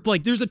only other,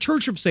 there's the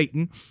Church of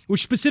Satan,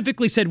 which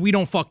specifically said we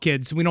don't fuck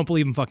kids, we don't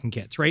believe in fucking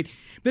kids, right?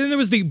 But then there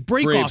was the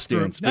break-off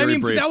group. I mean,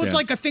 that was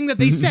a thing that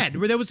they said,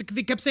 where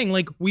they kept saying,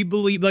 we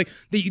believe,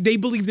 they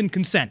believed in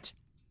consent.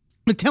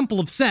 The Temple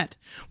of Set,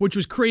 which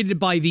was created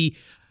by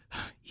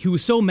he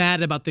was so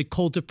mad about the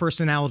cult of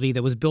personality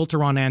that was built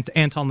around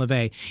Anton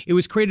LaVey. It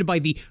was created by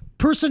the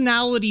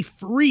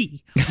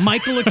personality-free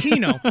Michael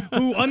Aquino,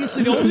 who,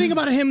 honestly, the only thing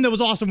about him that was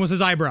awesome was his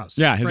eyebrows.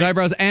 Yeah, his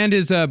eyebrows and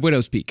his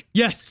widow's peak.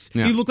 Yes.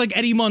 Yeah. He looked like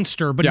Eddie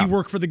Munster, but he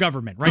worked for the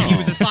government, right? He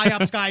was a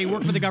PSYOPs guy. He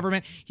worked for the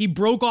government. He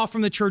broke off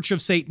from the Church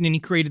of Satan, and he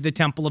created the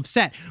Temple of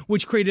Set,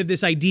 which created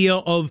this idea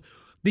of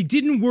they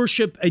didn't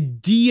worship a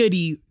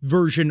deity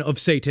version of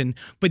Satan,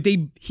 but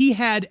he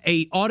had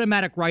a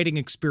automatic writing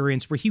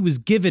experience where he was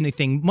given a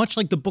thing, much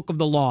like the Book of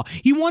the Law.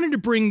 He wanted to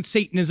bring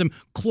Satanism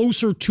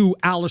closer to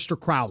Aleister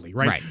Crowley,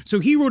 right? So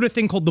he wrote a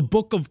thing called the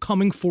Book of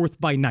Coming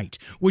Forth by Night,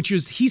 which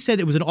is, he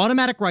said it was an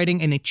automatic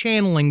writing and a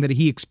channeling that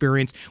he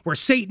experienced where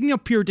Satan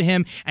appeared to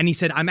him and he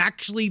said, I'm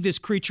actually this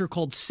creature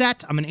called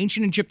Set. I'm an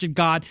ancient Egyptian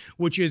god,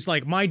 which is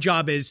my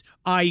job is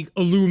I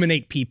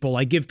illuminate people.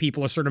 I give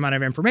people a certain amount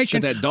of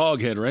information. Got that dog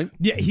head, right?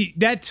 Yeah,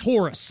 that's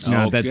Horus.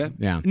 No,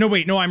 No,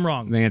 wait, no, I'm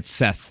wrong. I think it's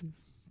Seth.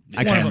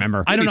 I can't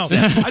remember. I don't know.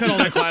 I took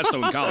that class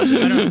though in college.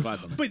 I don't know.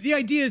 But the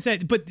idea is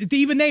that,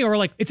 even they are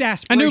it's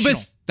aspirational.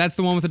 Anubis. That's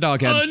the one with the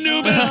dog head.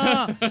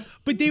 Anubis.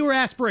 But they were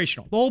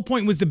aspirational. The whole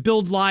point was to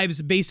build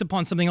lives based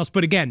upon something else.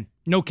 But again,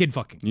 no kid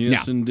fucking.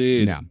 Yes,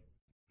 indeed. Yeah.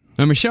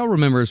 Now, Michelle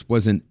Remembers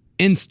was an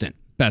instant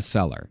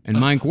bestseller. And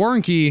Mike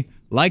Warnke,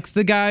 like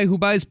the guy who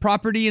buys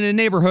property in a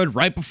neighborhood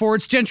right before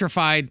it's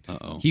gentrified,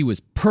 he was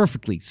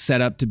perfectly set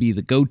up to be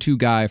the go-to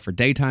guy for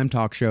daytime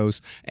talk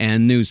shows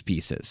and news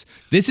pieces.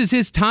 This is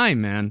his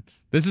time, man.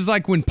 This is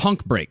like when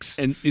punk breaks.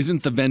 And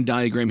isn't the Venn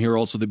diagram here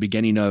also the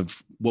beginning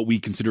of what we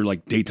consider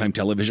daytime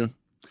television?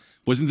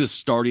 Wasn't this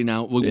starting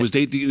out? Was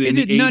in the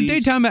 80s? No,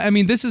 daytime. I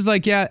mean, this is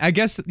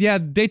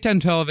daytime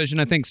television,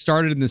 I think,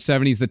 started in the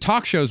 70s. The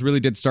talk shows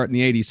really did start in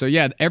the 80s. So,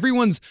 yeah,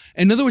 everyone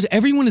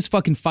is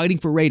fucking fighting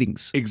for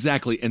ratings.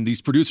 Exactly. And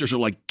these producers are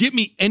like, get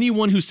me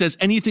anyone who says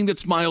anything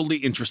that's mildly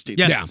interesting.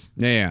 Yes.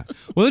 Yeah.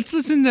 Well, let's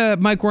listen to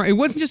Mike Warren. It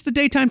wasn't just the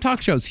daytime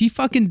talk shows. He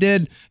fucking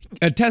did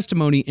a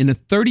testimony in a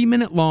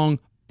 30-minute long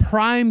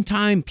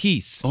primetime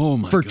piece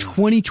for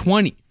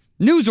 2020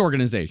 news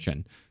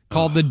organization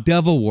called The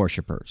Devil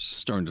Worshippers.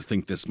 Starting to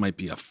think this might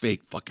be a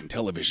fake fucking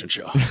television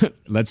show.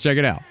 Let's check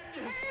it out.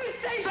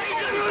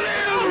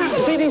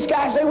 See, these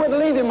guys, they wouldn't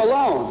leave him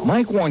alone.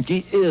 Mike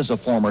Warnke is a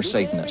former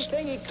Satanist.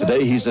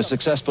 Today, he's a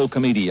successful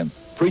comedian,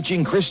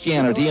 preaching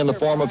Christianity in the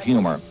form of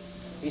humor.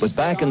 But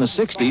back in the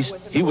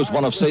 60s, he was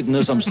one of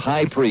Satanism's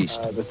high priests.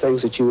 The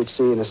things that you would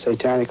see in a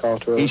satanic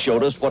altar. He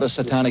showed us what a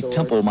satanic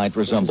temple might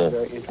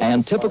resemble,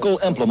 and typical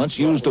implements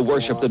used to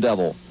worship the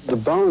devil. The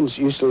bones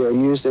usually are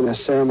used in a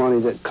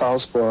ceremony that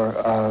calls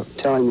for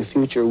telling the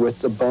future with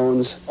the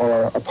bones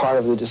or a part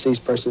of the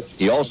deceased person.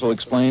 He also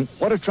explained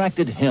what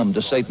attracted him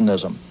to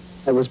Satanism.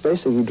 I was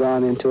basically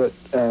drawn into it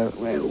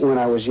when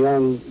I was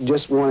young,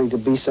 just wanting to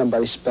be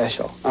somebody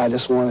special. I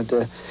just wanted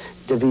to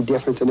be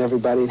different than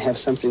everybody and have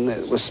something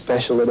that was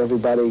special that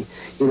everybody,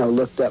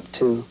 looked up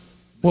to.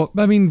 Well,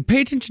 I mean,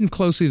 pay attention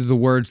closely to the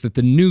words that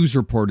the news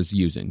report is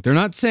using. They're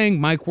not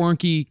saying Mike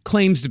Warnke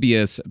claims to be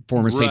a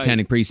former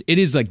satanic priest. It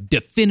is like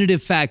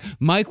definitive fact.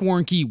 Mike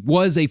Warnke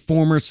was a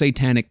former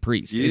satanic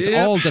priest. It's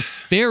all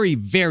very,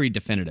 very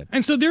definitive.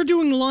 And so they're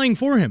doing the lying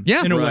for him,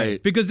 in a way.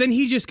 Because then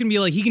he just can be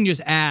like, he can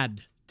just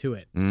add to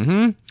it.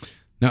 Mm-hmm.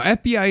 Now,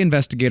 FBI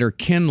investigator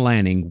Ken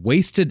Lanning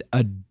wasted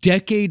a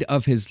decade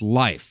of his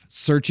life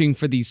searching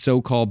for these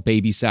so-called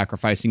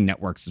baby-sacrificing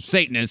networks of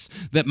Satanists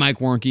that Mike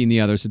Warnke and the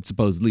others had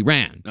supposedly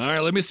ran. All right,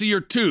 let me see your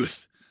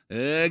tooth.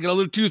 I got a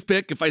little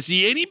toothpick. If I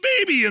see any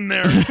baby in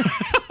there,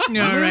 All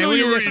right, what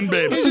you're eating,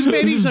 baby. Is this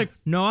baby? He's like,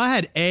 no, I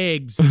had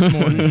eggs this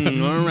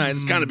morning. All right,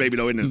 it's kind of baby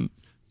though, isn't it?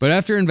 But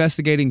after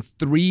investigating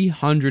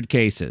 300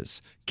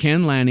 cases,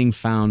 Ken Lanning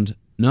found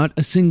not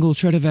a single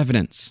shred of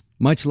evidence,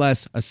 much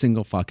less a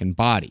single fucking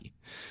body.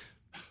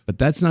 But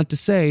that's not to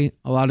say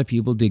a lot of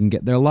people didn't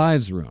get their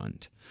lives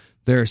ruined.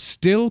 There are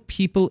still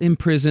people in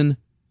prison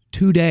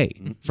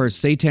today for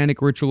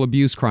satanic ritual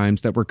abuse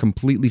crimes that were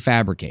completely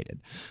fabricated.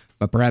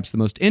 But perhaps the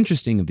most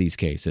interesting of these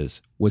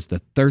cases was the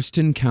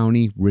Thurston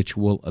County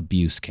ritual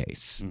abuse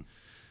case.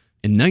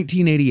 In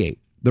 1988,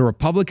 the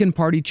Republican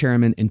Party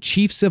chairman and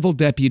chief civil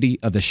deputy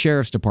of the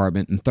sheriff's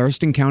department in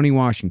Thurston County,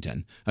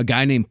 Washington, a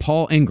guy named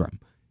Paul Ingram,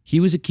 he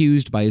was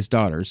accused by his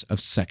daughters of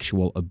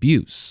sexual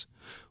abuse.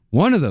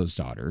 One of those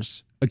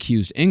daughters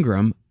accused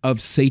Ingram of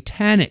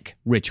satanic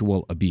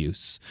ritual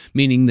abuse,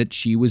 meaning that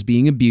she was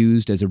being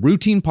abused as a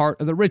routine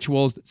part of the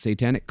rituals that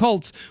satanic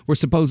cults were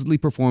supposedly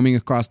performing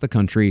across the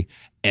country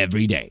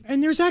every day.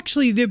 And there's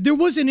actually, there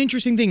was an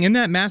interesting thing in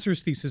that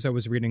master's thesis I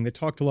was reading that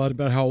talked a lot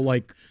about how,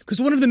 like,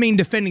 because one of the main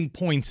defending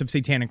points of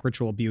satanic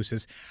ritual abuse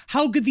is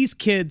how could these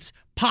kids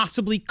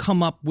possibly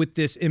come up with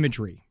this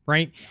imagery,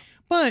 right?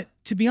 But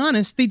to be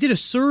honest, they did a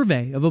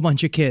survey of a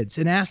bunch of kids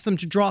and asked them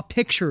to draw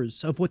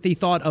pictures of what they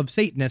thought of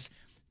Satanists.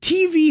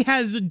 TV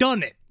has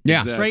done it.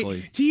 Yeah,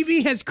 exactly. Right?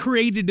 TV has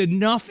created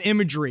enough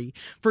imagery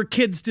for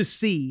kids to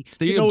see.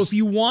 You know, if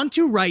you want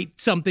to write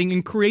something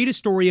and create a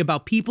story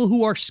about people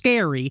who are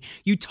scary,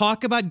 you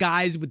talk about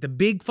guys with the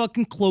big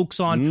fucking cloaks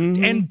on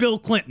and Bill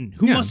Clinton,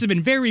 who must have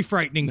been very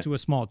frightening to a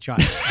small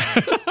child.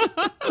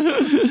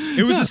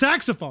 It was a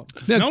saxophone.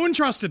 No one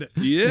trusted it.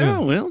 Yeah,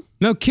 well.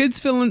 No,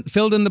 kids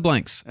filled in the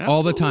blanks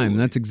all the time.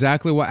 That's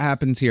exactly what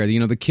happens here. You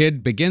know, the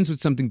kid begins with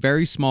something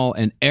very small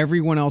and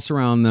everyone else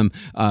around them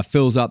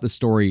fills out the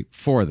story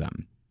for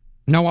them.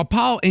 Now, while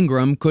Paul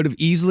Ingram could have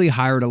easily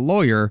hired a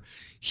lawyer,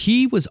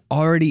 he was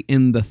already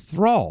in the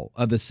thrall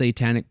of the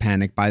satanic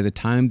panic by the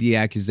time the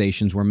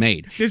accusations were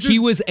made. He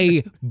was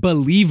a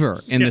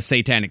believer in the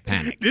satanic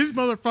panic. This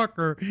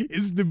motherfucker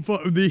is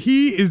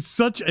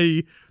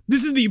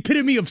this is the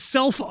epitome of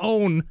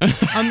self-own,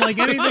 unlike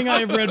anything I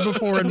have read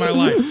before in my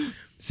life.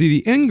 See,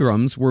 the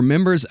Ingrams were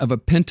members of a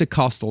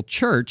Pentecostal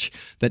church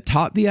that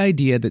taught the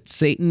idea that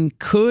Satan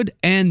could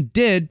and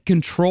did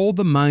control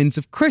the minds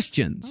of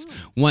Christians.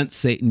 Once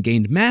Satan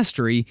gained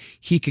mastery,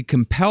 he could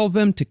compel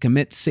them to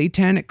commit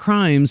satanic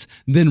crimes,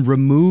 then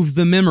remove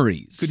the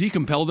memories. Could he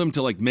compel them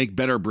to, like, make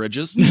better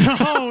bridges?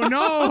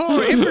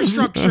 No,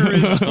 infrastructure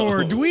is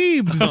for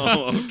dweebs.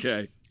 Oh,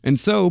 okay. And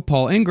so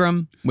Paul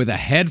Ingram, with a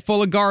head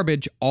full of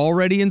garbage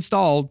already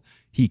installed,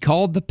 he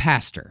called the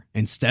pastor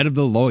instead of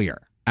the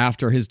lawyer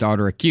after his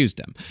daughter accused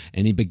him.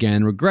 And he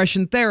began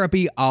regression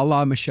therapy a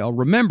la Michelle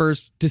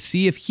Remembers to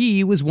see if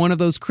he was one of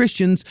those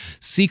Christians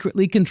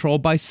secretly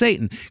controlled by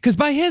Satan. Because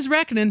by his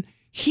reckoning,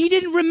 he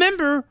didn't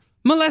remember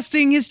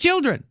molesting his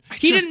children.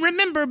 He didn't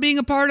remember being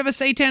a part of a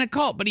satanic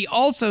cult, but he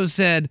also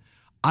said,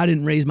 I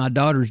didn't raise my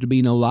daughters to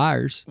be no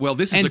liars. Well,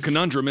 this is a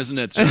conundrum, isn't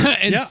it, sir?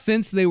 And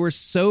since they were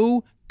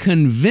so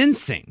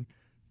convincing,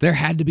 there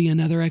had to be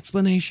another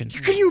explanation.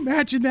 Can you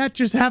imagine that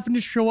just having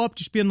to show up,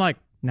 just being like,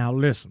 now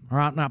listen, all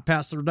right, now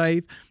Pastor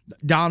Dave,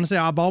 Don said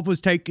I've always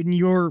taken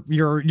your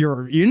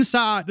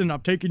insight and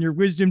I've taken your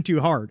wisdom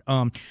too hard.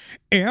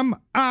 Am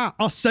I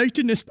a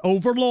Satanist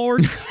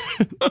overlord?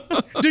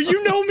 Do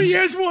you know me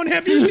as one?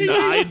 Have you seen me?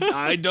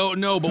 I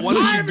don't know, but why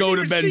don't you go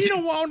to bed? I haven't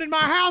seen a wand in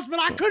my house, but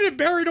I could have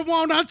buried a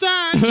wand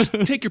outside. Just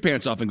take your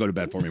pants off and go to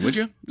bed for me, would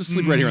you? Just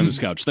sleep right here on this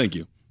couch. Thank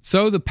you.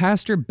 So the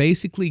pastor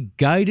basically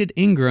guided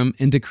Ingram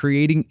into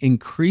creating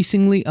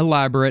increasingly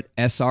elaborate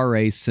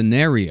SRA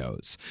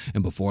scenarios.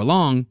 And before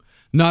long,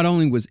 not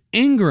only was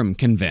Ingram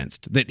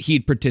convinced that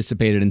he'd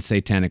participated in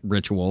satanic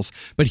rituals,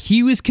 but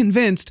he was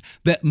convinced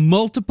that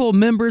multiple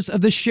members of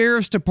the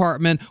sheriff's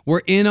department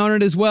were in on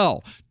it as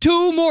well.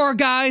 2 more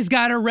guys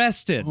got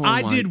arrested. Oh,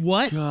 I did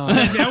what?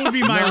 That would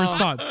be my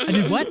response. I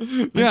did what?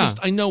 Yeah.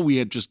 I know we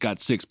had just got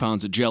 6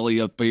 pounds of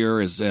jelly up here,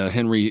 as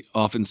Henry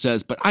often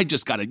says, but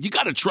you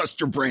gotta trust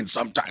your brain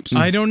sometimes.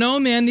 I don't know,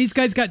 man. These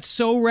guys got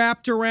so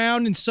wrapped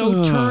around and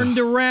so turned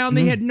around.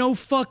 They had no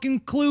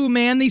fucking clue,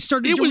 man. They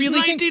started It to was really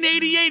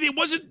 1988. It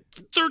wasn't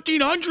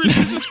 1300.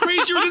 This is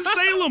crazier than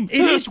Salem.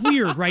 It is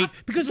weird, right?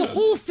 Because the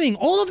whole thing,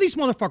 all of these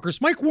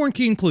motherfuckers, Mike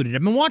Warnke included,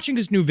 have been watching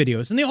his new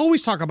videos, and they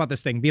always talk about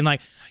this thing, being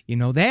like, you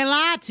know, they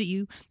lied to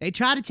you. They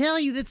try to tell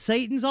you that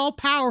Satan's all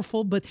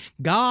powerful, but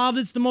God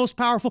is the most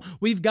powerful.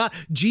 We've got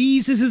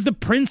Jesus is the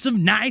Prince of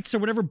Knights or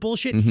whatever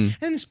bullshit. And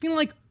it's been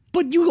like,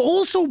 But you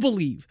also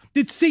believe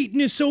that Satan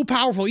is so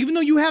powerful, even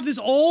though you have this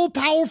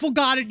all-powerful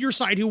God at your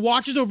side who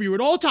watches over you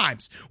at all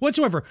times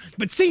whatsoever.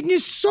 But Satan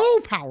is so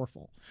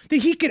powerful that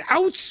he could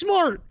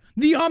outsmart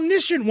the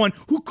omniscient one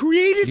who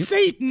created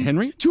Satan,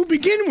 Henry? to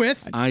begin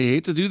with. I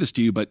hate to do this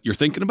to you, but you're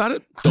thinking about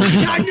it? Yeah,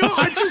 I know.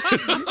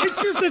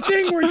 It's just a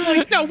thing where it's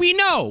like, No, we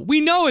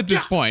know at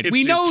this point.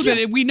 We know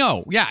we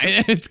know. Yeah,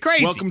 it's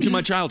crazy. Welcome to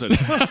my childhood.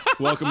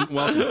 welcome.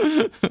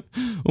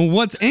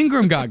 Once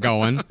Ingram got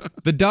going,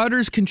 the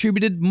daughters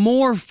contributed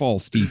more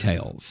false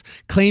details,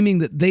 claiming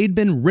that they'd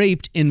been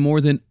raped in more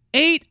than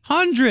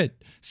 800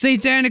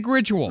 satanic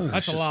rituals.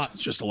 that's a lot.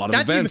 It's just a lot of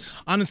events.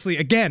 Honestly,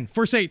 again,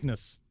 for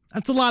Satanists,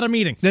 that's a lot of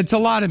meetings. That's a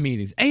lot of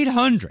meetings.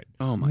 800.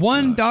 Oh my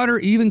One gosh. daughter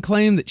even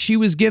claimed that she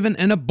was given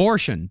an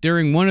abortion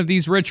during one of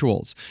these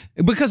rituals.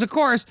 Because, of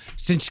course,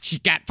 since she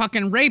got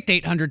fucking raped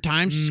 800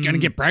 times, she's going to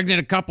get pregnant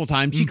a couple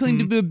times. She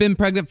claimed to have been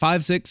pregnant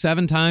 5, 6,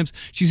 7 times.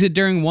 She said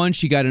during one,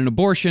 she got an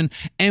abortion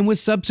and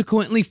was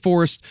subsequently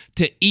forced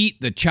to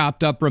eat the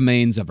chopped up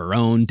remains of her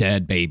own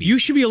dead baby. You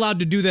should be allowed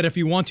to do that if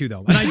you want to,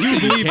 though. And I do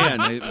believe You it. can.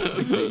 I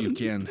think that you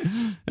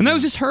can. And that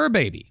was just her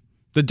baby.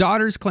 The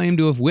daughters claim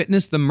to have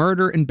witnessed the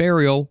murder and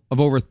burial of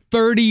over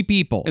 30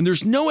 people. And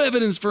there's no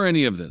evidence for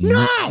any of this.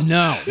 No.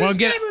 There's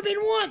never been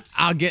once.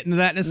 I'll get into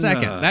that in a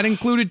second. That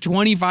included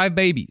 25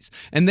 babies.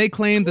 And they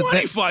claimed that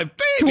 25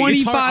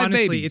 babies? 25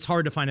 Honestly, babies. it's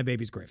hard to find a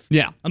baby's grave.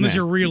 Yeah. Unless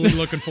you're really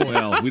looking for it.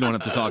 Well, we don't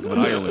have to talk about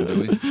Ireland,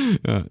 do we?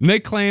 And they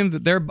claimed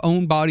that their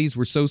own bodies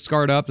were so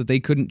scarred up that they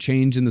couldn't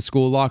change in the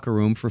school locker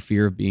room for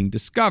fear of being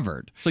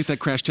discovered. It's like that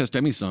Crash Test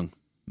Emmy song.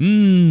 I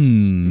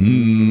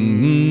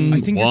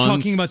think you're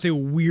talking about the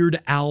Weird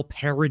Al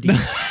parody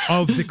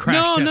of the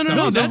Crash Test.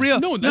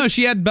 No,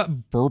 she had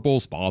purple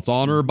spots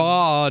on her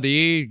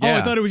body. Yeah. Oh,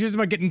 I thought it was just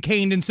about getting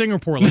caned in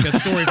Singapore, like that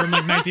story from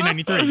like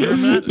 1993. You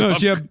remember that? No,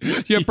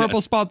 she had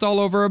purple spots all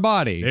over her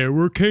body. There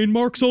were cane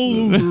marks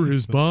all over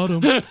his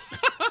bottom.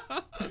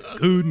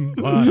 Couldn't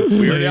quite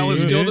Weird Al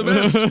is still the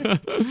best.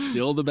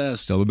 Still the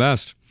best. Still the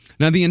best.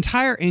 Now, the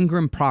entire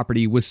Ingram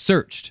property was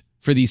searched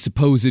for these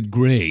supposed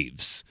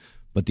graves,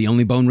 but the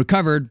only bone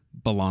recovered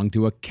belonged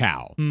to a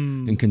cow.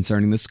 And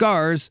concerning the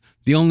scars,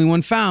 the only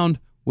one found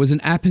was an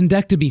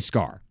appendectomy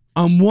scar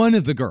on one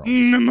of the girls.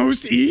 The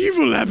most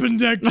evil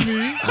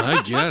appendectomy.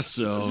 I guess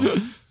so.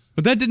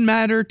 But that didn't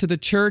matter to the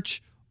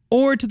church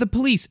or to the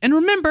police. And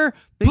remember,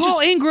 Paul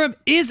Ingram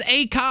is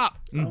a cop.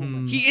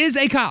 He is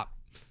a cop.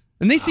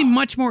 And they seem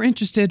much more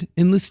interested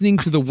in listening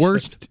to the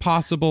worst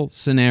possible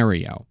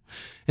scenario.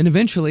 And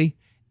eventually,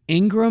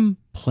 Ingram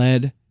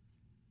pled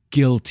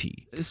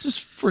guilty. It's just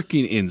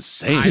freaking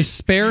insane. To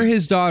spare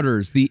his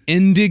daughters the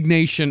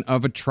indignation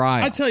of a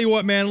trial. I tell you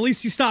what, man, at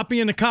least he stopped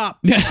being a cop.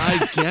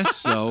 I guess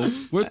so.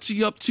 What's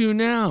he up to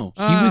now?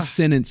 He was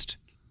sentenced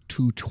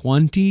to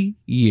 20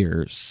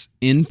 years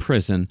in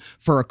prison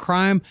for a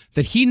crime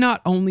that he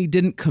not only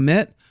didn't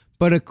commit,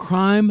 but a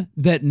crime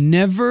that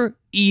never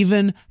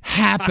even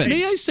happened.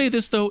 May I say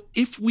this, though?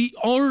 If we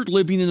are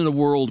living in a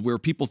world where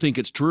people think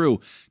it's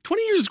true,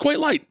 20 years is quite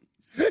light.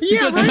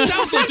 Because it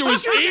sounds like there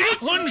was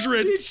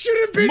 800 It should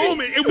have been.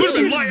 moment. It would have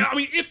been light. I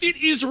mean, if it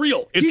is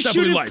real, it's He should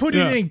definitely have light. put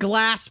it in a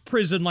glass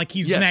prison like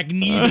he's Yes.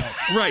 Magneto.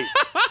 Right.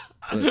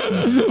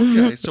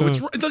 Okay, so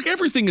it's like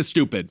everything is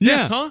stupid.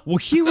 Yeah. Huh? Well,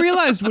 he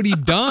realized what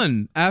he'd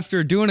done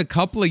after doing a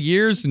couple of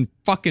years in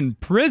fucking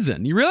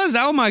prison. He realized,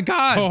 oh my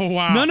God. Oh,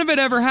 wow. None of it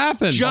ever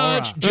happened.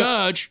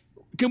 Judge,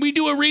 can we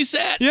do a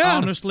reset? Yeah.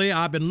 Honestly,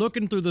 I've been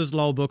looking through those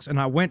law books and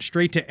I went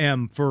straight to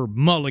M for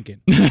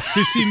mulligan.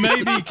 To see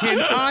maybe can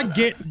I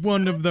get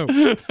one of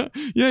those?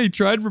 Yeah, he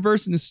tried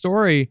reversing his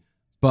story,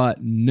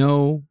 but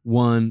no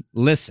one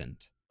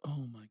listened.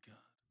 Oh my God.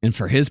 And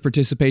for his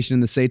participation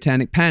in the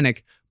Satanic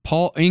Panic,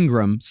 Paul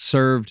Ingram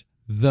served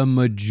the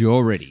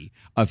majority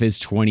of his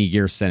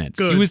 20-year sentence.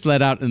 Good. He was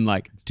let out in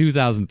like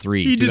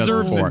 2003. He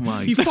deserves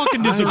 2004. it. He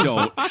fucking deserves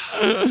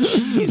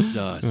it.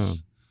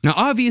 Jesus. Now,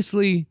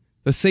 obviously,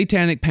 the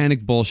Satanic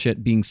Panic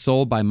bullshit being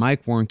sold by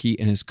Mike Warnke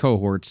and his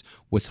cohorts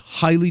was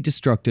highly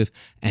destructive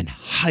and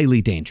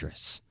highly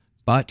dangerous.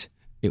 But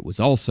it was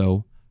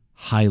also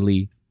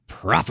highly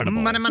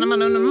profitable. Money.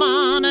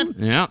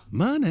 Yeah.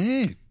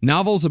 Money.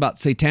 Novels about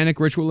satanic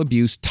ritual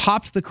abuse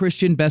topped the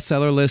Christian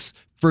bestseller lists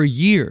for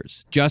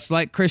years, just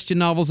like Christian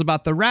novels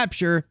about the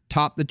rapture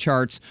topped the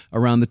charts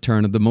around the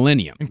turn of the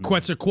millennium. And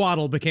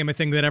Quetzalcoatl became a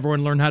thing that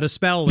everyone learned how to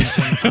spell in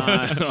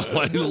 2012.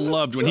 I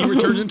loved when he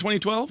returned in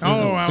 2012.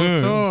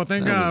 Thank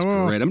That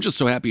was great. I'm just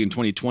so happy in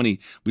 2020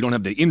 we don't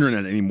have the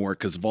internet anymore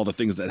because of all the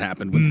things that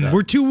happened with that.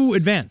 We're too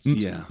advanced.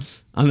 Yeah.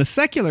 On the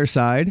secular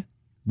side,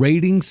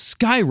 ratings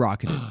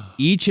skyrocketed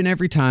each and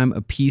every time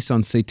a piece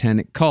on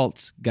satanic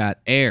cults got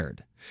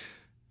aired.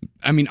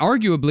 I mean,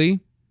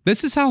 arguably,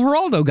 this is how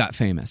Geraldo got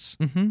famous.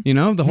 You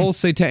know, the whole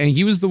satanic.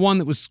 He was the one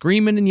that was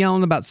screaming and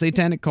yelling about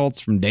satanic cults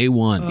from day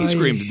one. He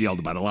screamed and yelled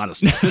about a lot of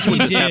stuff. This one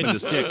just happened to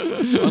stick,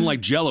 unlike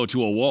Jello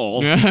to a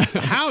wall.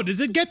 How does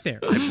it get there?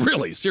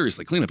 Really,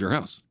 seriously, clean up your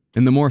house.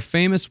 And the more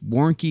famous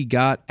Warnke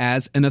got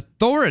as an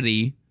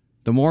authority,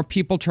 the more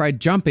people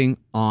tried jumping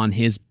on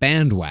his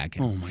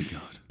bandwagon. Oh my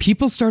God.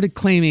 people started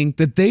claiming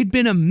that they'd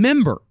been a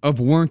member of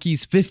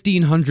Warnke's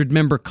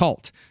 1,500-member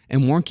cult,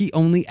 and Warnke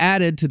only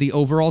added to the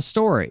overall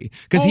story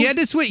because he had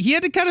to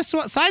kind of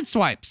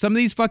sideswipe some of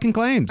these fucking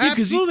claims.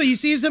 Absolutely. You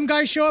see some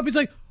guy show up, he's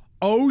like,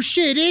 oh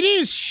shit, it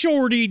is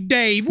Shorty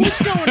Dave.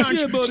 What's going on?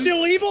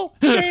 Still evil?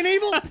 Staying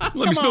evil? Let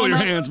me smell your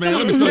hands, man.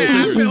 Let me smell your I'm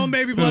fingers. smelling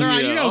baby blood. All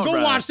right, Yeah, go all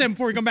right. wash them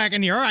before you come back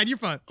in here. All right, you're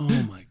fine. Oh,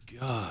 my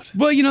God.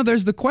 Well,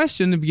 there's the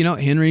question of,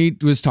 Henry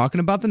was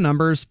talking about the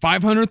numbers,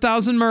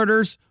 500,000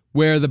 murders.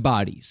 Where are the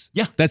bodies?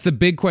 Yeah. That's the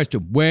big question.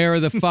 Where are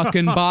the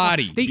fucking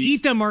bodies? They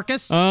eat them,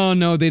 Marcus. Oh,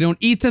 no, they don't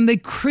eat them. They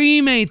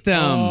cremate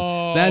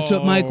them. That's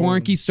what Mike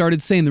Warnke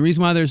started saying. The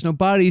reason why there's no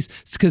bodies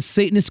is because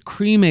Satanists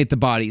cremate the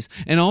bodies.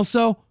 And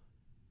also,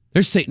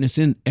 there's Satanists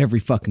in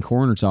every fucking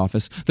coroner's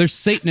office. There's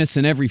Satanists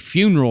in every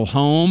funeral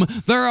home.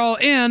 They're all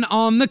in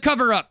on the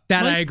cover-up.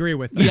 That I agree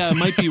with. Yeah,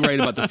 might be right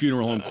about the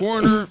funeral home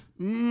coroner.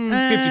 50-50.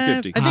 I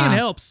think it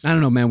helps. I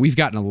don't know, man. We've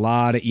gotten a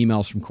lot of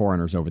emails from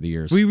coroners over the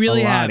years. We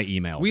really a have. lot of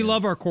emails. We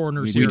love our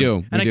coroners We here.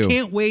 do. And We do. I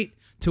can't wait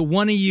till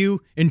one of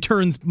you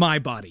interns my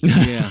body.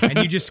 Yeah. And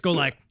you just go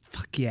like,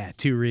 fuck yeah,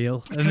 too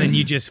real. And then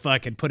you just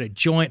fucking put a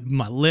joint in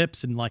my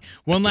lips and like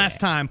one last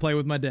time play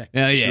with my dick.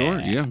 Yeah. Sure,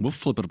 yeah. We'll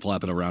flip it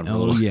around. a Oh,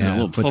 little. yeah.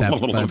 We'll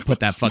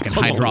Put that fucking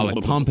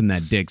hydraulic pump in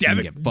that dick so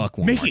you get fuck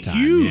one Make more it time.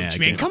 huge, Yeah,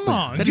 man. get- Come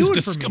on. That do is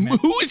it for me, man.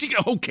 Who is he?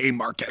 Okay,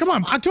 Marcus. Come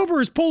on, October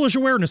is Polish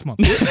Awareness Month.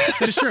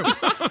 That is true.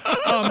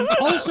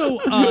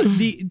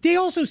 They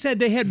also said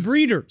they had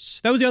breeders.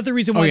 That was the other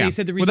reason why they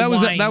said the reason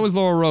why. that was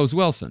Laura Rose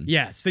Wilson.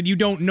 Yes, that you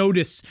don't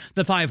notice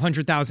the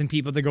 500,000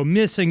 people that go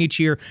missing each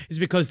year is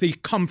because they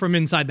come from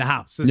inside the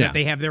house. Is that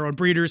they have their own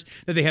breeders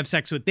that they have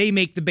sex with. They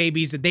make the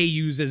babies that they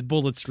use as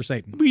bullets for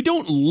Satan. We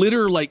don't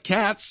litter like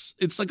cats.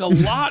 It's like a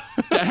lot.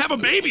 To have a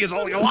baby is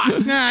like a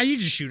lot. Nah, you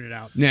just shoot it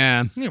out.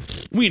 Yeah.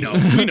 We know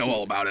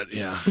all about it.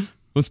 Yeah.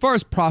 As far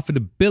as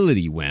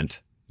profitability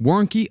went,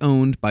 Warnke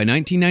owned by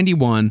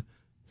 1991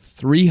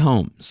 3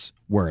 homes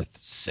worth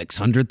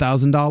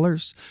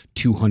 $600,000,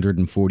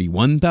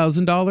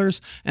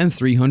 $241,000, and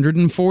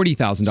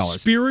 $340,000.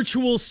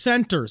 Spiritual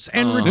centers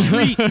and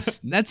retreats.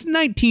 That's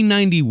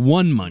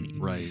 1991 money.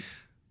 Right.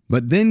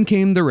 But then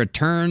came the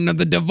return of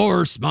the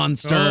divorce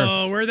monster.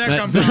 Oh, where'd that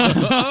come from?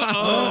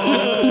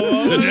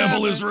 The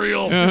devil is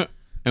real.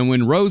 And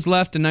when Rose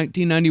left in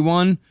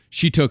 1991,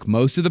 she took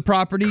most of the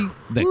property,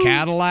 the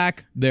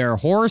Cadillac, their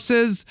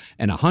horses,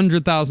 and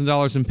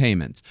 $100,000 in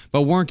payments.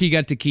 But Warnke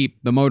got to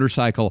keep the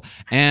motorcycle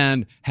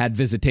and had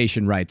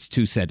visitation rights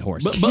to said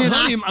horses. But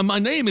honey, my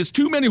name is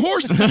Too Many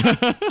Horses.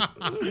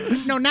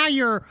 No, now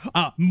you're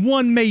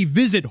one may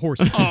visit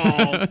horses.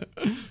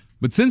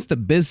 But since the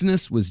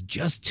business was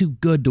just too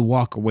good to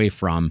walk away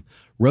from,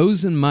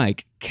 Rose and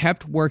Mike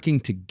kept working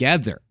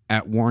together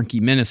at Warnke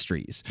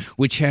Ministries,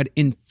 which had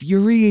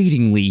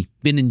infuriatingly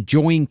been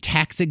enjoying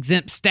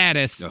tax-exempt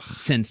status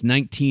since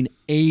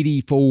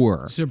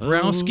 1984.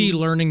 Zabrowski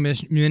Learning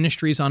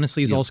Ministries,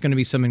 honestly, is also going to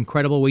be some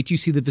incredible. Wait till you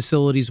see the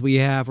facilities we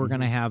have. We're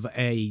going to have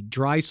a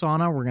dry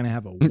sauna. We're going to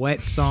have a wet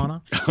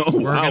sauna.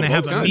 We're going to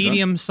have a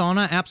medium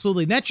sauna.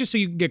 Absolutely. That's just so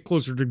you can get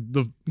closer to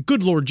the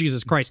good Lord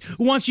Jesus Christ,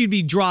 who wants you to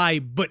be dry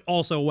but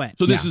also wet.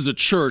 So this is a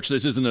church.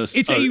 This isn't a.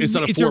 It's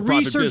not a for-profit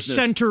research business.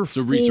 center It's a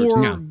for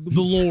research.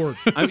 the Lord.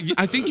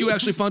 I think you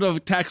actually found a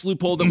tax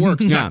loophole that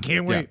works. Yeah.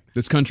 Can't wait.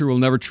 This country will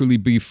never truly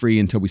be free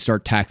until we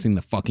start taxing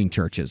the fucking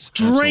churches.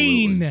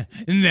 Drain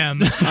them.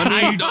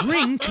 I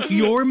drink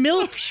your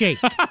milkshake.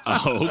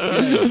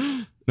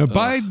 Okay. Now,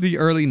 by the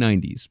early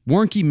 90s,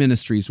 Warnke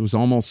Ministries was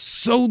almost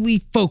solely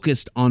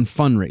focused on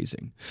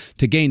fundraising.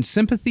 To gain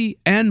sympathy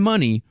and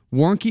money,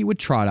 Warnke would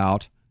trot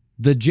out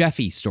the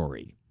Jeffy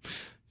story.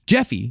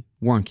 Jeffy,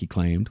 Warnke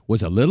claimed,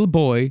 was a little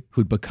boy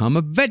who'd become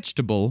a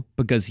vegetable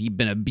because he'd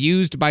been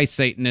abused by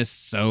Satanists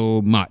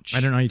so much.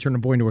 I don't know how you turn a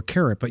boy into a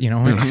carrot, but you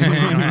know.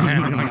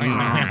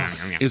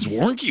 Is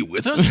Warnke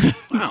with us?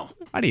 Wow.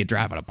 How do you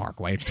drive at a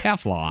parkway?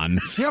 Teflon.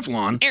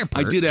 Teflon.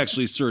 Airport. I did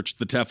actually search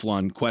the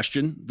Teflon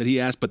question that he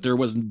asked, but there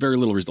was very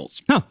little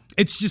results. Huh.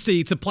 It's just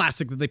it's a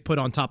plastic that they put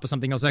on top of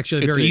something else.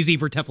 Actually, It's very a- easy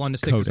for Teflon to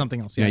stick to something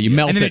else. Yeah, you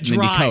melt and then it and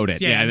then you coat it.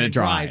 Yeah, Yeah, and then it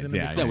dries. and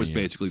then it Yeah, That was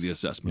becomes- basically the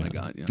assessment I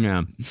got. Yeah.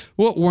 Yeah.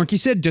 Well, Warnke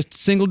said just a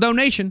single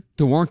donation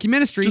to Warnke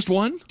Ministries. Just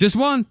one? Just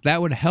one.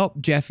 That would help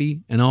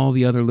Jeffy and all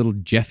the other little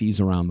Jeffies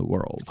around the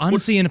world.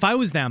 Honestly, and if I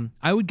was them,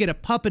 I would get a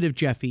puppet of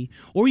Jeffy,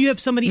 or you have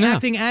somebody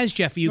acting as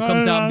Jeffy who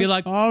comes out and be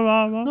like,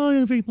 "Hi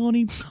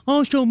everybody,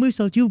 I'll show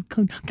myself you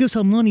can give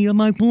some money to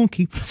my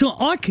Warnke so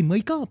I can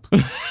wake up.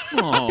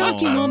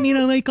 Don't you want me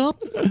to wake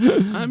up?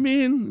 I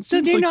mean,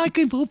 So then I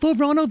can vote for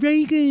Ronald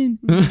Reagan."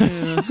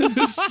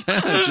 it's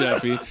sad,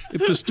 Jeffy.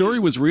 If the story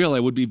was real, I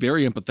would be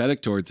very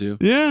empathetic towards you.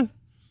 Yeah.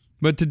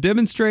 But to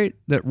demonstrate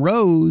that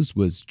Rose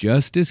was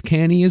just as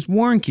canny as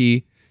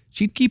Warnke,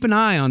 she'd keep an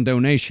eye on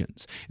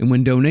donations. And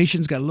when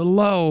donations got a little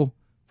low,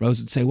 Rose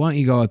would say, "Why don't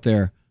you go out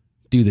there,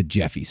 do the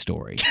Jeffy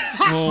story?"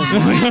 Oh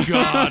my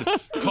God.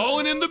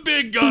 Calling in the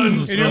big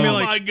guns. And you'll be Oh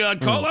like, my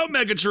God. Call out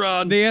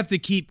Megatron. They have to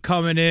keep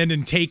coming in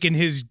and taking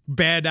his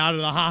bed out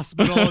of the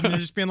hospital, and they're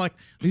just being like,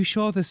 "Are you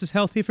sure this is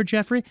healthy for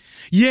Jeffrey?"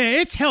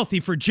 Yeah, it's healthy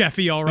for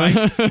Jeffy, all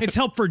right. It's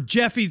help for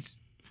Jeffy's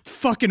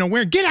fucking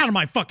aware. Get out of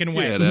my fucking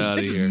way. Get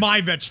outta This here. is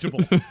my vegetable.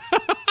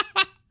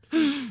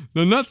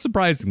 Now, not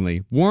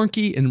surprisingly,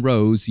 Warnke and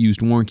Rose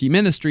used Warnke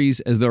Ministries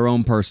as their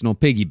own personal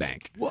piggy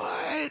bank.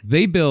 What?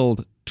 They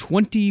billed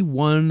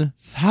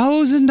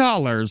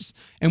 $21,000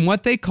 in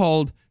what they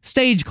called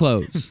stage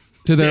clothes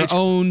to their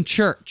own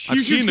church. I've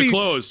should seen the see-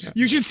 clothes.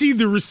 You should see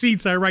the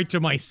receipts I write to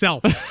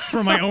myself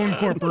for my own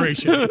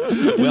corporation.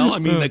 Well, I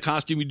mean, the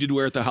costume you did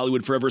wear at the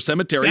Hollywood Forever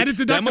Cemetery. That is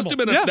That must have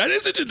been Yeah. that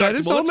is a deductible. That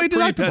is That's totally a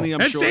pretty deductible. penny, I'm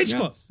That's sure. stage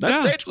clothes. That's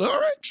Yeah. stage clothes. All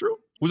right, true.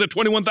 Was it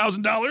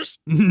 $21,000?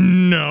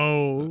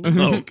 No.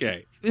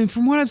 Okay. And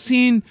from what I've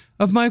seen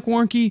of Mike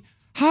Warnke,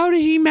 how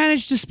did he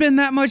manage to spend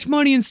that much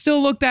money and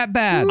still look that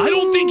bad? I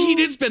don't think he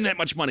did spend that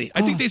much money.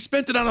 I think they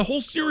spent it on a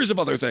whole series of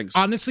other things.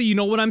 Honestly, you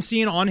know what I'm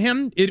seeing on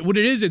him?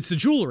 It's the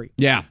jewelry.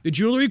 Yeah. The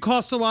jewelry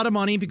costs a lot of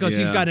money because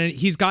he's got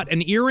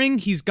an earring,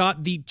 he's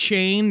got the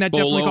chain that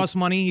definitely Bolo. costs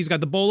money. He's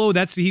got the bolo.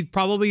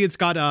 It's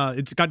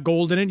got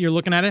gold in it. You're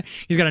looking at it.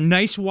 He's got a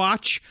nice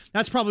watch.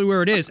 That's probably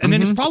where it is. And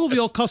then it's probably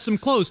all custom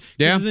clothes.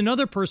 Yeah. There's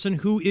another person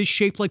who is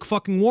shaped like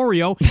fucking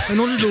Wario. In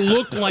order to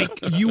look like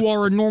you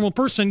are a normal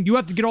person, you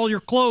have to get all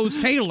your clothes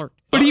tailored.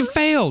 But he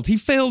failed. He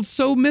failed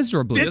so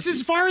miserably. That's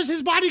as far as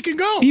his body can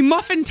go. He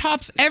muffin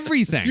tops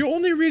everything. The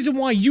only reason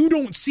why you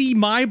don't see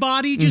my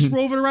body just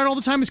roving around all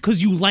the time is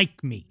because you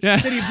like me. Yeah.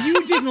 That if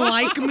you didn't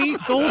like me, the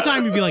whole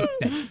time you'd be like,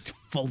 that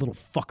little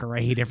fucker,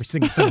 I hate every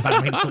single thing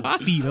about him. His little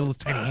feet, those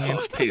tiny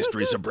hands.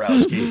 Pastry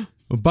Zabrowski.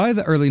 By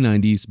the early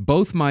 90s,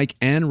 both Mike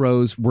and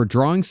Rose were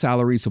drawing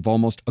salaries of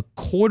almost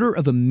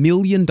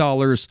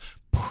 $250,000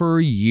 per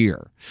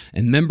year.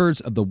 And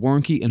members of the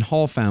Warnke and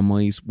Hall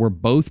families were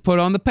both put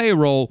on the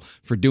payroll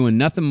for doing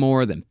nothing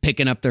more than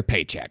picking up their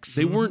paychecks.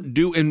 They weren't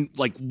doing,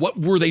 like, what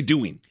were they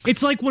doing?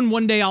 It's like when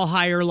one day I'll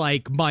hire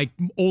like my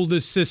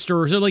oldest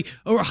sister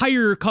or hire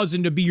your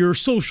cousin to be your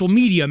social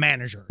media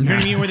manager. You know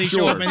what I mean? Where they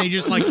show up and they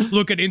just like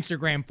look at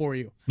Instagram for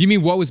you. You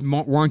mean what was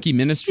Warnke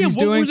Ministries Yeah, what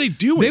doing? were they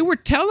doing? They were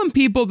telling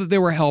people that they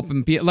were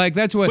helping people. Like,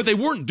 that's what... But they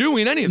weren't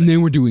doing any of it. They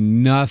were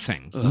doing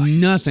nothing.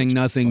 Nothing.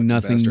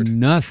 bastard.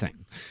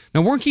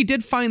 Now, Warnke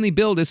did finally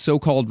build his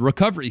so-called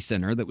recovery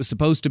center that was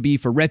supposed to be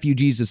for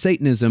refugees of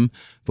Satanism,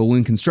 but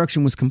when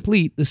construction was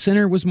complete, the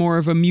center was more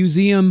of a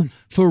museum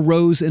for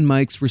Rose and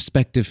Mike's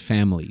respective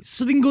families.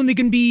 So they can go and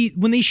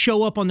when they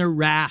show up on their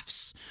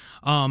rafts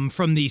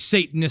from the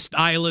Satanist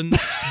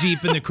islands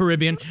deep in the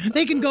Caribbean,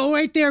 they can go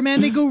right there, man.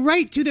 They go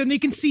right to there and they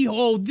can see,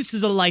 oh, this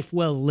is a life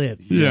well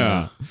lived.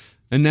 Yeah.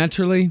 And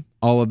naturally,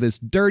 all of this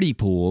dirty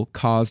pool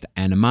caused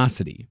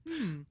animosity.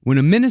 When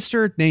a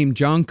minister named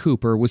John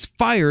Cooper was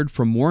fired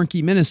from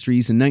Warnke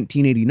Ministries in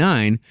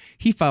 1989,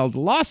 he filed a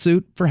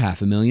lawsuit for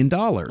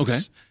 $500,000. Okay.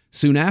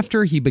 Soon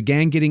after, he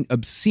began getting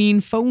obscene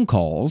phone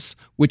calls,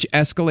 which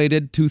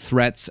escalated to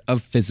threats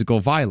of physical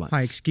violence.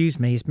 Hi, excuse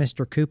me, is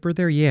Mr. Cooper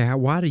there? Yeah,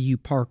 why do you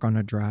park on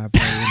a driveway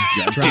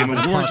and drive on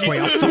a parkway?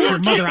 I'll fuck your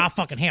mother, I'll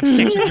fucking have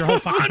sex with your whole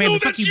fucking I know family.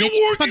 Fuck that's you, you, bitch.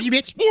 Warnke. Fuck you,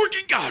 bitch.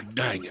 Warnke, God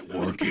dang it,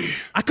 Warnke.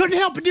 I couldn't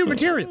help but do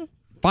material.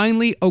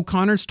 Finally,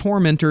 O'Connor's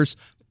tormentors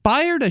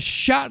fired a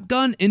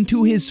shotgun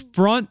into his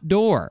front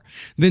door,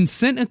 then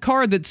sent a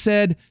card that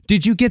said,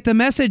 "Did you get the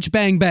message,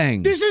 bang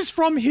bang?" This is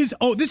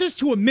this is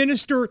to a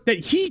minister that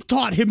he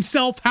taught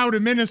himself how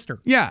to minister.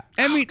 Yeah,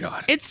 I mean,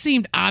 God. it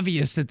seemed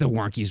obvious that the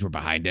Warnkes were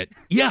behind it.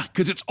 Yeah,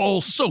 because it's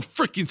all so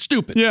freaking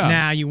stupid. Yeah.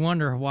 Now you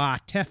wonder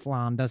why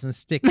Teflon doesn't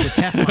stick to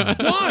Teflon.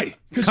 Why?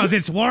 Because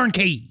it's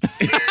Warnke.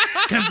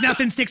 Because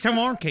nothing sticks to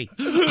Warnke.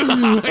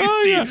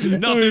 I see.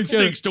 Nothing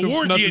sticks to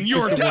Nothing Warnke and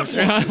your sticks to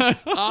Teflon.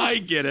 I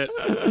get it.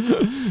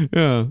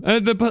 Yeah,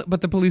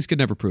 but the police could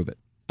never prove it.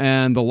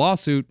 And the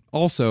lawsuit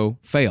also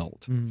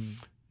failed.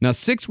 Now,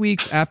 6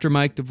 weeks after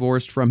Mike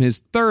divorced from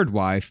his third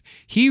wife,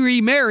 he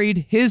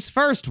remarried his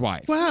first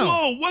wife.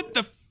 Whoa, what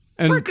the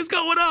frick is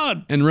going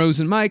on? And Rose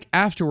and Mike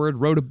afterward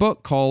wrote a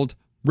book called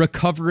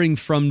Recovering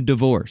from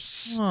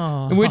Divorce,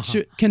 which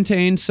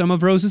contained some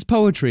of Rose's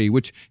poetry,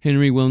 which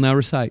Henry will now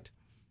recite.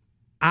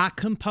 I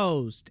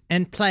composed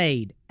and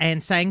played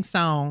and sang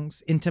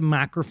songs into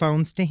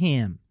microphones to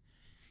him.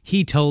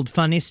 He told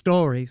funny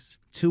stories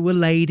to a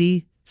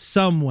lady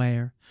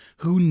somewhere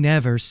who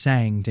never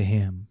sang to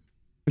him.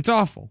 It's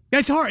awful.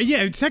 It's hard.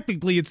 Yeah,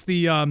 technically it's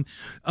the I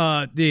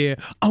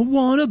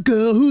want a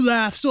girl who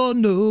laughs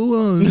on no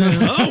one.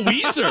 Oh,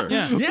 Weezer.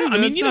 Yeah. I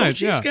mean, That's you know,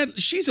 nice,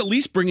 she's at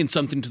least bringing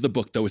something to the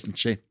book, though, isn't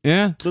she?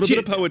 Yeah. A little bit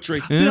of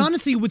poetry. But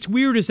honestly, what's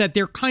weird is that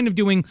they're kind of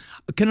doing,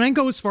 can I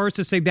go as far as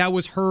to say that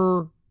was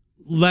her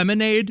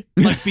lemonade,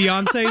 like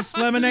Beyonce's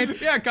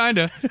lemonade? Yeah, kind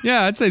of.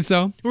 Yeah, I'd say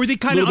so. Where they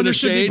kind of Little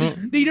bit of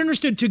understood, they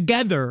understood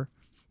together.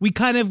 We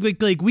kind of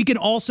like we can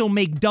also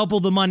make double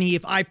the money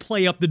if I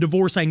play up the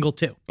divorce angle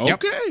too.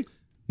 Okay.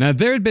 Now,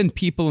 there had been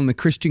people in the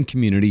Christian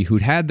community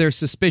who'd had their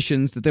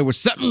suspicions that there was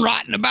something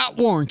rotten about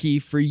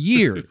Warnke for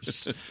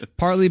years,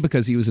 partly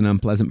because he was an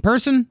unpleasant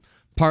person,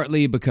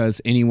 partly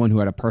because anyone who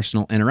had a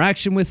personal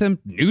interaction with him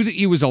knew that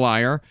he was a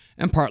liar,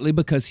 and partly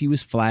because he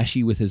was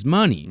flashy with his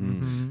money.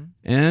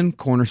 And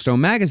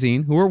Cornerstone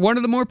Magazine, who were one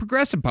of the more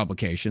progressive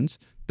publications,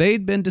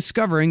 they'd been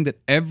discovering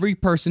that every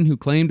person who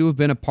claimed to have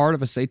been a part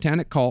of a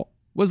satanic cult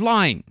was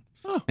lying.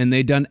 and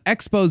they'd done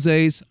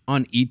exposés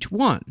on each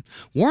one.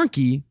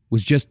 Warnke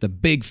was just the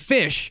big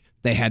fish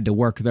they had to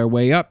work their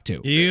way up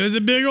to. He was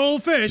a big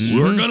old fish.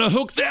 We're going to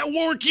hook that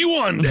Warnke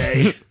one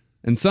day.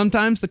 And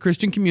sometimes the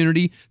Christian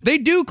community, they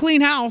do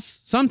clean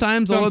house.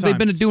 Sometimes, although they've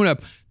been doing a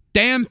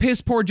damn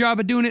piss poor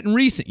job of doing it in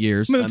recent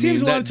years. But it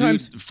seems a lot of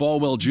times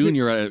Falwell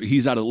Jr.,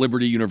 he's out of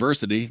Liberty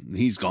University.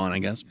 He's gone, I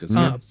guess. Because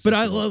but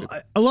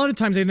a lot of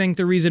times I think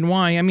the reason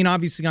why, I mean,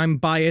 obviously I'm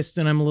biased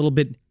and I'm a little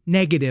bit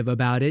negative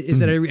about it, is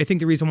that I think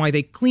the reason why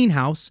they clean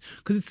house,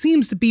 because it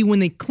seems to be when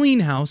they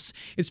clean house,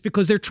 it's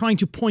because they're trying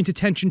to point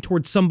attention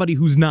towards somebody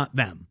who's not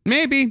them.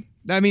 Maybe.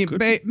 I mean,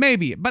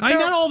 maybe. But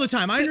not all the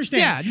time. I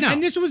understand. Yeah, no.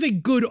 And this was a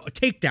good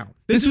takedown.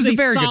 This was a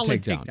very good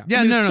solid takedown.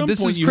 Yeah, no. This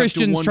was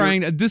Christians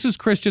this was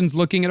Christians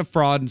looking at a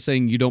fraud and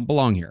saying, you don't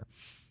belong here.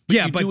 But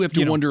you do have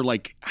to wonder,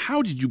 like,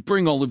 how did you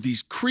bring all of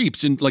these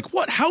creeps and, like,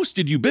 what house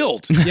did you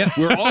build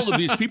where all of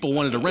these people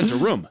wanted to rent a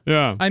room?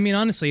 Yeah. I mean,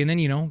 honestly, and then,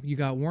 you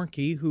got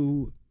Warnke,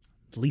 who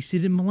at least he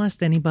didn't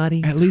molest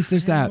anybody. At least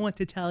there's that. I don't know what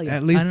to tell you.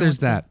 At least there's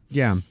that.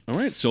 Yeah. All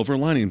right, silver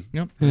lining.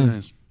 Yep.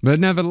 Nice. But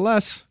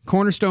nevertheless,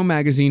 Cornerstone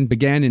Magazine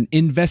began an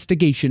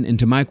investigation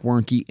into Mike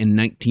Warnke in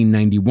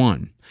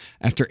 1991.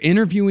 After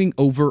interviewing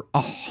over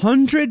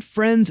 100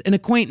 friends and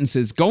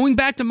acquaintances going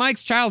back to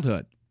Mike's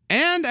childhood,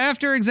 and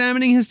after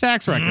examining his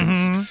tax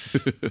records,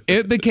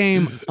 it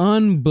became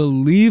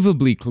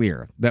unbelievably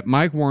clear that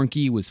Mike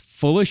Warnke was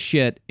full of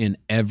shit in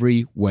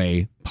every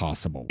way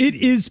possible. It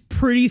is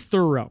pretty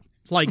thorough.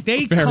 Like,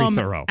 they come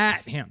thorough.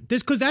 at him.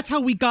 Because that's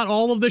how we got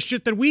all of the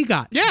shit that we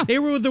got. Yeah. They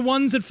were the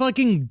ones that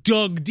fucking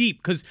dug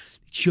deep, because it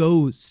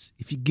shows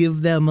if you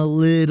give them a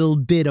little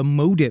bit of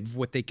motive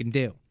what they can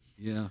do.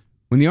 Yeah.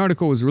 When the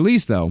article was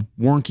released, though,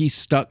 Warnke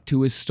stuck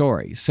to his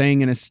story,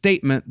 saying in a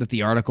statement that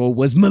the article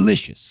was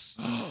malicious.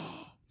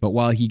 But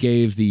while he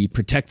gave the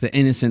protect the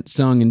innocent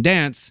song and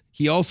dance,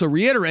 he also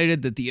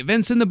reiterated that the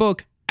events in the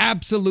book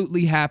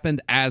absolutely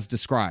happened as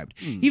described.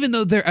 Even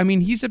though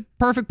he's a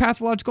perfect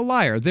pathological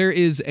liar. There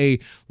is a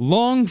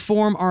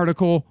long-form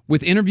article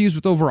with interviews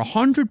with over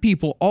 100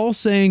 people all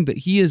saying that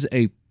he is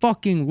a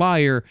fucking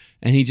liar,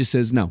 and he just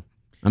says, no,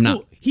 I'm not.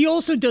 Well, he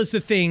also does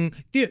the thing,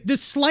 the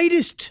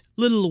slightest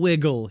little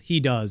wiggle he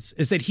does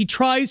is that he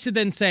tries to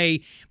then say,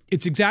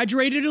 it's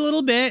exaggerated a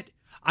little bit.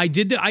 I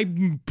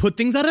put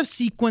things out of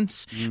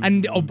sequence,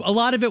 and a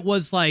lot of it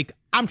was like,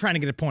 I'm trying to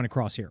get a point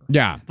across here.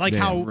 Yeah. Like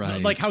how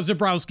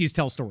Zabrowski's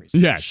tell stories.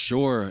 Yeah.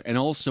 Sure. And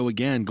also,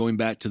 again, going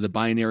back to the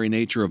binary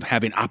nature of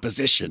having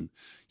opposition,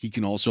 he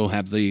can also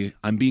have the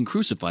I'm being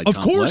crucified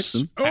complex.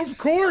 Of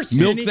course.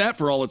 Milk that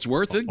for all it's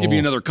worth. It'll give you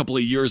another couple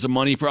of years of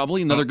money,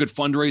 probably. Another good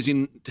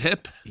fundraising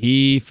tip.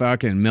 He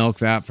fucking milked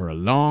that for a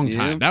long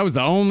time. That was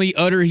the only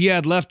udder he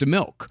had left to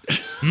milk.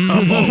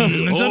 Now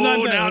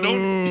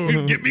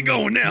don't get me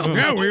going now.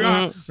 Yeah, we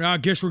are. I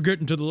guess we're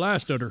getting to the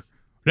last udder.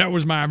 That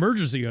was my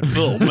emergency udder.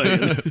 Oh,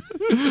 man.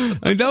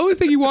 And the only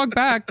thing he walked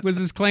back was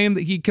his claim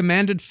that he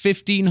commanded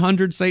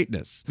 1,500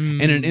 Satanists.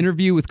 In an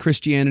interview with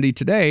Christianity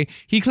Today,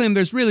 he claimed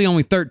there's really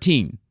only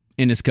 13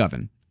 in his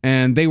coven.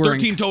 And they were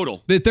 13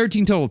 total. The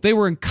 13 total. They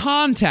were in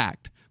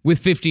contact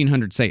with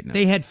 1,500 Satanists.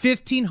 They had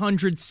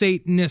 1,500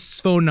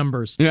 Satanists' phone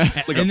numbers.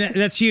 Yeah.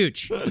 That's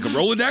huge. Like a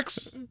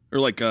Rolodex? Or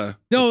like a...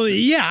 No,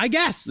 yeah, I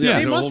guess. Yeah,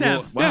 they must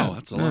have. Wow,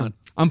 that's a lot.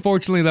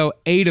 Unfortunately, though,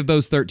 8 of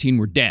those 13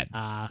 were dead,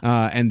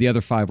 and the other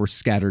 5 were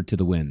scattered to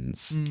the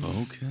winds.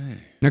 Okay.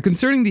 Now,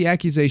 concerning the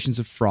accusations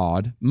of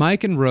fraud,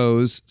 Mike and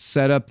Rose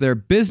set up their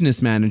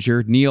business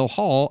manager, Neil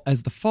Hall,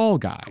 as the fall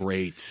guy.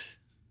 Great.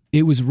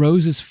 It was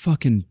Rose's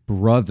fucking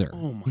brother.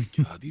 Oh, my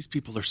God. These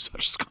people are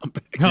such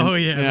scumbags. Oh,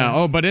 yeah. Yeah.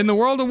 Oh, but in the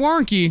world of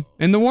Warnke,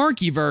 in the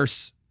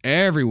Warnke-verse,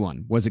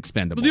 everyone was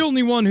expendable. But the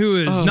only one who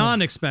is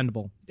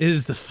non-expendable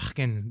is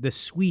the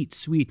sweet,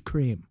 sweet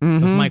cream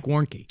of Mike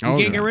Warnke. You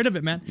can't get rid of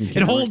it, man.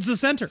 It holds the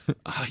center.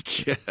 I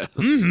guess.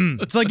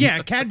 It's like,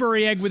 a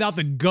Cadbury egg without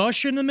the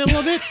gush in the middle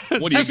of it.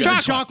 What do you It's got?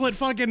 just chocolate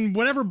fucking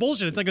whatever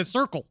bullshit. It's like a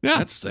circle. Yeah.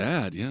 That's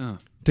sad, yeah.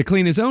 To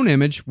clean his own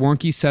image,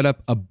 Warnke set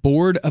up a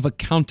board of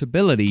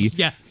accountability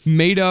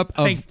made up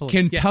of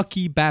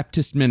Kentucky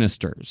Baptist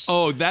ministers.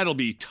 Oh, that'll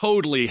be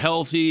totally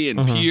healthy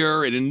and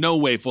pure and in no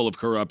way full of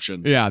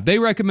corruption. Yeah, they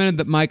recommended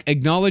that Mike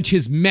acknowledge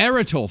his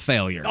marital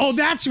failures. Oh,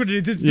 that's what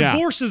it is. It's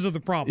divorces are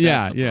the problem. Yeah,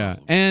 That's the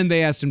problem. And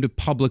they asked him to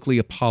publicly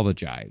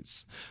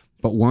apologize.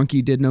 But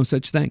Warnke did no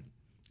such thing.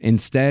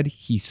 Instead,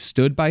 he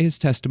stood by his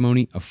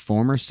testimony of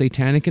former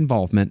satanic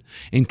involvement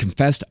and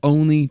confessed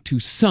only to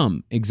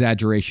some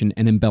exaggeration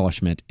and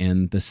embellishment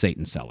in the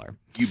Satan cellar.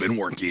 You've been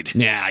working.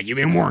 Yeah, you've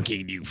been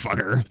working, you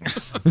fucker.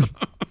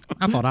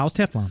 I thought I was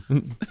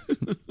Teflon.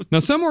 Now,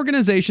 some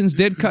organizations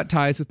did cut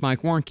ties with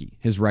Mike Warnke.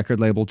 His record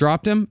label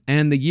dropped him,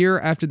 and the year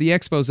after the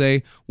expose,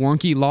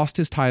 Warnke lost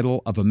his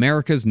title of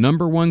America's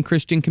 #1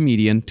 Christian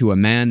comedian to a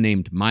man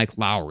named Mike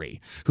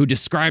Lowry, who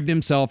described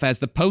himself as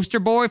the poster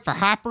boy for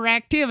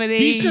hyperactivity.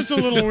 He's just a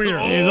little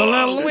weird. He's a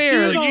little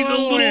weird. He's a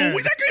little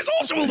weird. That guy's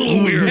also a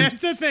little weird.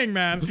 That's the thing,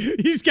 man.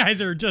 These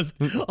guys are just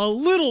a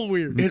little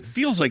weird. It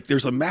feels like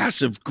there's a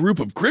massive group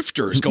of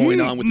grifters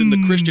going on within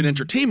the Christian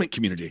entertainment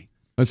community.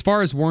 As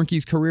far as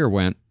Warnke's career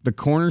went, the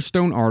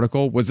Cornerstone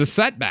article was a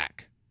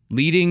setback,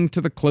 leading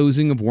to the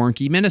closing of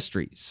Warnke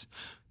Ministries.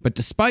 But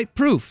despite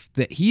proof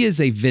that he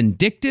is a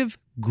vindictive,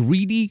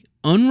 greedy,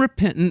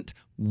 unrepentant,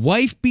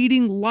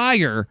 wife-beating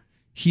liar,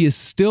 he is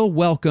still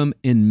welcome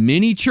in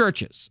many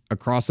churches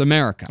across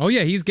America. Oh,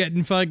 yeah, he's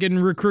getting fucking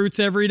recruits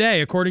every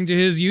day. According to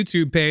his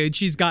YouTube page,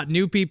 he's got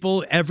new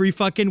people every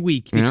fucking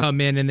week that come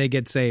in and they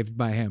get saved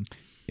by him.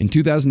 In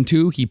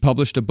 2002, he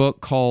published a book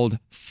called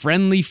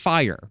Friendly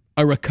Fire,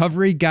 a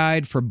recovery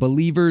guide for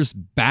believers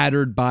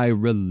battered by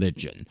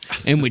religion,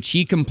 in which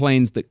he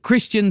complains that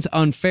Christians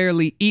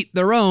unfairly eat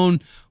their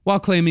own while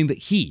claiming that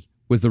he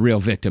was the real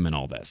victim in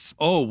all this.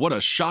 Oh, what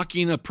a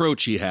shocking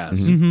approach he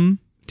has. Mm-hmm.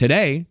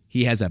 Today,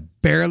 he has a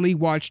barely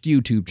watched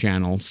YouTube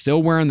channel,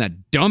 still wearing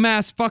that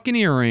dumbass fucking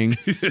earring,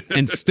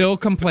 and still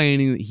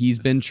complaining that he's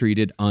been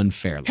treated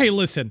unfairly. Hey,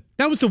 listen,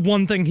 that was the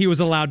one thing he was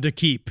allowed to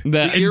keep.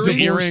 The divorce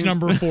earring.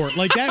 number 4.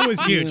 Like, that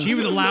was huge. He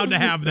was allowed to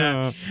have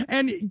that.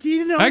 And,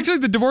 you know... Actually,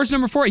 the divorce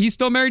number 4, he's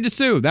still married to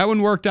Sue. That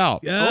one worked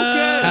out. Okay.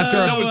 After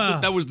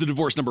that was the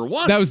divorce number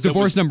 1. That was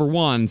divorce number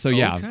 1, so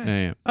yeah.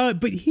 Okay. Yeah.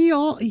 But he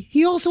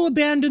also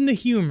abandoned the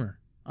humor.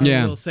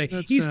 I will say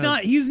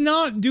he's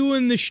not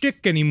doing the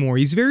shtick anymore.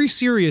 He's very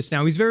serious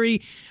now. He's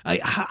very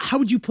how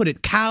would you put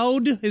it?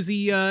 Cowed? Is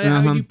he?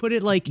 How would you put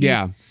it? Like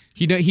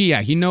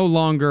he no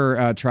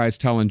longer tries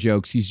telling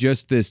jokes. He's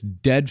just this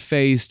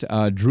dead-faced,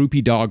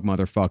 droopy dog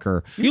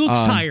motherfucker. He looks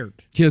tired.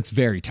 He looks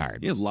very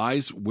tired. Yeah,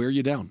 lies wear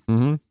you down.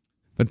 Mm-hmm.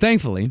 But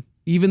thankfully,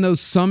 even though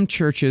some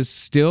churches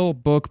still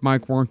book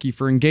Mike Warnke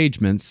for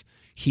engagements,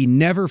 he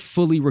never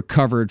fully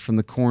recovered from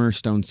the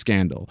Cornerstone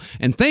scandal,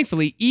 and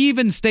thankfully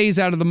even stays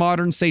out of the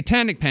modern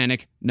satanic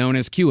panic known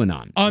as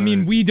QAnon. I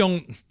mean, we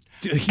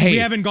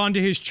haven't gone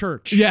to his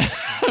church. Yeah.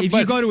 If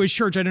you go to his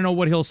church, I don't know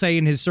what he'll say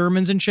in his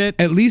sermons and shit.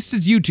 At least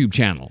his YouTube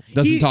channel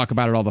doesn't talk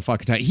about it all the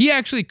fucking time. He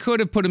actually could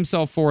have put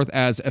himself forth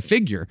as a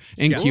figure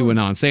in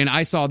QAnon, saying,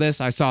 I saw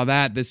this, I saw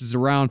that, this is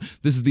around,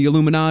 this is the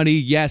Illuminati,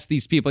 yes,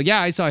 these people.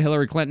 Yeah, I saw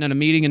Hillary Clinton at a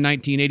meeting in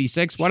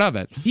 1986, what of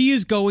it? He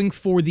is going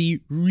for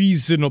the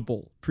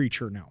reasonable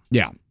preacher now.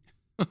 Yeah.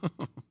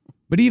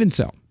 But even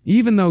so,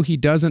 even though he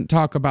doesn't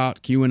talk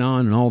about QAnon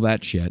and all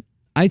that shit,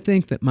 I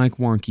think that Mike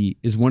Warnke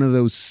is one of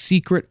those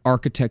secret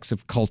architects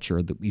of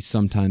culture that we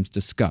sometimes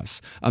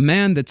discuss. A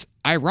man that's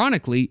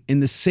ironically in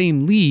the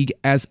same league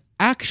as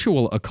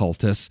actual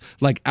occultists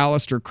like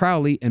Aleister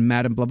Crowley and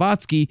Madame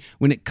Blavatsky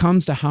when it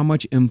comes to how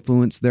much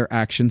influence their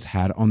actions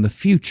had on the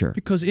future.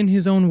 Because in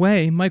his own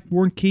way, Mike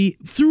Warnke,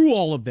 through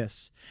all of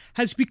this,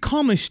 has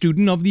become a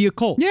student of the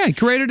occult. Yeah, he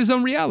created his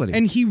own reality.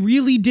 And he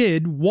really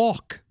did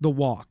walk the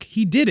walk.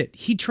 He did it.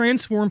 He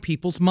transformed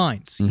people's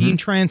minds. He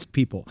entranced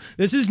people.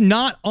 This is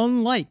not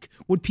unlike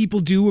what people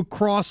do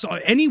across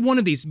any one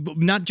of these,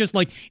 not just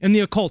like in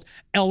the occult,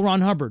 L.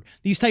 Ron Hubbard,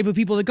 these type of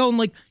people that go and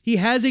like, he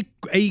has a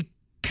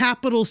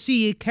capital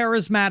C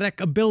charismatic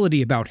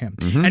ability about him,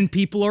 and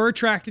people are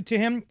attracted to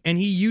him, and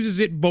he uses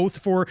it both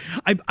for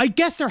I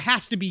guess there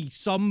has to be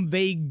some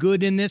vague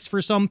good in this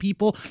for some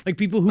people, like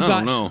people who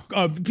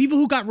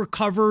got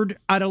recovered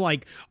out of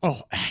like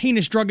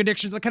heinous drug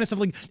addictions, that kind of stuff.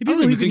 Like I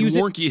don't even think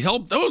Warnke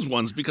helped those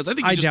ones because I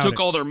think he just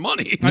took all their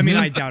money. I mean,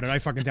 I doubt it. I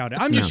fucking doubt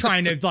it. I'm just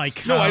trying to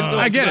like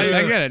I get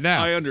it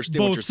now. I understand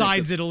both what you're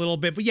sides saying. it a little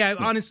bit, but yeah,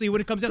 honestly, when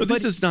it comes out, but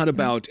this is not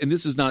about, and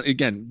this is not,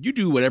 again, you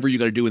do whatever you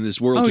got to do in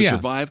this world to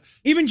survive.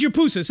 Even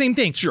Japusa, same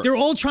thing. Sure. They're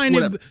all trying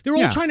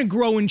to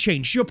grow and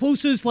change.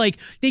 Japusa's like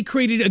they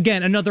created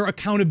again another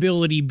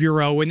accountability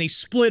bureau, and they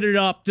split it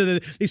up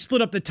they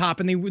split up the top,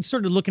 and they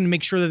started looking to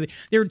make sure that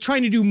they're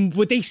trying to do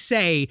what they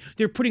say.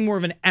 They're putting more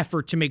of an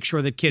effort to make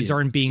sure that kids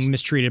aren't being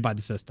mistreated by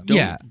the system.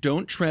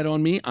 Don't tread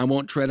on me. I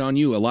won't tread on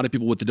you. A lot of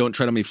people with the "Don't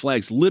tread on me"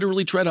 flags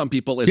literally tread on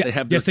people as they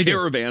have their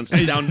caravans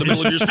down the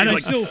middle of your street.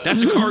 Like,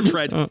 that's a car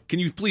tread. Can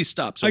you please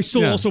stop? So, I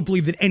still also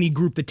believe that any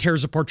group that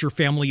tears apart your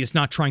family is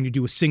not trying to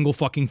do a single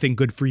fucking thing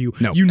good for you.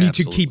 No, you need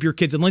to keep your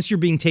kids, unless you're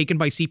being taken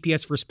by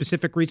CPS for a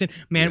specific reason.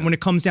 Man, when it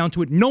comes down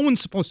to it, no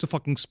one's supposed to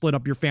fucking split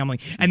up your family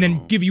and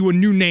then give you a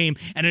new name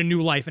and a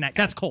new life. And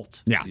that's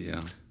cult. Yeah.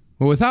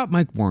 Well, without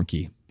Mike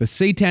Warnke, the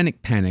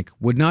satanic panic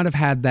would not have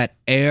had that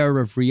air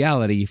of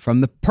reality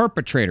from the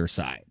perpetrator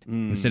side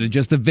instead of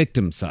just the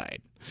victim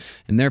side.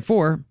 And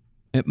therefore,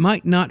 it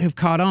might not have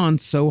caught on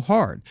so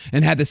hard.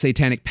 And had the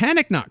satanic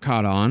panic not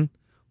caught on,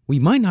 we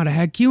might not have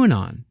had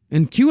QAnon.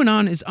 And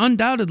QAnon is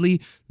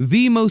undoubtedly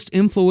the most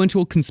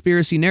influential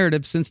conspiracy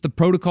narrative since the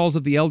Protocols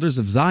of the Elders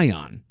of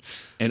Zion.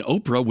 And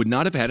Oprah would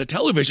not have had a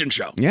television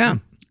show. Yeah.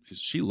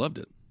 She loved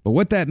it. But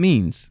what that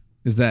means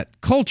is that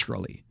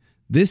culturally,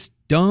 this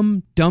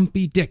dumb,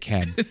 dumpy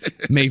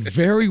dickhead may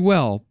very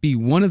well be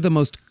one of the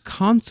most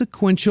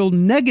consequential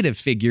negative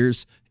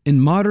figures in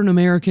modern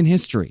American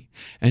history.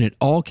 And it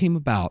all came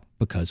about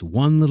because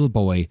one little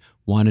boy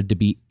wanted to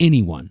be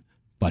anyone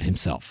but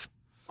himself.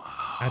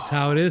 That's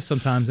how it is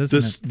sometimes,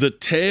 isn't it? The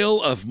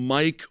tale of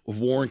Mike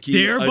Warnke.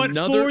 There, but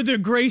for the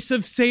grace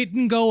of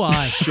Satan go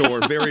I.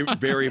 Sure, very,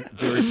 very,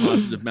 very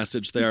positive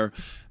message there.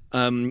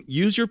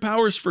 use your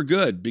powers for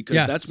good, because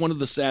that's one of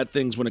the sad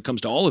things when it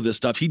comes to all of this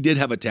stuff. He did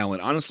have a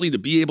talent, honestly, to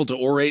be able to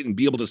orate and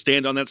be able to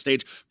stand on that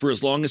stage for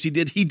as long as he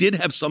did. He did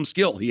have some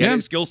skill. He had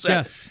a skill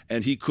set,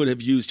 and he could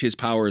have used his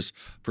powers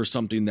for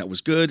something that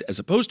was good, as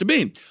opposed to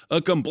being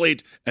a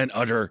complete and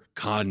utter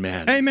con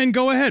man. Hey, man,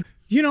 go ahead.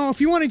 You know,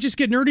 if you want to just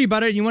get nerdy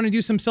about it and you want to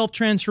do some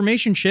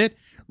self-transformation shit,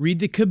 read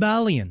the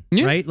Kabbalion,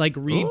 right? Like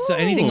read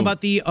anything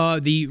about the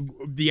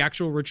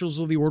actual rituals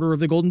of the Order of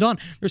the Golden Dawn.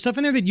 There's stuff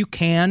in there that it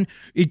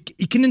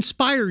can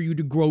inspire you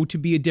to grow to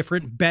be a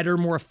different, better,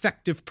 more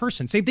effective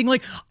person. Same thing,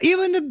 like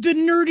even the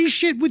nerdy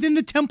shit within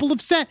the Temple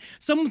of Set.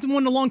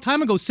 Someone a long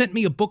time ago sent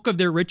me a book of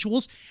their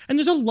rituals, and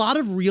there's a lot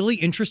of really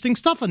interesting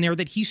stuff in there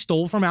that he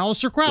stole from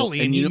Aleister Crowley,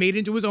 and he made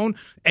into his own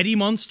Eddie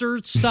Munster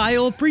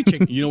style of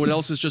preaching. You know what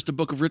else is just a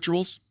book of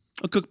rituals?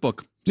 A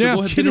cookbook. So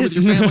go have dinner with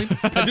your family.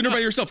 Have dinner by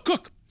yourself.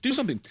 Cook. Do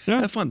something.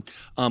 Have fun.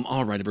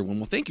 All right, everyone.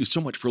 Well, thank you so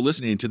much for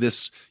listening to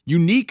this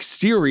unique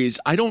series.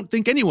 I don't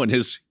think anyone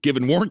has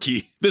given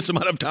Warnke this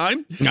amount of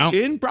time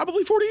in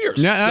probably 40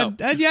 years. Not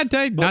since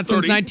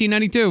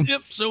 1992.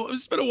 Yep, so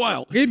it's been a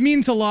while. It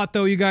means a lot,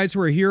 though, you guys who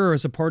are here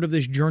as a part of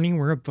this journey.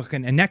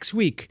 And next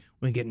week,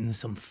 we're getting into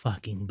some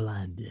fucking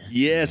blood.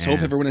 Yes,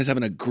 hope everyone is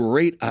having a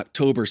great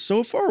October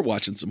so far,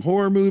 watching some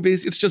horror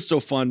movies. It's just so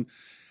fun.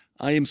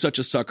 I am such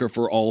a sucker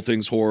for all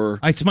things horror.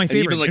 It's my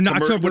favorite. Even,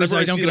 whenever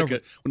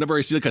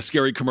I see like a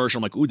scary commercial,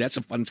 I'm like, ooh, that's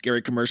a fun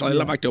scary commercial. I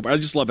love October. I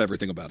just love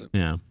everything about it.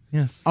 Yeah.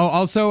 Yes. Oh,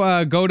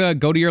 also go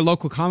to your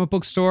local comic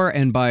book store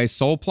and buy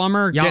Soul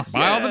Plumber. Buy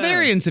all the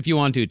variants if you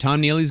want to.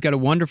 Tom Neely's got a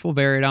wonderful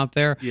variant out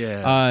there.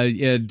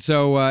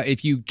 So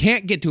if you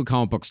can't get to a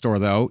comic book store,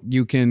 though,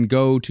 you can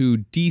go to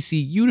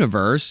DC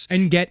Universe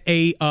and get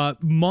a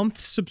month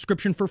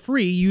subscription for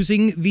free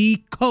using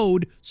the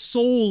code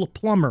Soul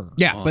Plumber.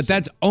 Yeah, awesome. But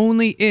that's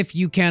only if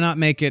you cannot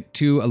make it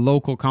to a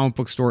local comic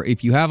book store.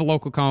 If you have a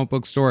local comic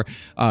book store,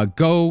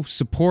 go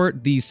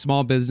support these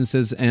small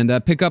businesses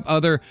and pick up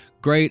other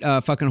great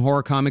fucking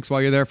horror comics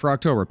while you're there for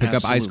October. Pick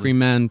up Ice Cream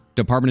Man,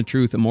 Department of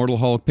Truth, Immortal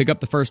Hulk. Pick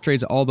up the first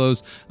trades of all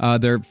those.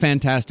 They're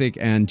fantastic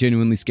and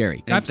genuinely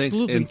scary. And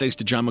thanks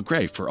to John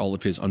McRae for all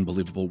of his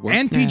unbelievable work.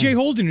 And PJ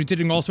Holden, who did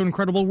also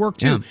incredible work,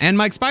 too. Yeah. And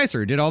Mike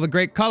Spicer did all the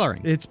great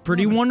coloring. It's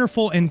pretty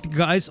wonderful. And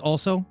guys,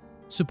 also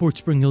support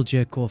Spring Hill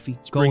Jack Coffee.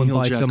 Go and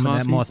buy some of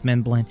that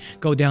Mothman blend.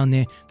 Go down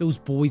there. Those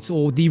boys,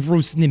 they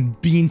roasting them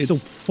beans so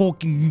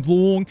fucking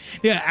long.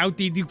 They're out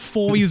there, the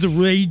fires are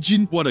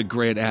raging. What a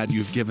great ad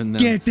you've given them.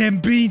 Get them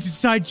beans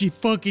inside your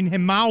fucking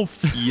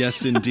mouth.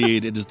 Yes,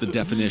 indeed. It is the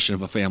definition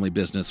of a family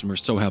business, and we're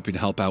so happy to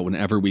help out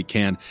whenever we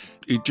can.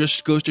 It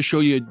just goes to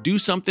show you, do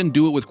something,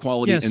 do it with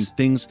quality, and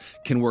things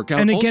can work out.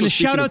 And again, a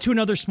shout out to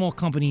another small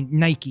company,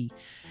 Nike.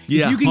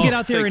 Yeah. If you can get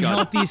out there and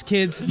help these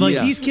kids,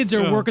 these kids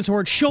are working so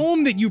hard. Show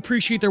them that you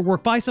appreciate their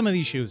work. Buy some of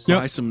these shoes.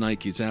 Buy some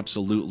Nikes,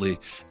 absolutely.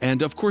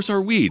 And of course, our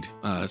weed.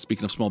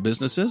 Speaking of small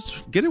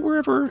businesses, get it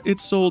wherever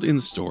it's sold in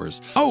the stores.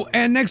 Oh,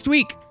 and next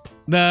week,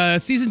 the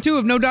season 2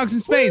 of No Dogs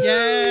in Space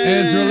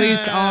is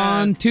released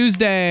on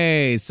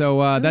Tuesday.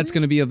 So that's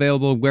going to be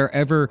available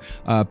wherever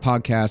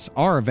podcasts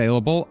are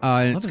available.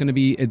 It's going to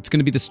be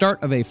the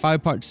start of a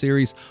 5-part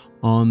series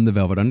on the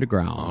Velvet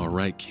Underground. All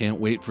right, can't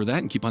wait for that,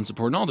 and keep on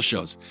supporting all the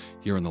shows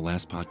here on the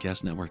Last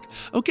Podcast Network.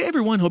 Okay,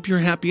 everyone, hope you're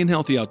happy and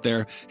healthy out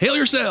there. Hail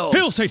yourselves!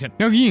 Hail Satan!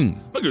 Hail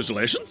Yin!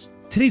 Congratulations!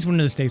 Today's one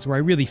of those days where I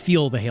really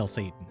feel the Hail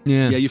Satan.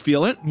 Yeah, you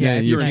feel it? Yeah,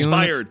 you're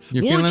inspired.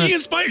 Warnke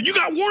inspired. You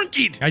got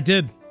Warnke'd. I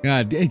did.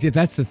 God,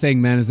 that's the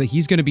thing, man, is that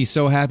he's going to be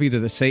so happy that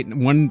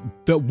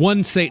the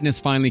one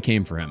Satanist finally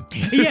came for him.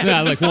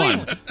 Yeah, like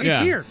one. It's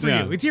here for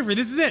you. It's here for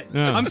this is it.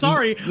 Yeah. I'm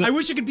sorry. I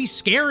wish it could be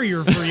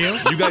scarier for you.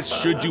 You guys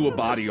should do a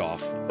body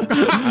off.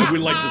 I would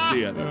like to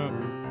see it.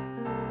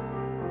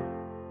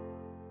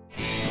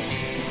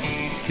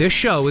 This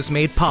show is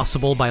made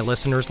possible by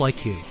listeners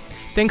like you.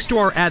 Thanks to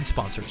our ad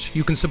sponsors,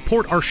 you can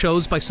support our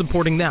shows by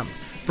supporting them.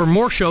 For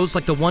more shows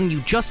like the one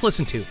you just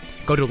listened to,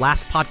 go to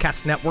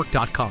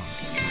lastpodcastnetwork.com.